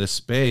creator in this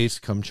space,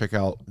 come check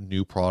out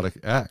new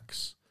product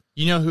X.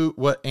 You know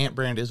what amp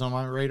brand is on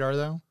my radar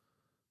though?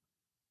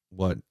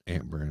 What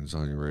amp brand is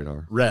on your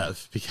radar?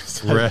 Rev,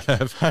 because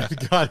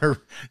I've got a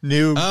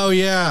new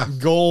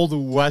gold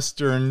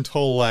Western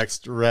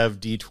Tolex Rev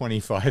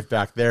D25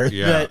 back there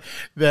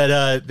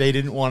that they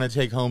didn't want to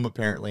take home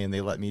apparently, and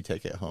they let me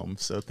take it home.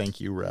 So thank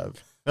you,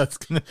 Rev.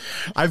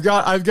 I've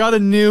got a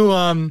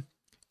new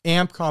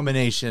amp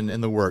combination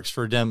in the works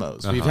for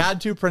demos. We've had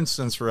 2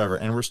 Princetons forever,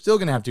 and we're still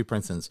gonna have 2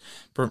 Princetons.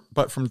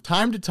 But from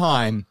time to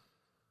time,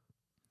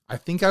 I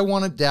think I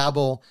want to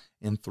dabble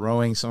in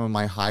throwing some of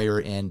my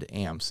higher end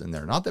amps in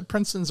there. Not that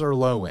Princeton's are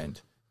low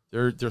end.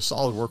 They're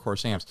solid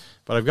workhorse amps.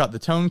 But I've got the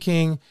Tone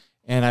King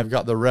and I've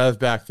got the Rev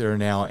back there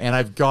now. And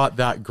I've got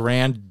that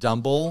Grand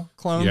Dumble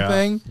clone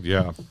thing.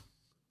 Yeah.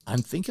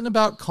 I'm thinking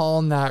about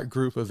calling that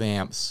group of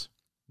amps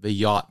the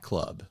Yacht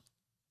Club.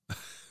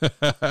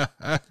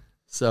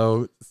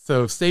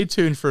 So stay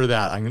tuned for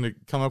that. I'm going to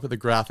come up with a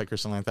graphic or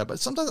something like that. But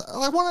sometimes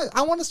I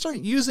want to start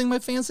using my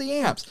fancy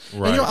amps.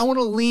 Right. And, I want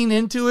to lean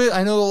into it.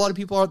 I know a lot of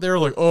people out there are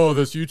like, oh,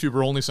 this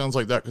YouTuber only sounds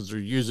like that because they're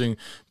using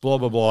blah,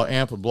 blah, blah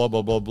amp and blah,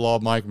 blah, blah, blah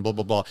mic and blah,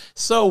 blah, blah.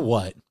 So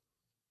what?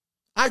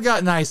 I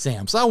got nice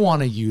amps. I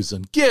want to use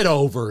them. Get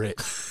over it.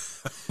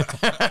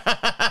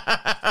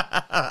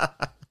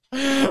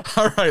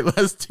 All right,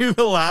 let's do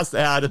the last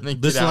ad and then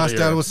this last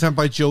ad was sent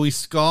by Joey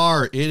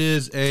Scar. It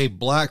is a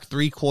black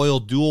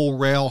 3-coil dual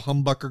rail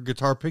humbucker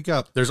guitar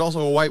pickup. There's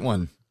also a white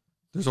one.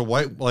 There's a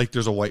white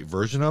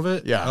version of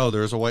it. Yeah. Oh,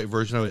 there's a white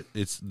version of it.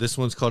 This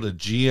one's called a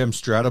GM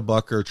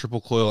Stratobucker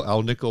triple coil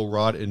alnico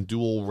rod and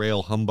dual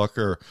rail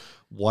humbucker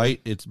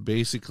white. It's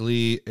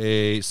basically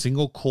a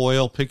single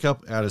coil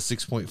pickup at a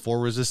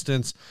 6.4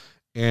 resistance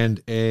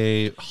and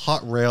a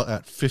hot rail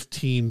at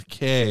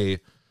 15K,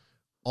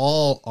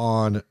 all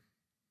on.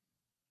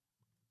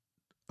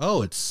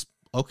 Oh, it's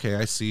okay.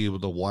 I see.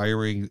 The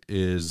wiring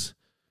is.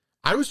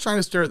 I was trying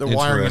to stare at the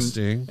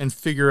wiring and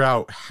figure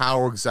out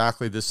how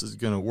exactly this is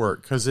going to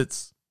work because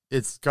it's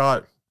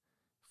got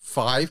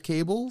 5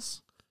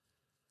 cables.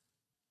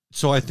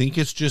 So I think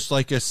it's just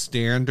like a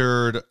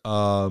standard.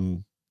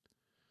 So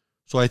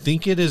I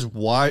think it is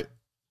why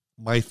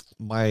my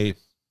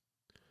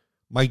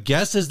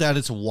guess is that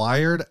it's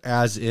wired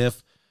as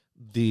if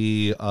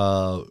the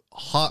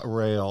hot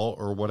rail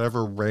or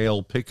whatever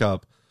rail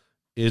pickup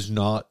is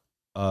not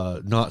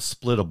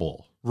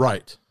splittable.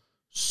 Right.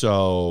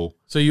 So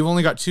you've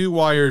only got 2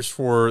 wires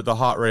for the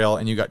hot rail,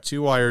 and you got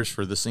 2 wires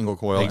for the single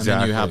coil, and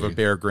then you have a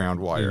bare ground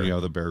wire. You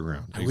have the bare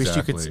ground. I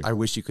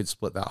wish you could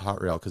split that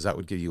hot rail, because that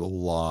would give you a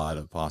lot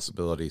of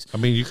possibilities. I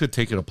mean, you could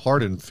take it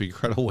apart and figure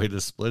out a way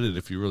to split it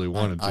if you really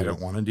wanted to. I don't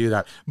want to do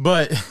that,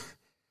 but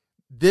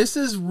this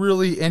is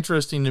really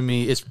interesting to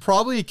me. It's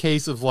probably a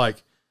case of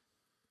like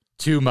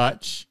too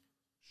much.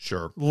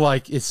 Sure.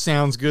 Like, it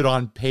sounds good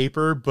on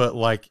paper, but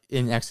like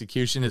in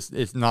execution,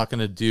 it's not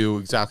going to do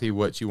exactly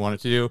what you want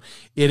it to do.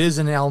 It is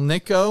an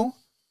Alnico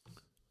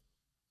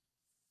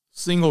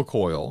single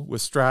coil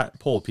with Strat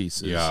pole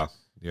pieces. Yeah.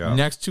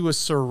 Next to a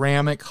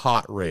ceramic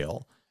hot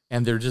rail,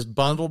 and they're just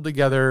bundled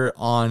together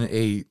on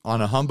a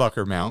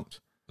humbucker mount.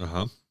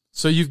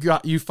 So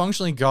you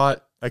functionally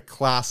got a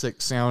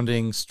classic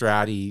sounding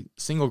Stratty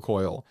single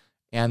coil,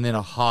 and then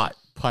a hot,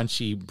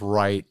 punchy,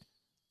 bright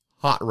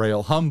hot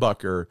rail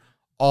humbucker,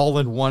 all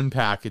in one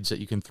package that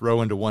you can throw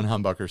into one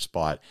humbucker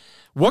spot.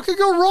 What could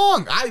go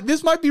wrong?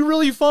 This might be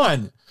really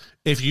fun.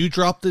 If you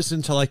drop this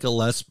into like a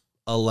Les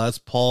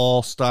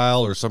Paul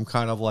style or some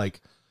kind of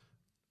like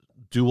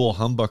dual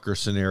humbucker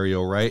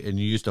scenario, right? And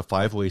you used a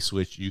 5-way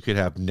switch, you could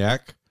have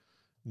neck,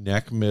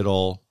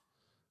 middle,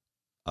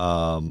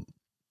 full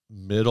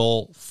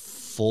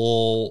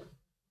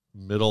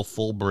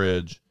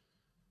bridge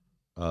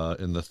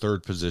in the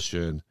 3rd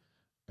position,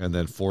 and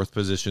then 4th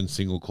position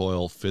single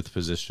coil, 5th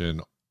position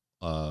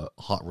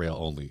hot rail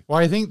only. Well,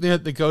 I think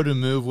that the go-to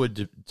move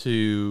would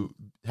to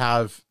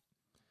have,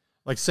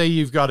 like, say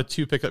you've got a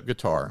 2 pickup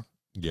guitar.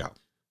 Yeah.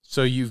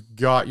 So you've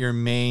got your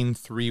main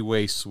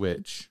 3-way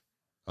switch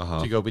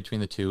to go between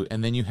the 2,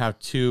 and then you have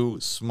 2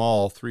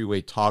 small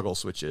 3-way toggle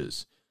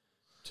switches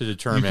to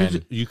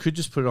determine. You could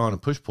just put it on a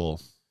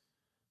push-pull.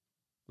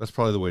 That's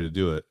probably the way to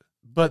do it.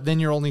 But then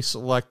you're only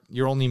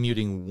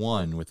muting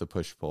 1 with a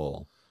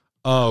push-pull.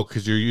 Oh,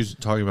 because you're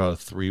talking about a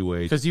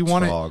 3-way. Because I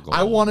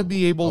want to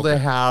be able to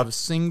have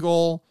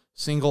single,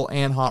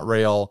 and hot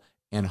rail.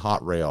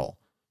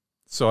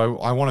 So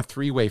I want a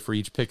 3-way for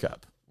each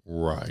pickup.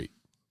 Right.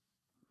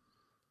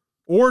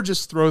 Or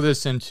just throw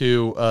this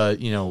into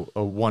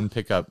a 1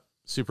 pickup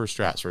super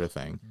Strat sort of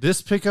thing.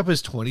 This pickup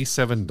is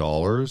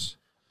 $27.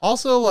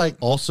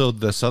 Also,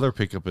 this other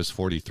pickup is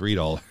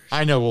 $43.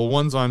 I know. Well,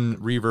 one's on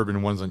Reverb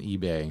and one's on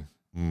eBay.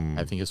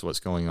 I think is what's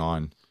going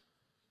on.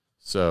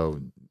 So,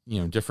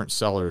 different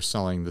sellers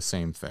selling the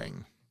same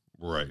thing.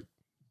 Right.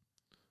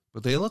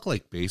 But they look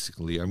like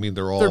basically, I mean,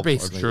 they're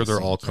basically I'm sure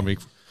they're all thing. coming.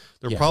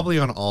 They're probably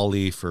on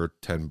Ollie for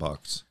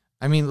 $10.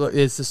 I mean, look,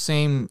 it's the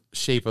same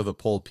shape of the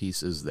pole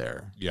pieces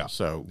there. Yeah.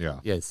 So, yeah,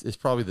 it's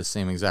probably the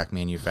same exact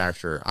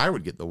manufacturer. I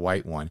would get the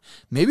white one.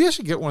 Maybe I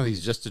should get one of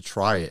these just to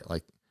try it.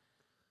 Like,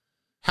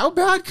 how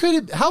bad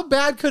could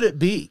it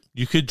be?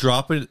 You could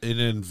drop it in an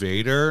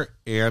Invader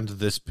and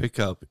this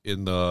pickup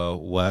in the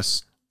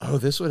West. Oh,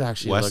 this would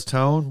actually West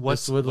Tone?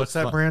 What's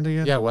that brand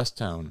again? Yeah, West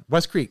Tone.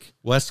 West Creek.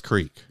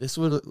 This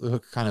would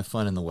look kind of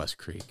fun in the West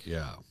Creek.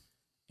 Yeah.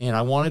 And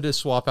I wanted to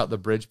swap out the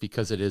bridge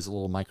because it is a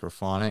little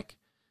microphonic.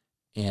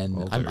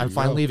 And I'm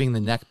fine leaving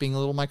the neck being a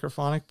little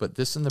microphonic, but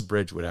this and the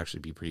bridge would actually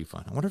be pretty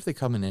fun. I wonder if they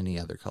come in any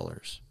other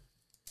colors.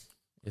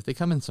 If they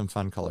come in some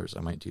fun colors,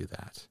 I might do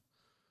that.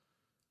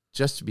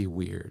 Just to be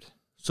weird.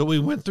 So we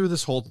went through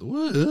this whole...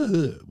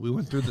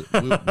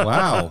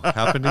 wow,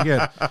 happened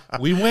again.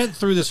 We went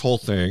through this whole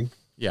thing.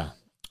 Yeah.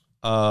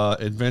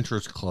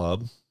 Adventurers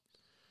Club.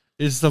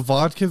 Is the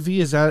Vodka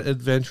V, is that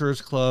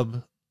Adventurers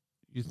Club?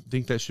 You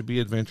think that should be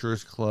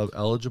Adventurers Club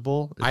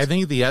eligible? I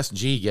think the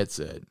SG gets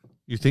it.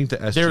 You think the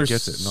SG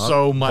gets it? Not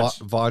so much.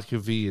 Vodka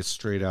V is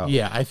straight out.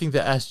 Yeah, I think the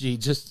SG,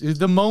 just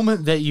the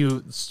moment that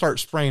you start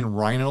spraying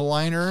Rhino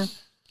liner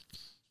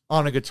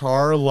on a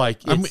guitar, like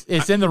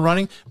it's in the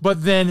running,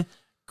 but then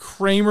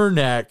Kramer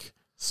neck,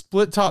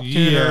 split top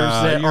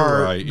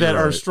tuners that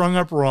are strung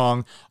up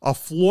wrong, a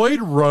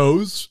Floyd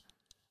Rose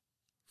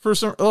for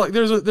some, like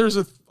there's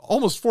a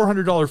almost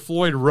 $400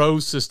 Floyd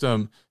Rose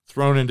system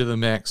thrown into the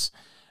mix,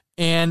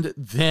 and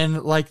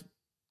then like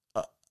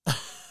an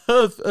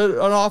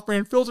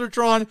off-brand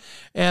Filtertron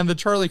and the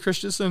Charlie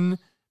Christensen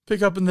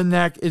pickup in the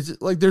neck. Is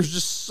like there's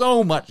just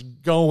so much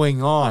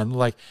going on.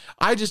 Like,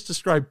 I just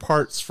described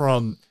parts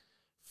from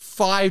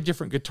 5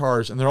 different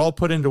guitars, and they're all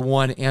put into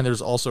one, and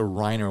there's also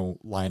Rhino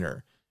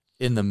liner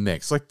in the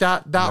mix. Like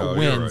that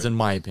wins, in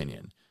my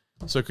opinion.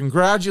 So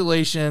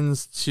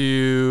congratulations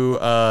to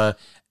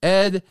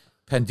Ed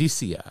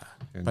Pandicia.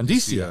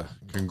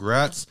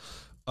 Congrats.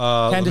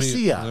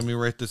 Pandicia. Let me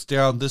write this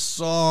down. This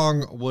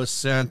song was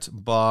sent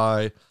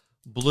by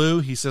Blue.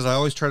 He says, I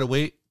always try to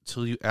wait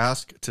till you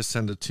ask to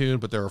send a tune,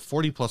 but there are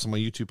 40 plus on my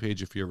YouTube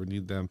page if you ever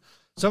need them.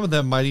 Some of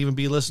them might even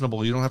be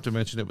listenable. You don't have to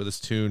mention it, but this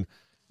tune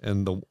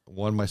and the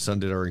one my son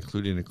did are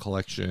included in a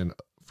collection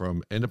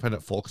from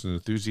independent folks and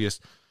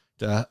enthusiasts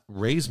to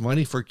raise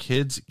money for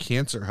kids'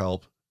 cancer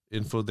help.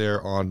 Info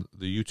there on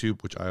the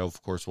YouTube, which I,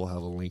 of course, will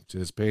have a link to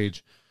his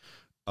page.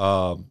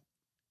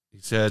 He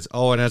says,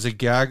 and as a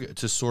gag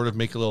to sort of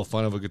make a little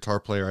fun of a guitar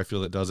player, I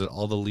feel that does it.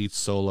 All the lead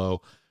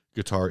solo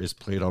guitar is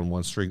played on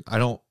one string.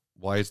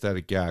 Why is that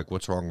a gag?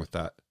 What's wrong with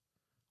that?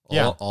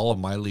 All of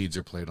my leads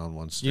are played on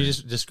one string. You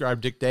just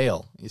described Dick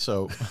Dale.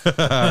 So,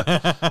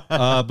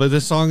 but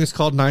this song is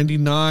called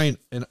 99,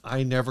 and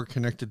I never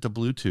connected to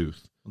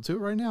Bluetooth. I'll do it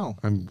right now.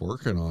 I'm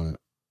working on it.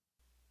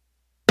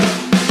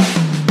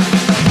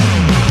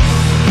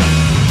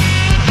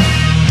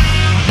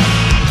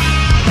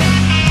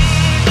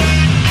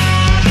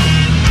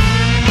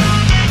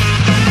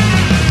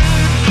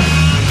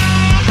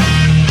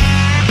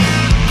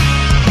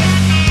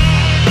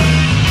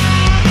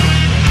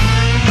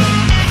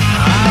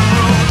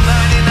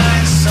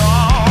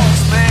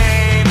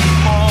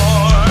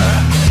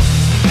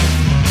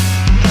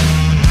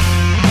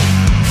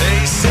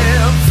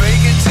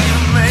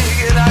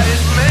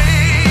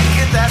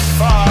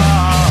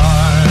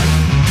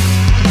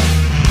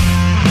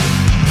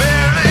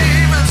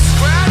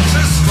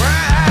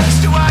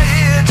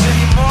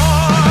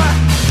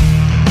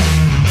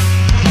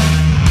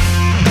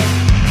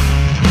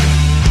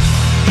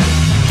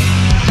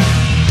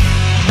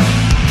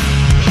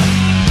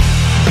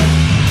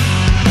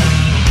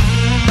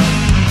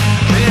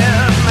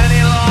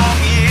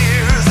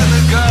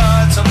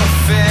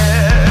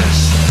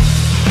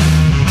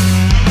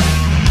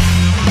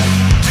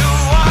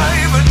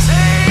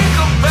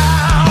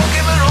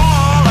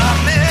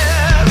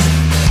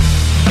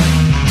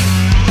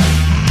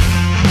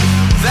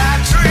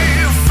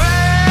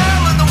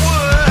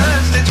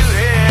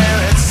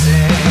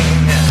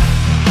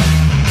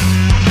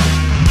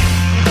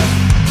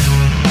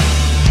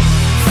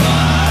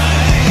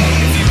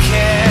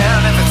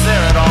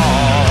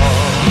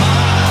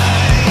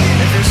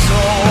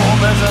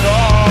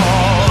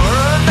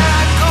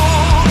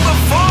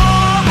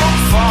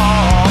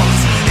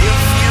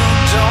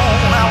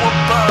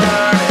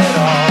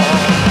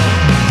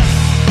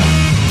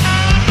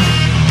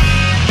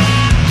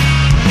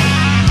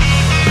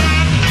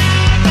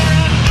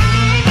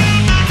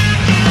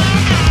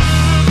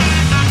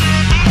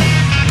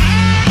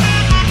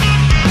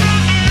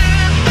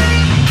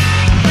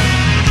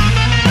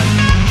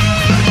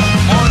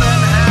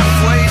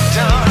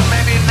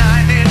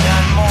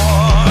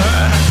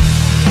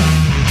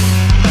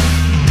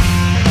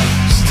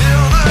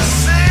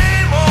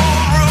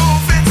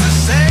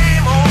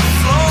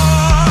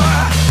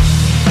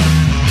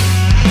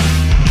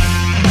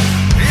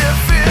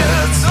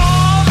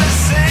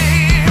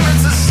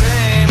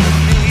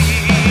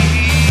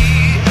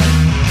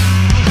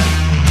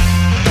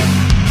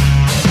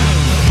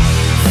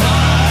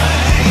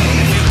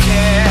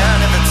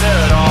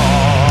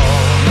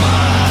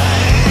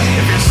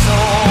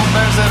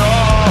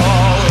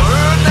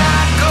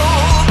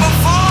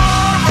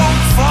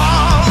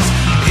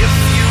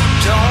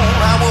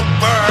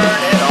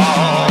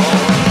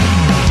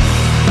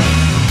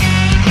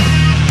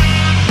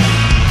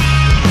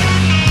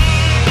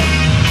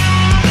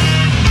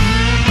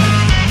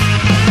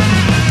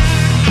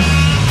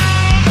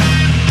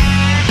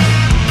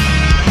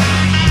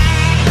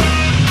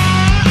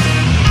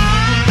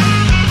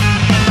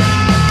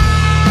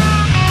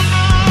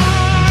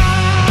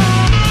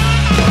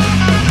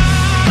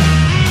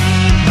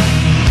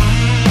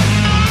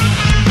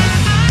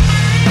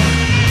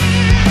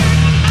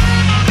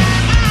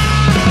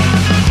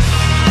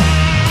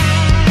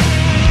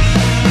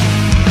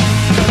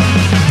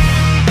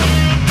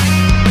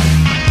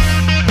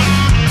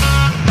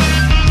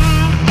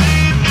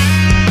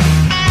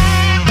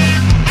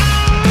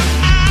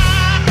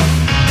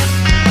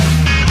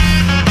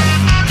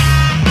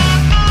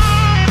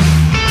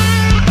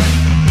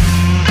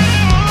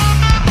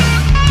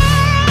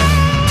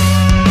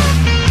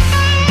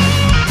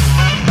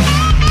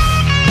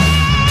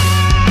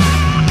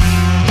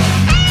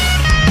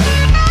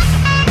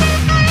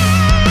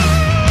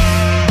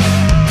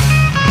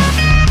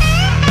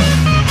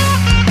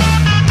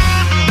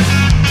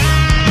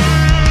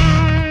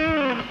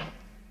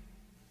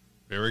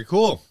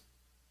 Cool.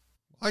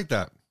 Like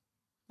that.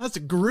 That's a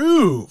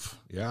groove.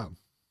 Yeah.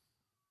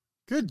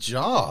 Good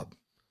job.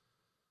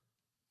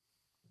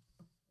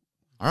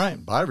 All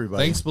right. Bye,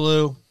 everybody. Thanks,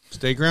 Blue.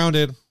 Stay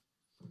grounded.